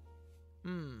me.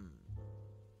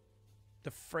 The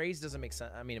phrase doesn't make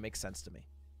sense. I mean, it makes sense to me.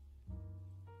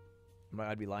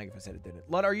 I'd be lying if I said it didn't.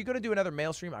 Lud, are you going to do another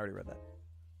mail stream? I already read that.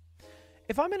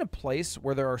 If I'm in a place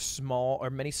where there are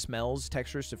many smells,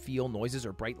 textures to feel, noises,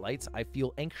 or bright lights, I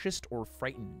feel anxious or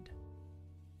frightened.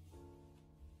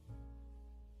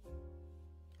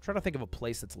 I'm trying to think of a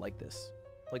place that's like this.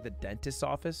 Like the dentist's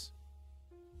office.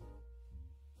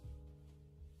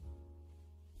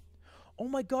 Oh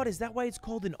my God, is that why it's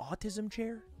called an autism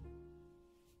chair?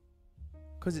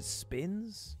 Because it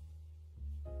spins?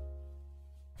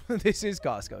 This is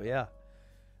Costco, yeah.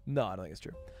 No, I don't think it's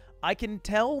true. I can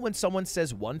tell when someone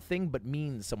says one thing but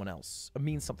means something else.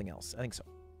 I think so.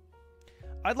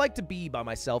 I'd like to be by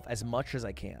myself as much as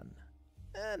I can.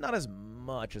 Not as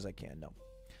much as I can, no.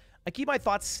 I keep my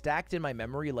thoughts stacked in my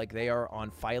memory like they are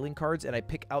on filing cards, and I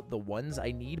pick out the ones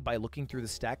I need by looking through the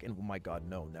stack, and oh my God,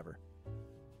 no, never.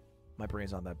 My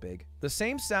brain's not that big. The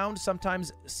same sound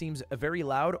sometimes seems very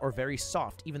loud or very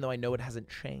soft, even though I know it hasn't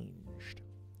changed.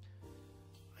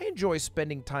 I enjoy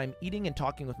spending time eating and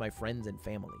talking with my friends and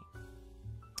family.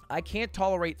 I can't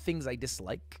tolerate things I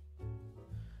dislike.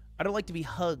 I don't like to be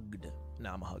hugged.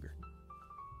 No, I'm a hugger.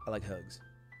 I like hugs.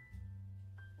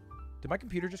 Did my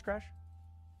computer just crash?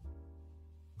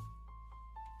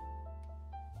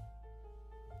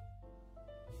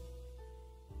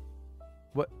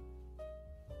 What?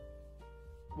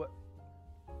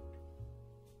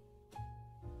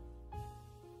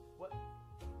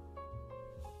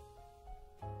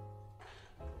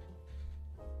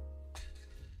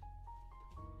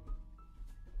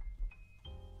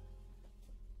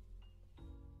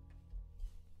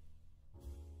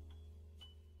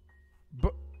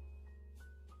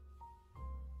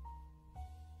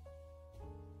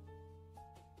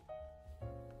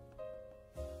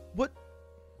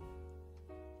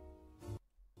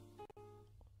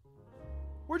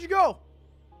 Where'd you go?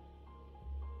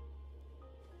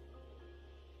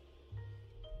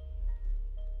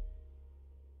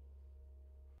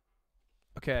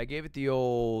 Okay, I gave it the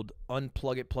old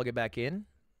unplug it, plug it back in.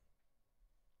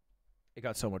 It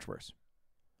got so much worse.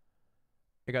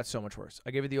 It got so much worse.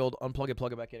 I gave it the old unplug it,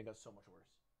 plug it back in. It got so much worse.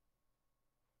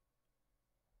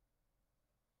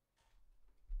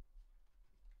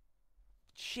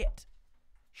 Shit.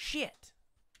 Shit.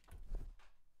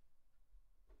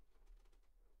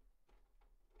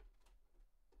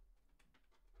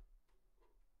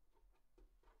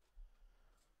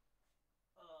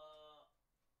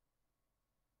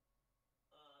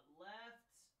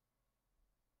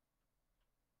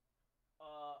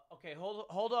 Okay,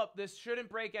 hold up. This shouldn't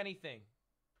break anything.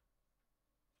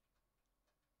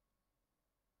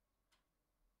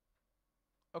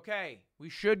 Okay, we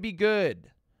should be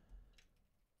good.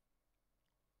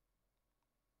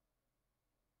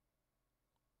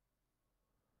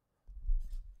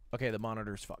 Okay, the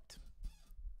monitor's fucked.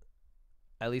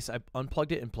 At least I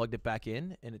unplugged it and plugged it back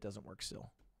in, and it doesn't work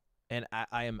still. And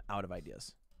I am out of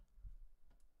ideas.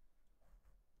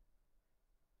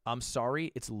 I'm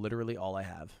sorry, it's literally all I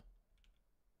have.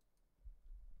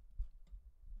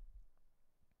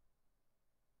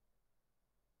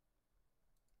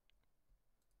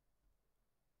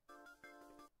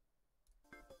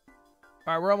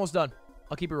 All right, we're almost done.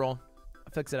 I'll keep it rolling.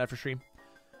 I'll fix it after stream.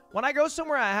 When I go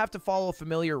somewhere, I have to follow a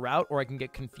familiar route or I can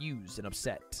get confused and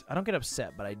upset. I don't get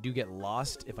upset, but I do get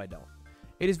lost if I don't.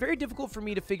 It is very difficult for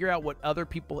me to figure out what other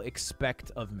people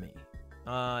expect of me.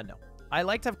 No. I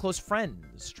like to have close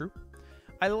friends. True.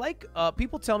 I like,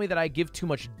 people tell me that I give too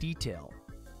much detail.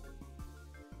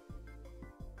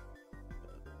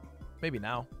 Maybe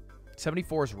now.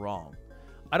 74 is wrong.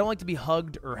 I don't like to be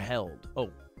hugged or held. Oh,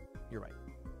 you're right.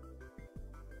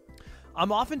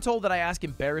 I'm often told that I ask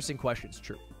embarrassing questions.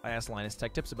 True. I asked Linus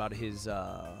Tech tips about his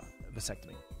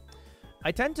vasectomy.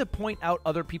 I tend to point out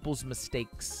other people's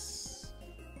mistakes.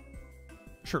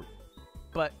 True.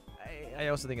 But I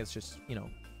also think it's just, you know,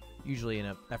 usually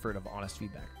an effort of honest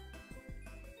feedback.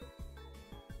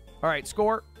 All right,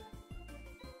 score.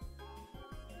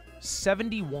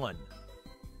 71.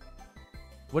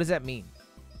 What does that mean?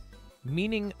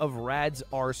 Meaning of RAD's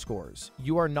R scores.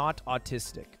 You are not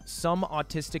autistic. Some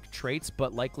autistic traits,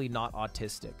 but likely not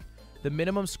autistic. The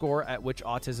minimum score at which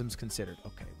autism is considered.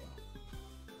 Okay,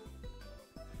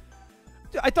 well.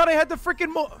 I thought I had the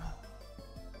freaking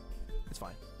It's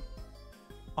fine.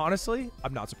 Honestly,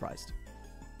 I'm not surprised.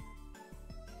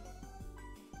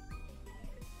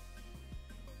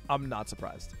 I'm not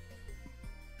surprised.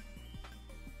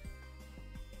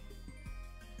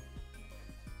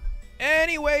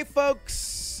 Anyway,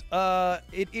 folks,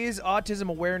 it is Autism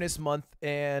Awareness Month,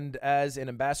 and as an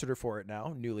ambassador for it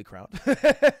now, newly crowned,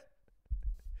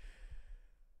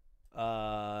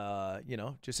 you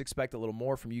know, just expect a little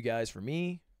more from you guys from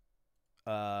me.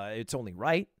 It's only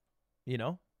right, you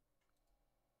know.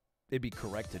 It'd be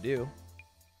correct to do.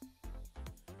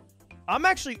 I'm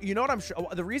actually, you know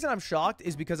what, the reason I'm shocked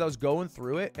is because I was going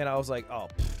through it, and I was like, oh,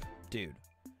 dude,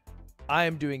 I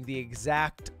am doing the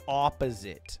exact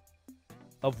opposite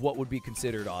of what would be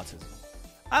considered autism.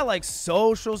 I like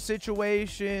social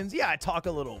situations. Yeah, I talk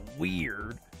a little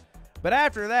weird. But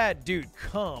after that, dude,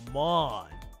 come on.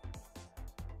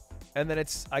 And then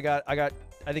I got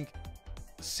I think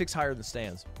 6 higher than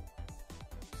stands.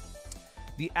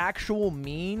 The actual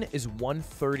mean is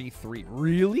 133.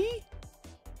 Really?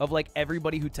 Of like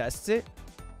everybody who tests it?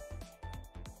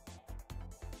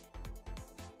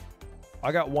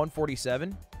 I got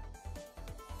 147.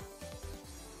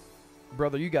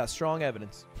 Brother, you got strong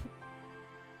evidence.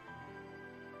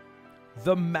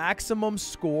 The maximum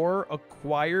score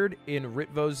acquired in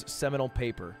Ritvo's seminal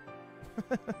paper.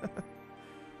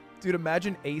 Dude,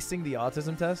 imagine acing the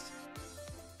autism test.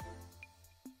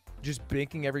 Just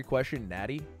binking every question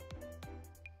natty.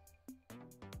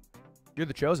 You're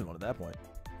the chosen one at that point.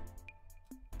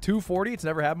 240? It's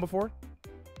never happened before?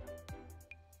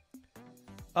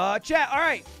 Chat, all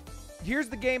right. Here's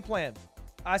the game plan.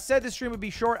 I said this stream would be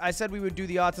short. I said we would do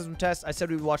the autism test. I said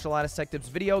we would watch the Linus Tech Tips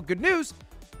video. Good news.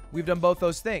 We've done both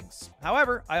those things.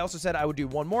 However, I also said I would do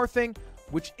one more thing,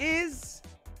 which is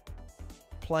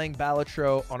playing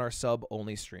Balatro on our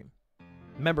sub-only stream.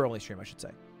 Member-only stream, I should say.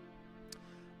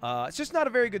 It's just not a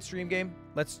very good stream game.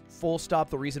 Let's full stop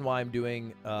the reason why I'm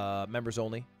doing members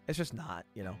only. It's just not,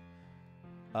 you know.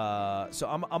 So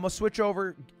I'm going to switch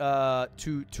over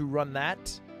to run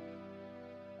that.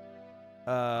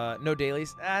 No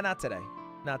dailies. Not today.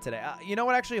 Not today. You know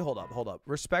what? Actually, hold up.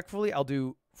 Respectfully, I'll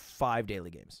do 5 daily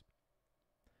games.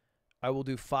 I will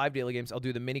do 5 daily games. I'll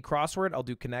do the mini crossword. I'll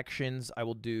do connections. I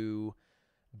will do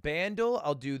Bandle,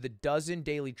 I'll do the dozen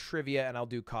daily trivia, and I'll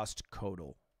do cost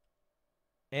Codal.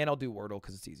 And I'll do Wordle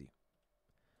because it's easy.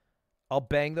 I'll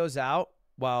bang those out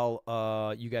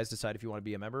while you guys decide if you want to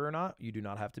be a member or not. You do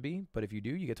not have to be, but if you do,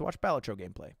 you get to watch Ballot Show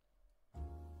gameplay.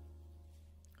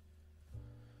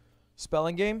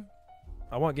 Spelling game?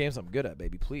 I want games I'm good at,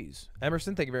 baby, please.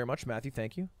 Emerson, thank you very much. Matthew,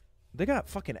 thank you. They got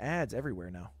fucking ads everywhere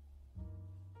now.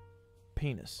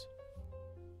 Penis.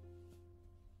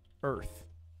 Earth.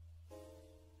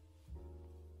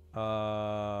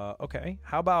 Okay.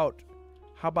 How about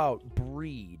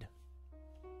breed?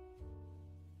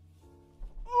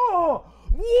 Oh!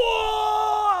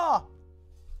 Whoa!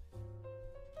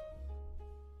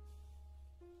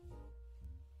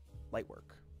 Light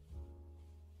work.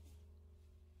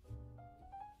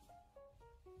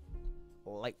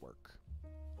 Light work.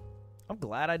 I'm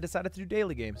glad I decided to do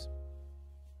daily games.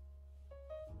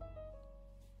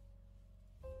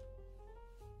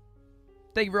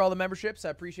 Thank you for all the memberships. I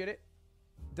appreciate it.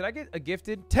 Did I get a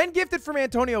gifted? 10 gifted from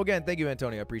Antonio again. Thank you,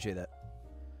 Antonio. I appreciate that.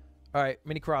 All right,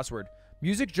 mini crossword.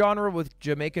 Music genre with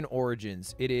Jamaican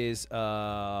origins. It is,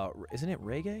 isn't it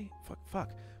reggae?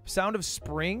 Fuck. Sound of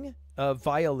Spring,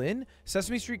 violin.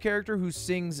 Sesame Street character who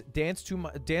sings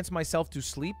Dance Myself to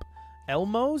Sleep.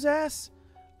 Elmo's ass.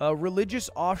 Religious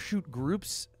offshoot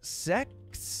groups.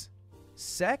 Sex.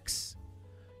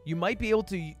 You might be able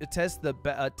to test the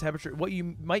temperature. What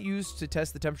you might use to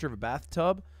test the temperature of a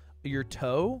bathtub. Your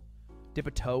toe. Dip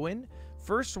a toe in.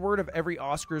 First word of every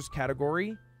Oscars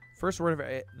category. First word of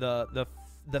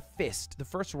the fist. The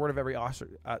first word of every Oscar.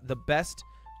 The best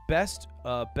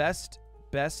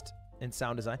in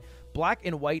sound design. Black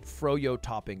and white froyo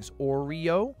toppings.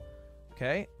 Oreo.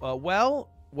 Okay.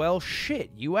 Well,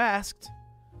 shit. You asked.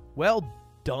 Well,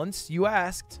 dunce. You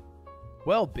asked.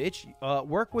 Well, bitch.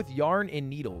 Work with yarn and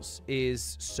needles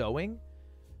is sewing.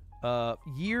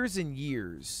 Years and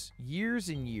years. Years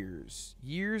and years.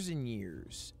 Years and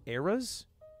years. Eras.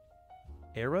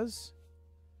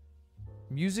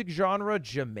 Music genre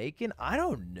Jamaican. I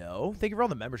don't know. Thank you for all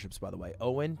the memberships, by the way.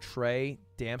 Owen, Trey,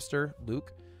 Damster,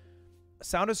 Luke.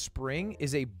 Sound of Spring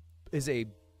is a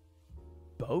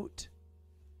boat.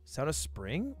 Sound of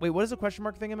Spring. Wait, what is the question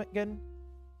mark thing again?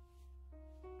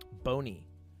 Boney.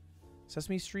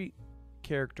 Sesame Street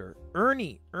character.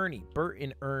 Ernie. Bert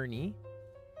and Ernie.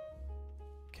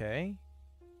 Okay.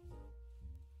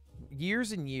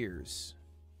 Years and years.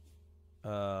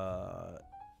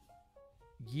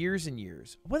 Years and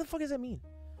years. What the fuck does that mean?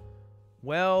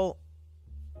 Well,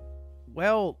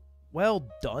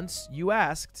 dunce. You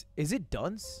asked. Is it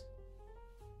dunce?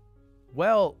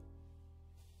 Well.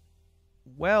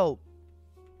 Oh,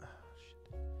 shit.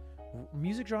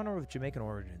 Music genre with Jamaican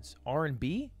origins.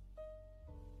 R&B?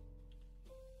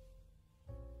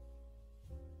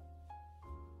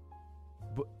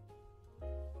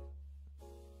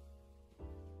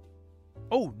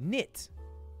 Oh, knit.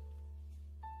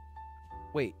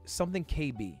 Wait, something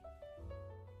KB.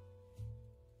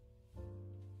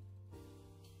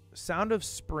 Sound of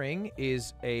Spring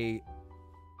is a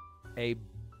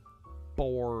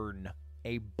bourne,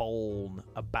 a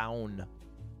bound.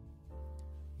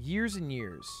 Years and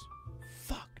years.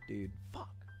 Fuck, dude.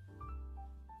 Fuck.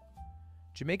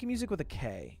 Jamaican music with a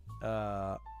K.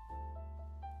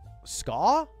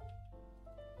 Ska?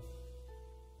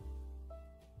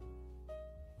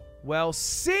 Well,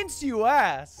 since you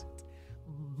asked.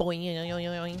 Why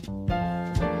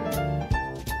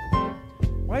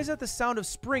is that the sound of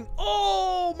spring?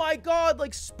 Oh my god,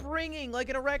 like springing, like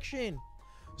an erection.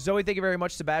 Zoe, thank you very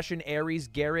much. Sebastian, Aries,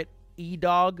 Garrett,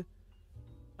 E-Dog.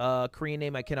 Korean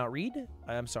name I cannot read.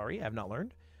 I'm sorry, I have not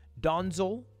learned.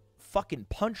 Donzel, fucking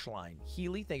Punchline.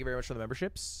 Healy, thank you very much for the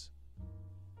memberships.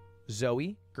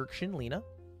 Zoe, Gerkshin, Lena.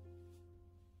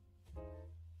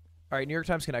 All right, New York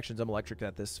Times connections. I'm electric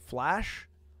at this. Flash.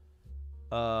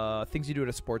 Things you do at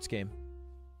a sports game.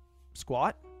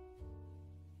 Squat.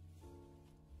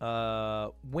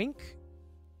 Wink.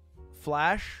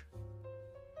 Flash.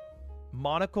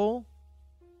 Monocle.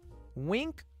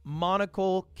 Wink.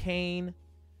 Monocle. Cane.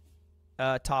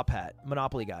 Top hat.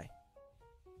 Monopoly guy.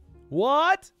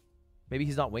 What? Maybe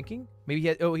he's not winking? Maybe he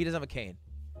has, oh, he doesn't have a cane.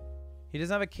 He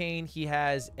doesn't have a cane. He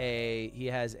has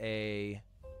a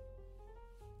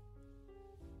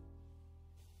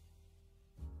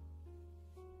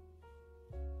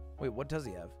Wait, what does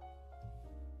he have?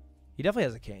 He definitely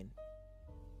has a cane.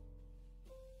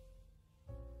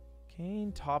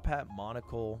 Cane, top hat,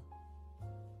 monocle.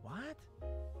 What?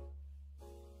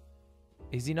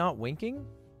 Is he not winking?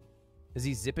 Is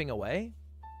he zipping away?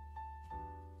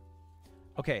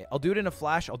 Okay, I'll do it in a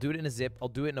flash. I'll do it in a zip. I'll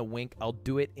do it in a wink. I'll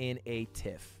do it in a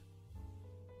tiff.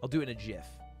 I'll do it in a GIF.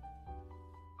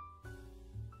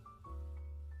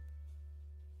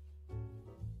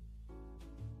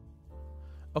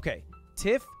 Okay.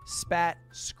 Tiff, spat,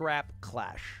 scrap,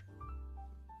 clash.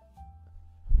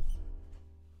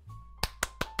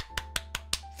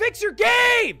 Fix your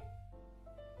game!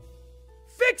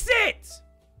 Fix it!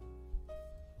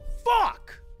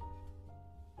 Fuck!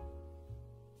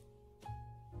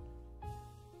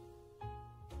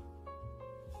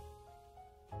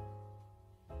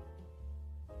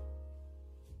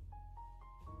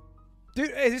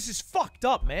 Dude, hey, this is fucked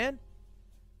up, man.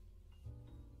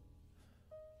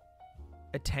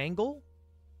 A tangle?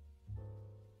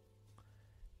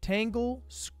 Tangle,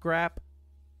 scrap,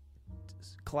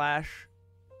 clash,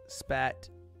 spat,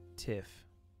 tiff.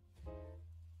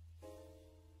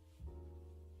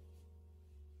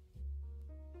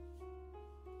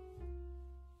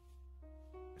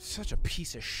 Such a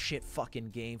piece of shit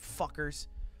fucking game, fuckers.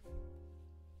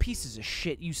 Pieces of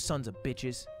shit, you sons of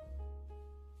bitches.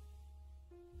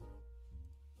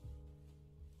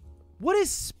 What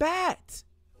is spat?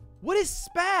 What is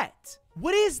spat?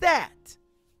 What is that?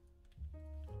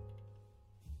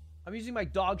 I'm using my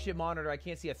dog shit monitor. I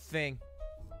can't see a thing.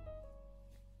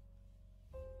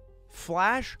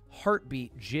 Flash,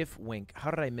 heartbeat, GIF, wink. How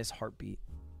did I miss heartbeat?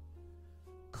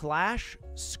 Clash,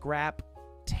 scrap,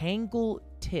 tangle,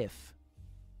 tiff.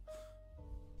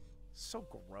 So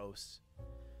gross.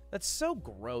 That's so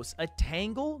gross. A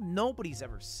tangle? Nobody's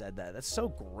ever said that. That's so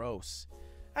gross.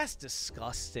 That's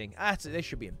disgusting. They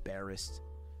should be embarrassed.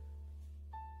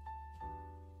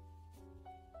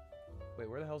 Wait,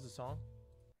 where the hell's the song?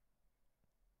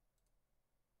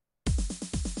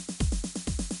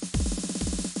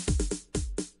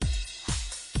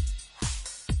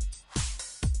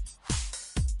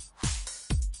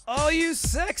 Oh, you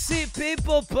sexy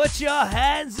people, put your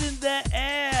hands in the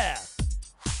air.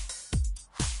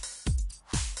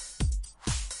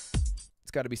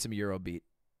 It's got to be some Eurobeat.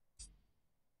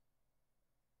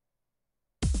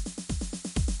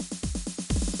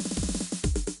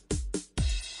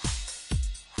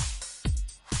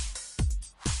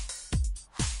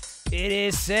 It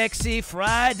is Sexy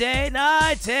Friday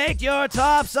night. Take your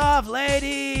tops off,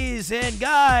 ladies and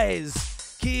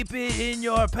guys. Keep it in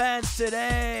your pants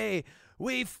today.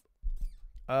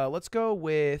 Let's go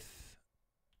with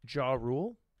Ja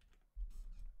Rule.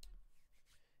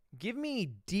 Give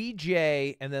me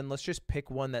DJ, and then let's just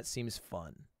pick one that seems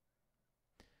fun.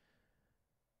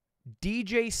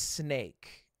 DJ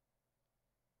Snake.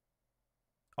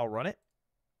 I'll run it.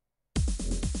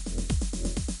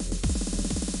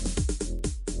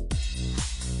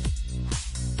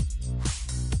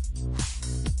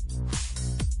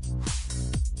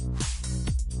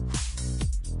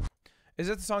 Is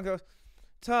that the song that goes,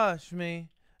 touch me,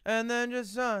 and then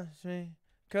just touch me,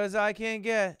 'cause I can't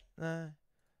get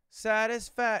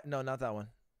satisfaction. No, not that one.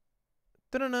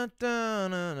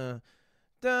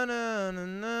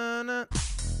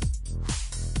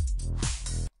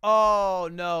 Oh,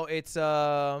 no, it's,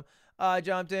 I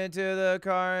jumped into the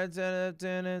car,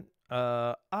 and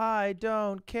I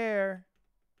don't care.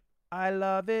 I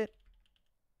love it.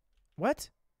 What?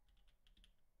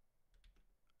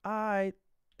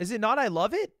 Is it not I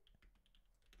Love It?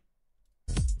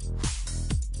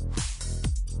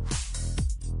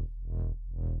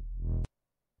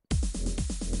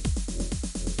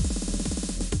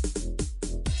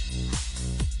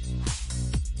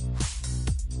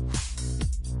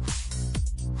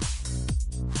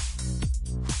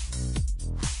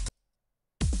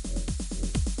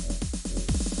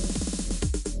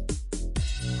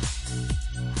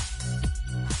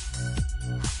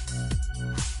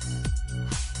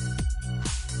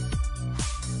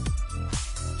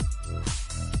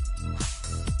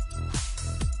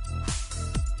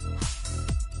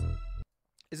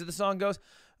 Is it the song goes,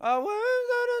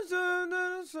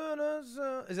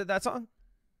 is it that song?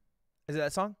 Is it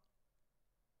that song?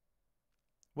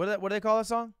 What do they call that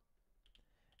song?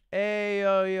 Hey,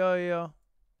 yo, yo, yo.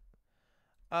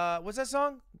 What's that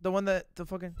song? The one that, the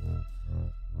fucking...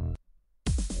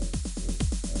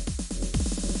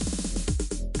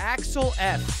 Axel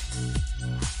F.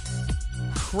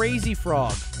 Crazy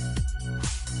Frog.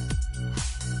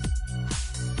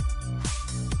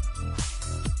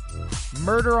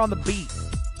 Murder on the Beat.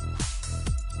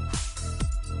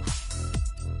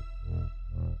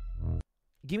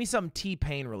 Give me some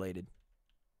T-Pain related.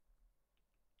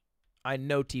 I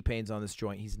know T-Pain's on this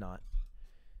joint. He's not.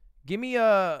 Give me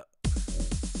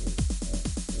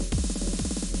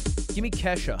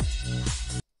Kesha.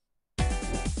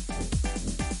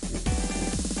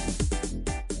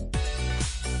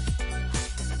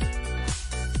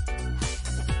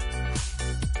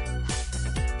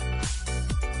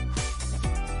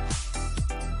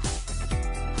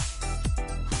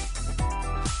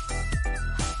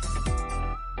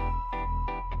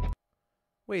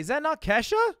 Wait, is that not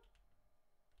Kesha?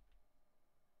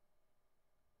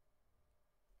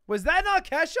 Was that not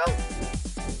Kesha?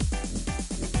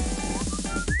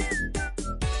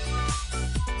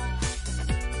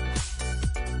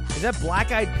 Is that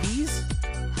Black Eyed Peas?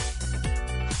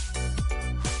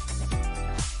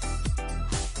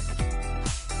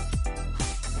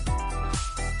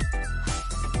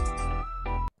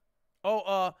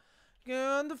 Oh, get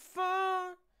on the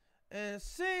phone and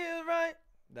say it right.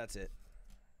 That's it.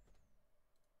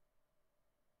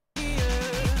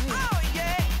 Oh,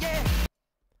 yeah, yeah.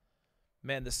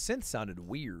 Man, the synth sounded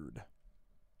weird.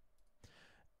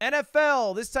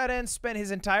 NFL. This tight end spent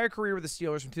his entire career with the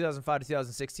Steelers from 2005 to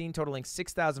 2016, totaling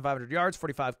 6,500 yards,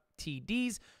 45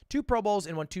 TDs, 2 Pro Bowls,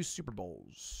 and won 2 Super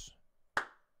Bowls.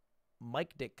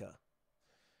 Mike Ditka.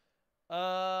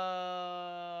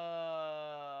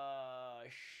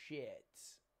 Shit.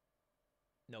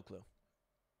 No clue.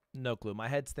 No clue. My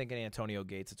head's thinking Antonio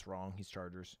Gates. It's wrong. He's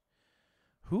Chargers.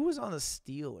 Who was on the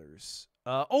Steelers?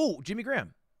 Oh, Jimmy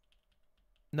Graham.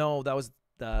 No, that was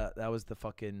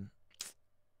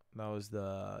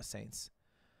the Saints.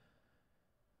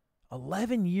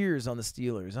 11 years on the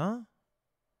Steelers, huh?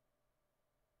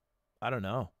 I don't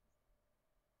know.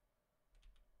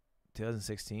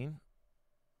 2016?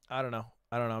 I don't know.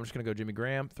 I'm just going to go Jimmy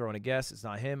Graham. Throw in a guess. It's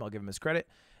not him. I'll give him his credit.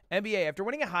 NBA. After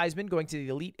winning a Heisman, going to the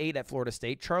Elite Eight at Florida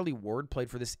State, Charlie Ward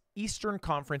played for this Eastern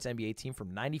Conference NBA team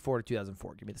from 94 to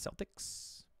 2004. Give me the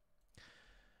Celtics.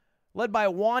 Led by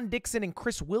Juan Dixon and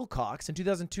Chris Wilcox, in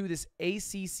 2002, this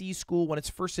ACC school won its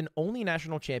first and only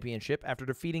national championship after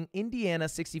defeating Indiana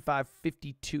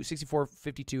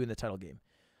 64-52 in the title game.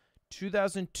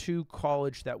 2002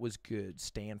 college that was good,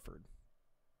 Stanford.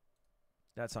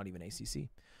 That's not even ACC.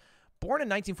 Born in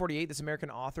 1948, this American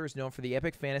author is known for the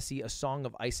epic fantasy A Song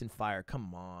of Ice and Fire.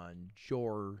 Come on,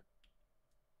 Jor.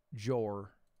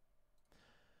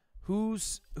 Who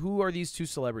are these two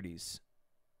celebrities?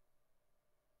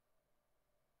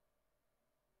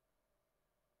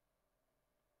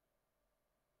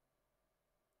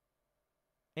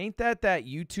 Ain't that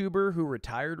YouTuber who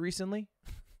retired recently?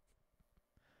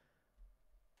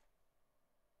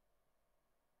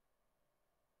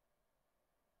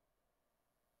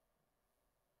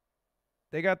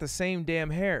 They got the same damn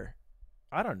hair.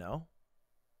 I don't know.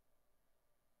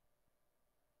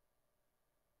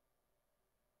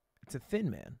 It's a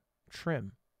thin man.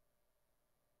 Trim.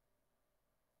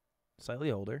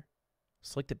 Slightly older.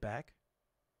 Slicked it back.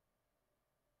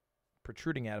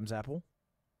 Protruding Adam's apple.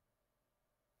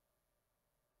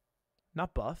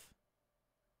 Not buff,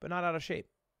 but not out of shape.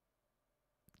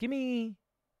 Give me...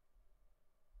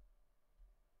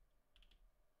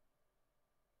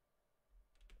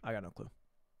 I got no clue.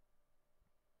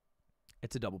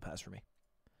 It's a double pass for me.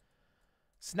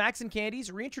 Snacks and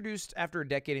candies. Reintroduced after a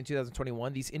decade in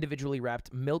 2021, these individually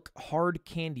wrapped milk hard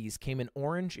candies came in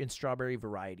orange and strawberry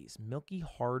varieties. Milky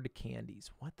hard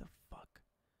candies. What the fuck?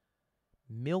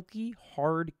 Milky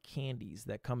hard candies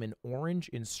that come in orange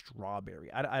and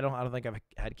strawberry. I don't think I've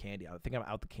had candy. I think I'm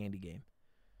out the candy game.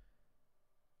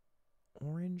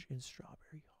 Orange and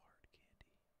strawberry hard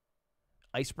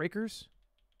candy. Icebreakers?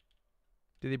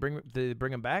 Did they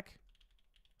bring them back?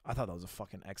 I thought that was a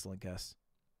fucking excellent guess.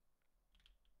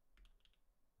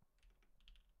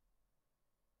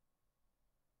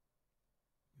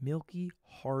 Milky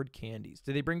hard candies.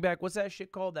 Did they bring back, what's that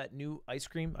shit called? That new ice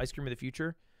cream of the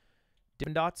future?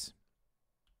 Dippin' Dots?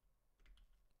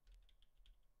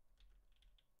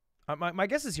 My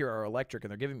guesses here are electric, and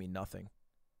they're giving me nothing.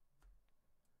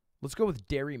 Let's go with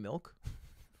dairy milk.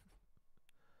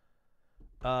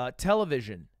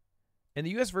 Television. In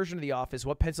the U.S. version of The Office,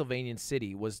 what Pennsylvania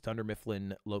city was Dunder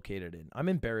Mifflin located in? I'm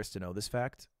embarrassed to know this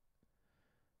fact.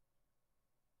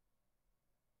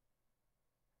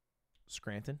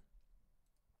 Scranton.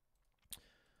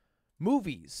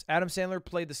 Movies. Adam Sandler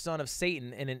played the son of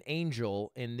Satan and an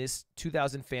angel in this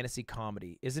 2000 fantasy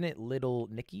comedy. Isn't it Little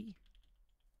Nicky?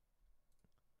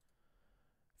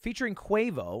 Featuring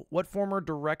Quavo, what former One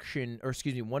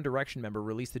Direction member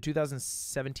released the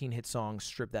 2017 hit song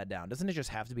Strip That Down? Doesn't it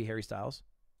just have to be Harry Styles?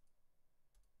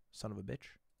 Son of a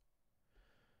bitch.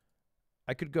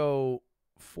 I could go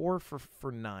 4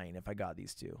 for 9 if I got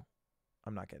these two.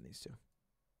 I'm not getting these two.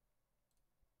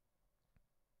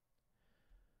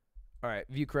 All right,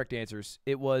 view correct answers.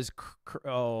 It was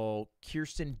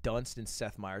Kirsten Dunst and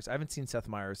Seth Meyers. I haven't seen Seth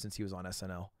Meyers since he was on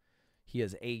SNL. He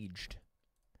has aged.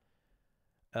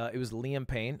 It was Liam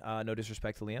Payne. No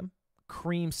disrespect to Liam.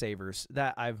 Cream Savers.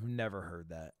 That I've never heard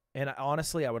that. And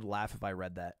honestly, I would laugh if I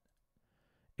read that.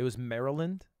 It was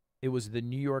Maryland. It was the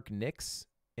New York Knicks.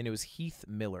 And it was Heath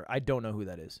Miller. I don't know who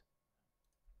that is.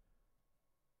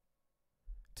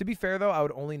 To be fair, though, I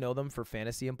would only know them for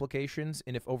fantasy implications.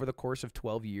 And if over the course of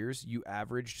 12 years you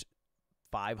averaged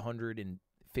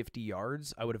 550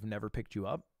 yards, I would have never picked you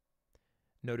up.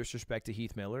 No disrespect to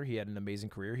Heath Miller. He had an amazing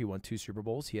career. He won 2 Super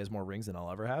Bowls. He has more rings than I'll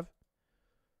ever have.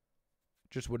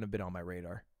 Just wouldn't have been on my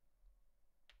radar.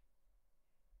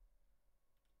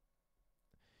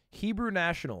 Hebrew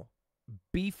National.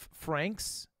 Beef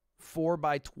Franks, 4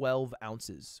 by 12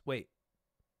 ounces. Wait.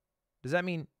 Does that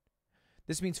mean...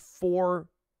 This means 4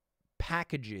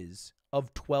 packages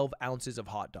of 12 ounces of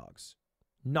hot dogs.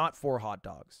 Not 4 hot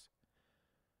dogs.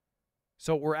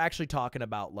 So we're actually talking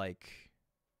about, like,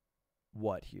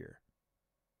 what here?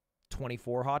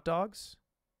 24 hot dogs?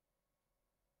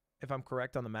 If I'm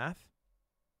correct on the math.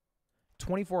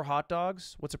 24 hot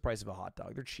dogs? What's the price of a hot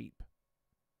dog? They're cheap.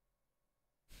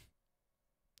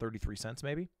 33 cents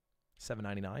maybe?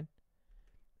 $7.99.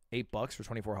 $8 for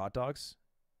 24 hot dogs.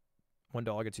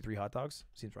 $1 gets you 3 hot dogs.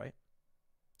 Seems right.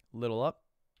 Little up.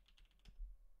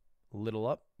 Little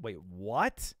up. Wait,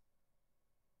 what?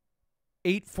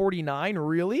 $8.49?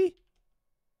 Really?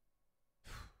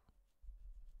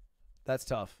 That's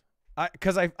tough.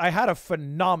 Because I had a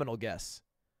phenomenal guess.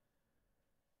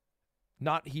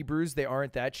 Not Hebrews. They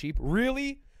aren't that cheap.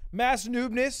 Really? Mass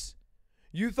noobness?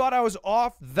 You thought I was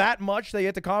off that much that you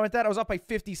had to comment that? I was off by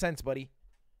 50 cents, buddy.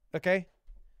 Okay?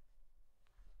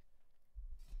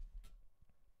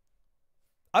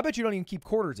 I bet you don't even keep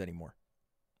quarters anymore.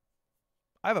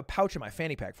 I have a pouch in my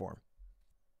fanny pack for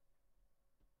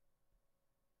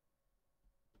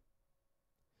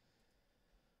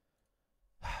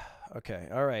him. Okay,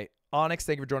 all right. Onyx,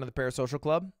 thank you for joining the Parasocial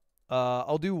Club.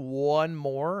 I'll do one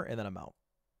more, and then I'm out.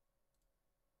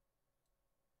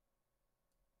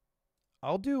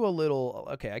 I'll do a little...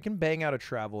 Okay, I can bang out a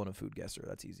travel and a food guesser.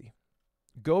 That's easy.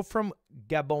 Go from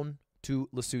Gabon to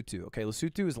Lesotho. Okay,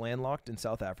 Lesotho is landlocked in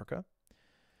South Africa.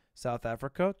 South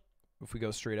Africa, if we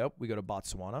go straight up, we go to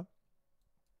Botswana.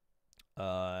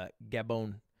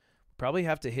 Gabon. Probably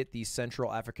have to hit the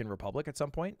Central African Republic at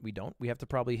some point. We don't. We have to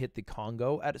probably hit the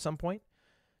Congo at some point.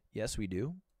 Yes, we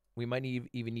do. We might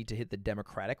even need to hit the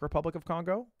Democratic Republic of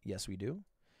Congo. Yes, we do.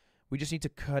 We just need to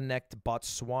connect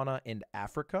Botswana and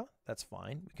Africa. That's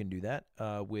fine. We can do that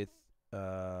with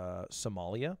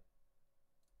Somalia.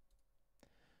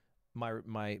 My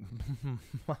my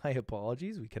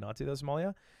apologies. We cannot do that,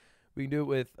 Somalia. We can do it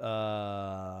with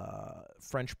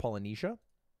French Polynesia.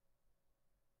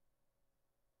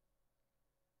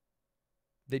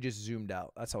 They just zoomed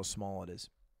out. That's how small it is.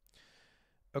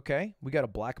 Okay, we got a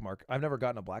black mark. I've never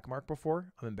gotten a black mark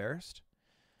before. I'm embarrassed.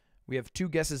 We have 2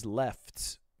 guesses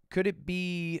left. Could it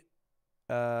be...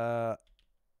 I'm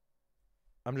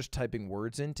just typing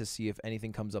words in to see if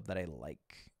anything comes up that I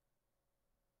like.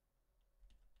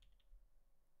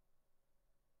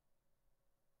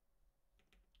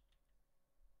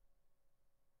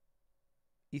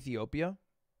 Ethiopia?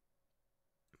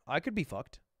 I could be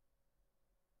fucked.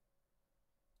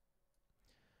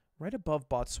 Right above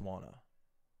Botswana.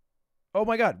 Oh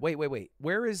my god, wait.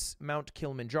 Where is Mount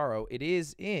Kilimanjaro? It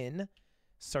is in...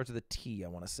 Starts with a T, I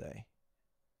want to say.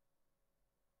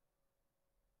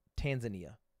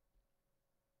 Tanzania.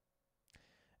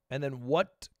 And then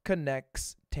what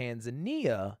connects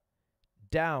Tanzania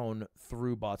down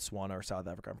through Botswana or South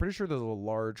Africa? I'm pretty sure there's a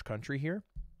large country here.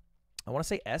 I want to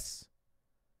say S.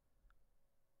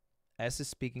 S is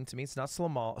speaking to me. It's not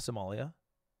Somalia. Right,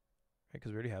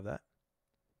 because we already have that.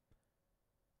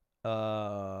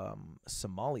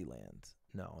 Somaliland.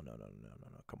 No.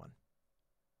 Come on.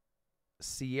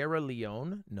 Sierra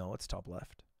Leone. No, it's top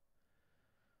left.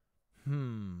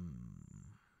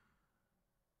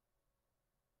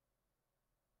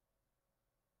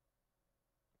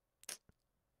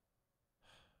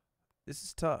 This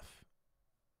is tough.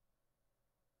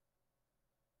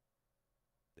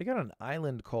 They got an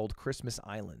island called Christmas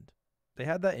Island. They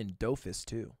had that in Dofus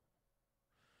too.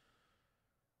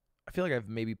 I feel like I've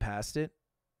maybe passed it.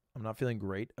 I'm not feeling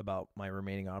great about my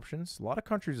remaining options. A lot of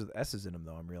countries with S's in them,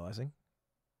 though, I'm realizing.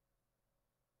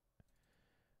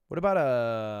 What about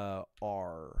a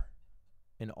R?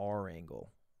 An R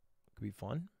angle. Could be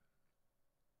fun.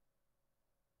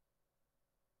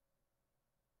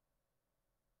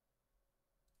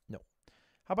 No.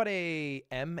 How about a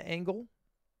M angle?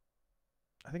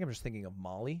 I think I'm just thinking of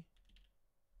Mali.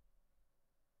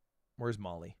 Where's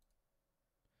Mali?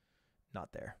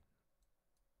 Not there.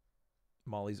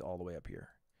 Mali's all the way up here.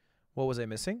 What was I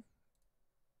missing?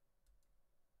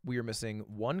 We are missing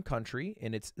one country,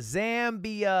 and it's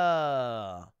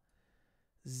Zambia.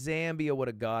 Zambia would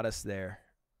have got us there.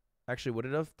 Actually, would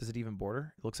it have? Does it even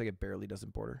border? It looks like it barely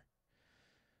doesn't border.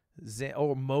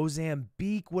 Oh,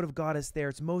 Mozambique would have got us there.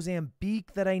 It's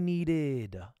Mozambique that I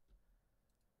needed.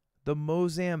 The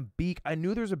Mozambique. I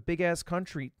knew there was a big-ass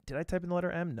country. Did I type in the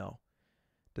letter M? No.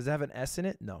 Does it have an S in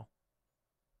it? No.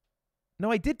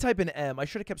 No, I did type in M. I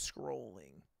should have kept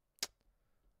scrolling.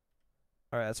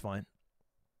 All right, that's fine.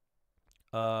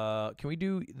 Can we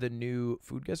do the new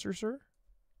food guesser, sir?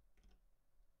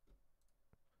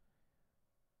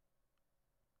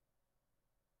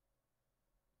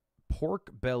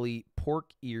 Pork belly, pork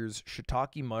ears,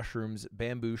 shiitake mushrooms,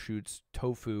 bamboo shoots,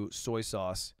 tofu, soy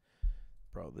sauce.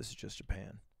 Bro, this is just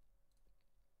Japan.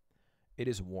 It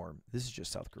is warm. This is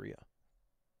just South Korea.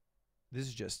 This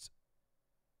is just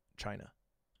China.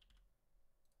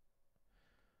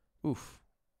 Oof.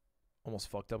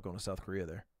 Almost fucked up going to South Korea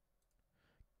there.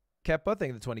 Keppa, thank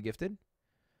you for the 20 gifted.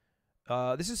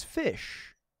 This is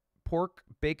fish. Pork,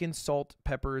 bacon, salt,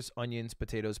 peppers, onions,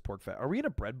 potatoes, pork fat. Are we in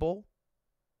a bread bowl?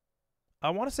 I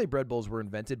want to say bread bowls were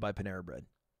invented by Panera Bread.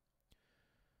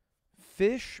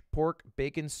 Fish, pork,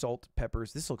 bacon, salt,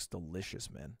 peppers. This looks delicious,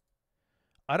 man.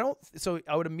 So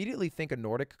I would immediately think a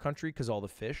Nordic country because all the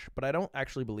fish, but I don't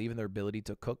actually believe in their ability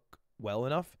to cook well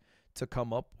enough to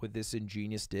come up with this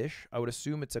ingenious dish. I would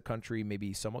assume it's a country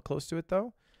maybe somewhat close to it,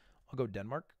 though. I'll go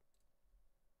Denmark.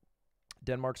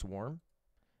 Denmark's warm.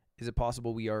 Is it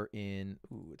possible we are in...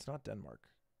 Ooh, it's not Denmark.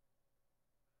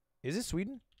 Is it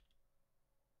Sweden?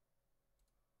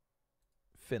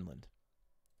 Finland.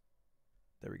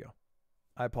 There we go.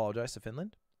 I apologize to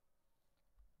Finland.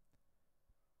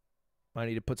 I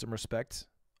need to put some respect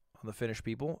on the Finnish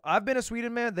people. I've been to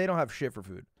Sweden, man. They don't have shit for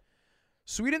food.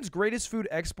 Sweden's greatest food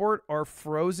export are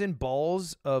frozen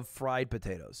balls of fried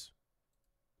potatoes.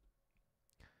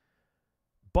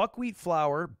 Buckwheat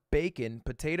flour, bacon,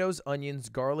 potatoes, onions,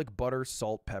 garlic, butter,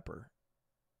 salt, pepper.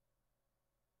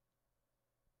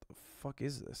 The fuck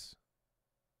is this?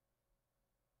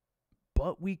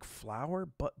 Buckwheat flour,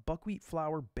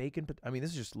 bacon. I mean,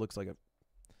 this just looks like a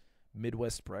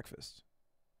Midwest breakfast.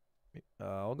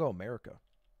 I'll go America.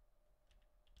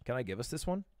 Can I give us this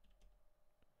one?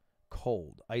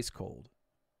 Cold, ice cold.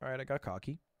 All right, I got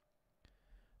cocky.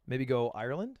 Maybe go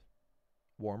Ireland,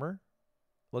 warmer.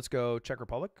 Let's go Czech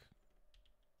Republic,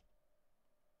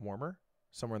 warmer,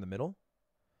 somewhere in the middle.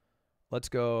 Let's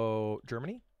go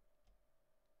Germany.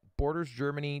 Borders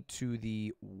Germany to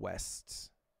the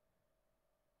west.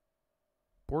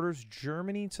 Borders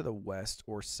Germany to the west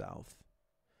or south.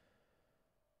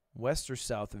 West or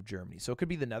south of Germany. So it could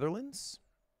be the Netherlands.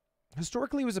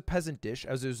 Historically, it was a peasant dish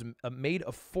as it was made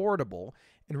affordable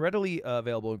and readily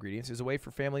available ingredients. It was a way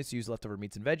for families to use leftover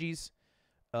meats and veggies.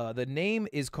 The name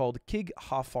is called Kig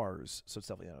Hafars. So it's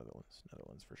definitely Netherlands.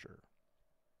 Netherlands for sure.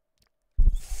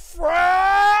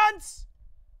 France!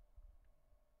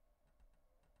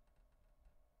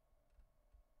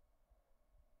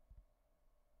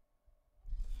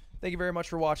 Thank you very much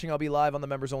for watching. I'll be live on the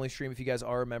members only stream. If you guys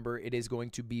are a member, it is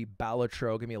going to be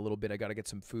Balatro. Give me a little bit. I got to get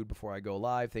some food before I go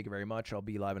live. Thank you very much. I'll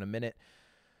be live in a minute.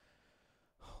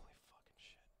 Holy fucking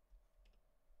shit.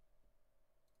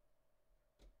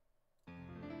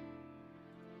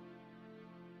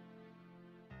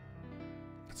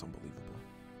 That's unbelievable.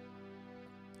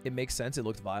 It makes sense. It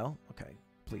looked vile. Okay,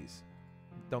 please.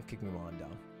 Don't kick me while I'm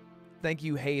down. Thank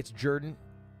you. Hey, it's Jordan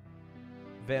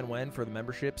Van Wen for the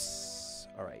memberships.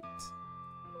 All right.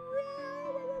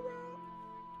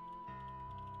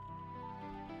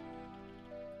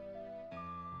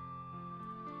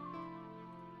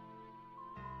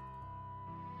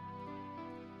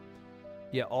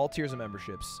 Yeah, all tiers of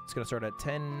memberships. It's going to start at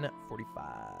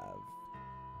 10:45.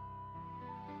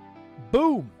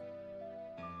 Boom!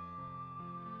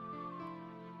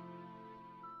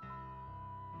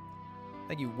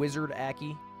 Thank you, Wizard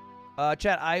Aki.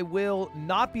 Chat, I will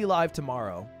not be live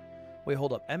tomorrow. Wait,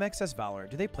 hold up. MXS Valorant.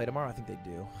 Do they play tomorrow? I think they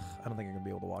do. I don't think I'm going to be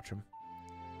able to watch them.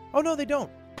 Oh, no, they don't.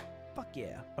 Fuck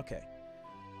yeah. Okay.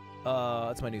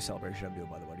 That's my new celebration I'm doing,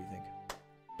 by the way. What do you think?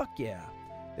 Fuck yeah.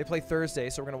 They play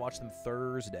Thursday, so we're going to watch them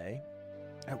Thursday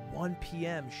at 1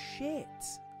 p.m. Shit.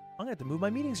 I'm going to have to move my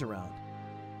meetings around.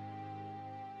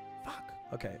 Fuck.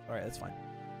 Okay. All right. That's fine.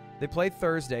 They play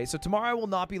Thursday. So tomorrow I will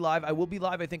not be live. I will be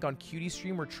live, I think, on Cutie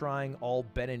Stream. We're trying all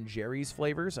Ben & Jerry's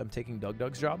flavors. I'm taking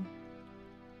Doug's job.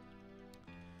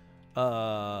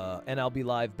 And I'll be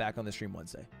live back on the stream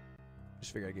Wednesday.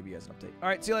 Just figured I'd give you guys an update. All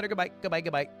right, see you later. Goodbye. Goodbye.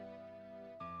 Goodbye.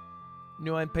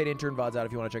 New unpaid intern VOD's out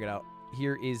if you want to check it out.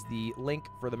 Here is the link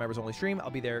for the members only stream. I'll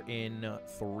be there in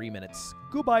 3 minutes.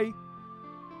 Goodbye.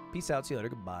 Peace out. See you later.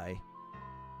 Goodbye.